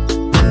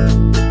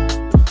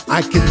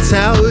 I can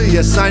tell,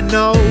 yes I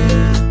know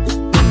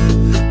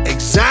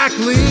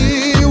exactly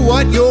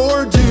what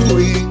you're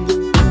doing.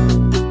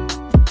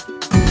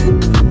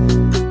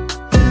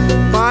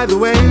 By the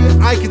way,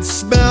 I can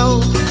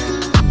smell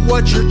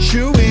what you're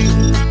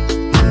chewing.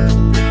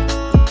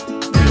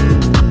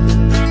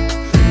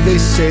 They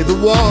say the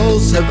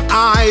walls have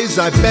eyes,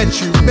 I bet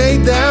you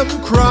made them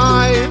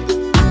cry.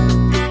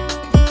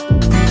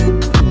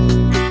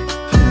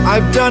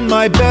 I've done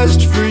my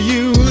best for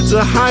you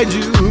to hide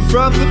you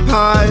from the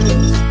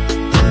pies.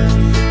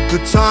 The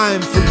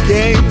time for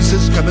games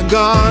has come and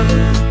gone.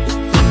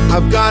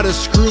 I've gotta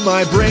screw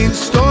my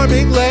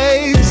brainstorming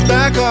legs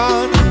back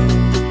on.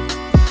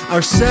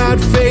 Our sad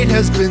fate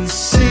has been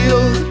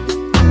sealed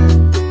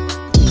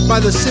by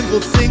the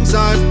simple things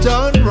I've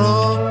done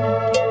wrong.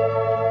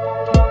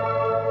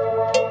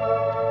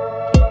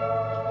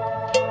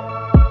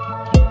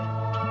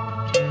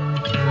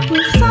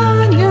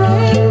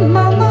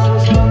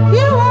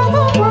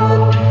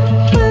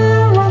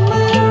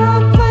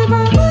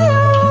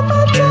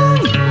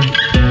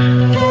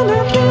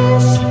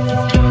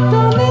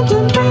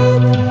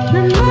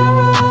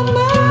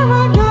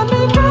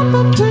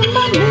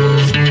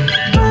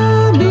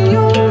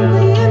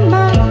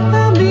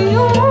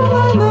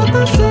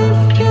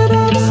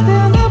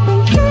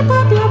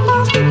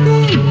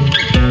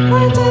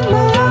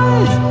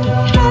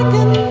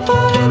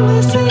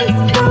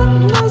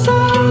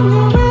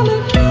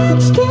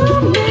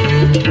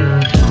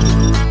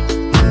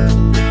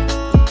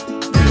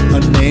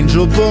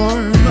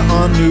 Born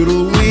on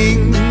noodle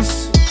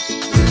wings,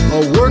 a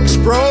work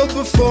sprawled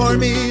before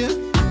me.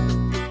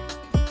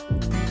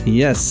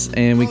 Yes,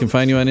 and we can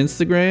find you on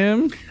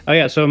Instagram. Oh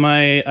yeah, so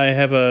I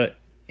have a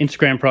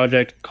Instagram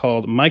project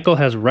called Michael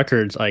Has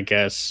Records, I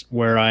guess,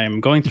 where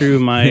I'm going through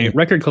my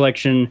record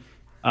collection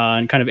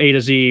and kind of A to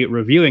Z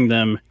reviewing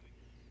them.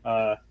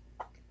 Like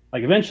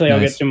eventually I'll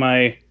get to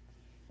my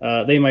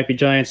They Might Be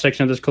Giants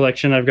section of this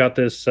collection. I've got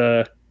this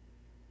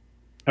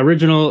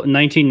original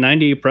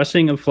 1990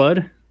 pressing of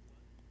Flood.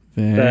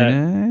 Very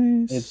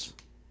nice. It's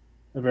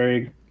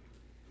a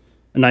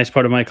nice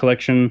part of my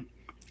collection.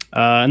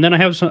 And then I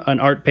have an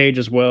art page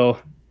as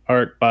well,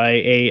 art by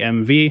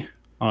AMV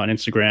on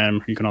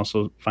Instagram. You can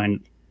also find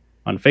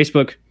on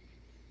Facebook.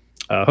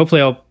 Hopefully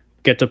I'll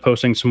get to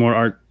posting some more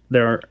art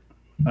there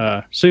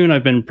soon.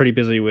 I've been pretty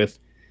busy with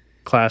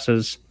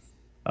classes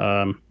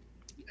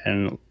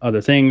and other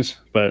things,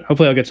 but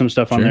hopefully I'll get some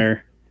stuff on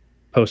there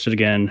posted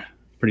again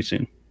pretty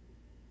soon.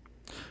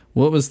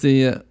 What was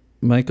the...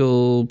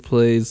 Michael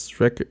Plays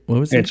Record. What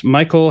was it? It's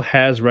Michael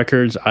Has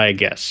Records, I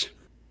guess.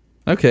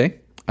 Okay.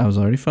 I was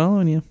already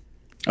following you.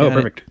 Got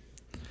perfect.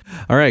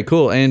 All right,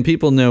 cool. And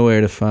people know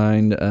where to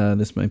find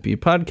This Might Be a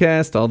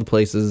Podcast, all the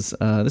places.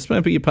 This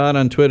Might Be a Pod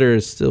on Twitter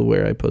is still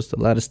where I post a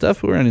lot of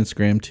stuff. We're on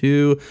Instagram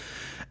too.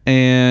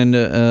 And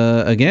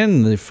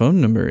again, the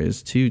phone number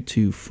is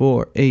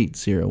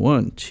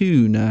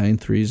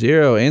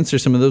 224-801-2930. Answer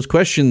some of those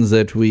questions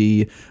that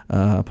we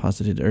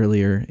posited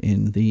earlier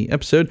in the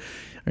episode.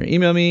 Or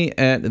email me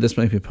at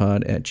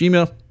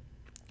thismightbeapod@gmail.com.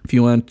 If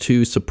you want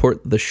to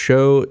support the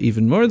show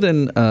even more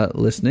than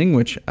listening,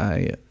 which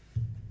I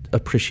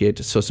appreciate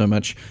so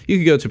much, you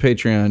can go to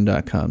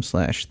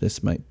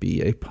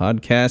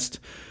patreon.com/thismightbeapodcast.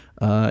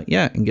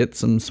 And get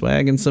some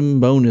swag and some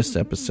bonus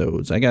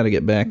episodes. I got to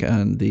get back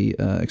on the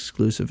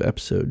exclusive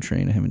episode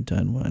train. I haven't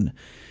done one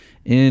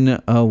in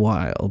a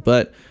while.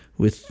 But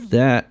with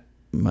that,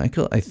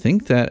 Michael, I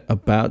think that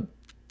about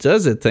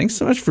does it. Thanks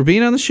so much for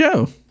being on the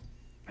show.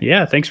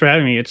 Yeah, thanks for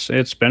having me.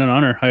 It's been an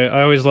honor.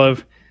 I always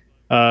love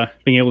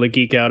being able to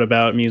geek out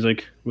about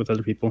music with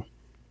other people.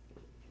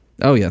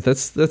 Oh yeah,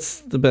 that's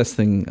the best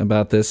thing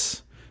about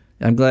this.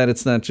 I'm glad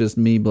it's not just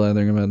me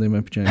blathering about They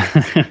Might Be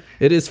Giants.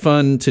 It is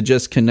fun to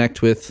just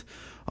connect with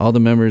all the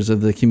members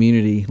of the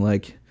community,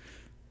 like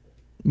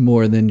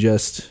more than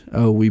just,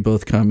 we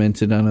both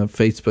commented on a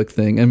Facebook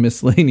thing, a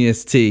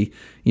miscellaneous tea.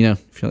 You know, I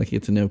feel like you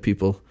get to know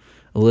people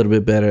a little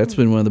bit better. That's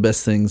been one of the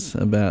best things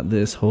about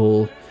this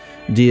whole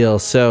deal.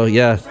 So,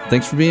 yeah,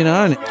 thanks for being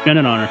on. It's been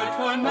an honor.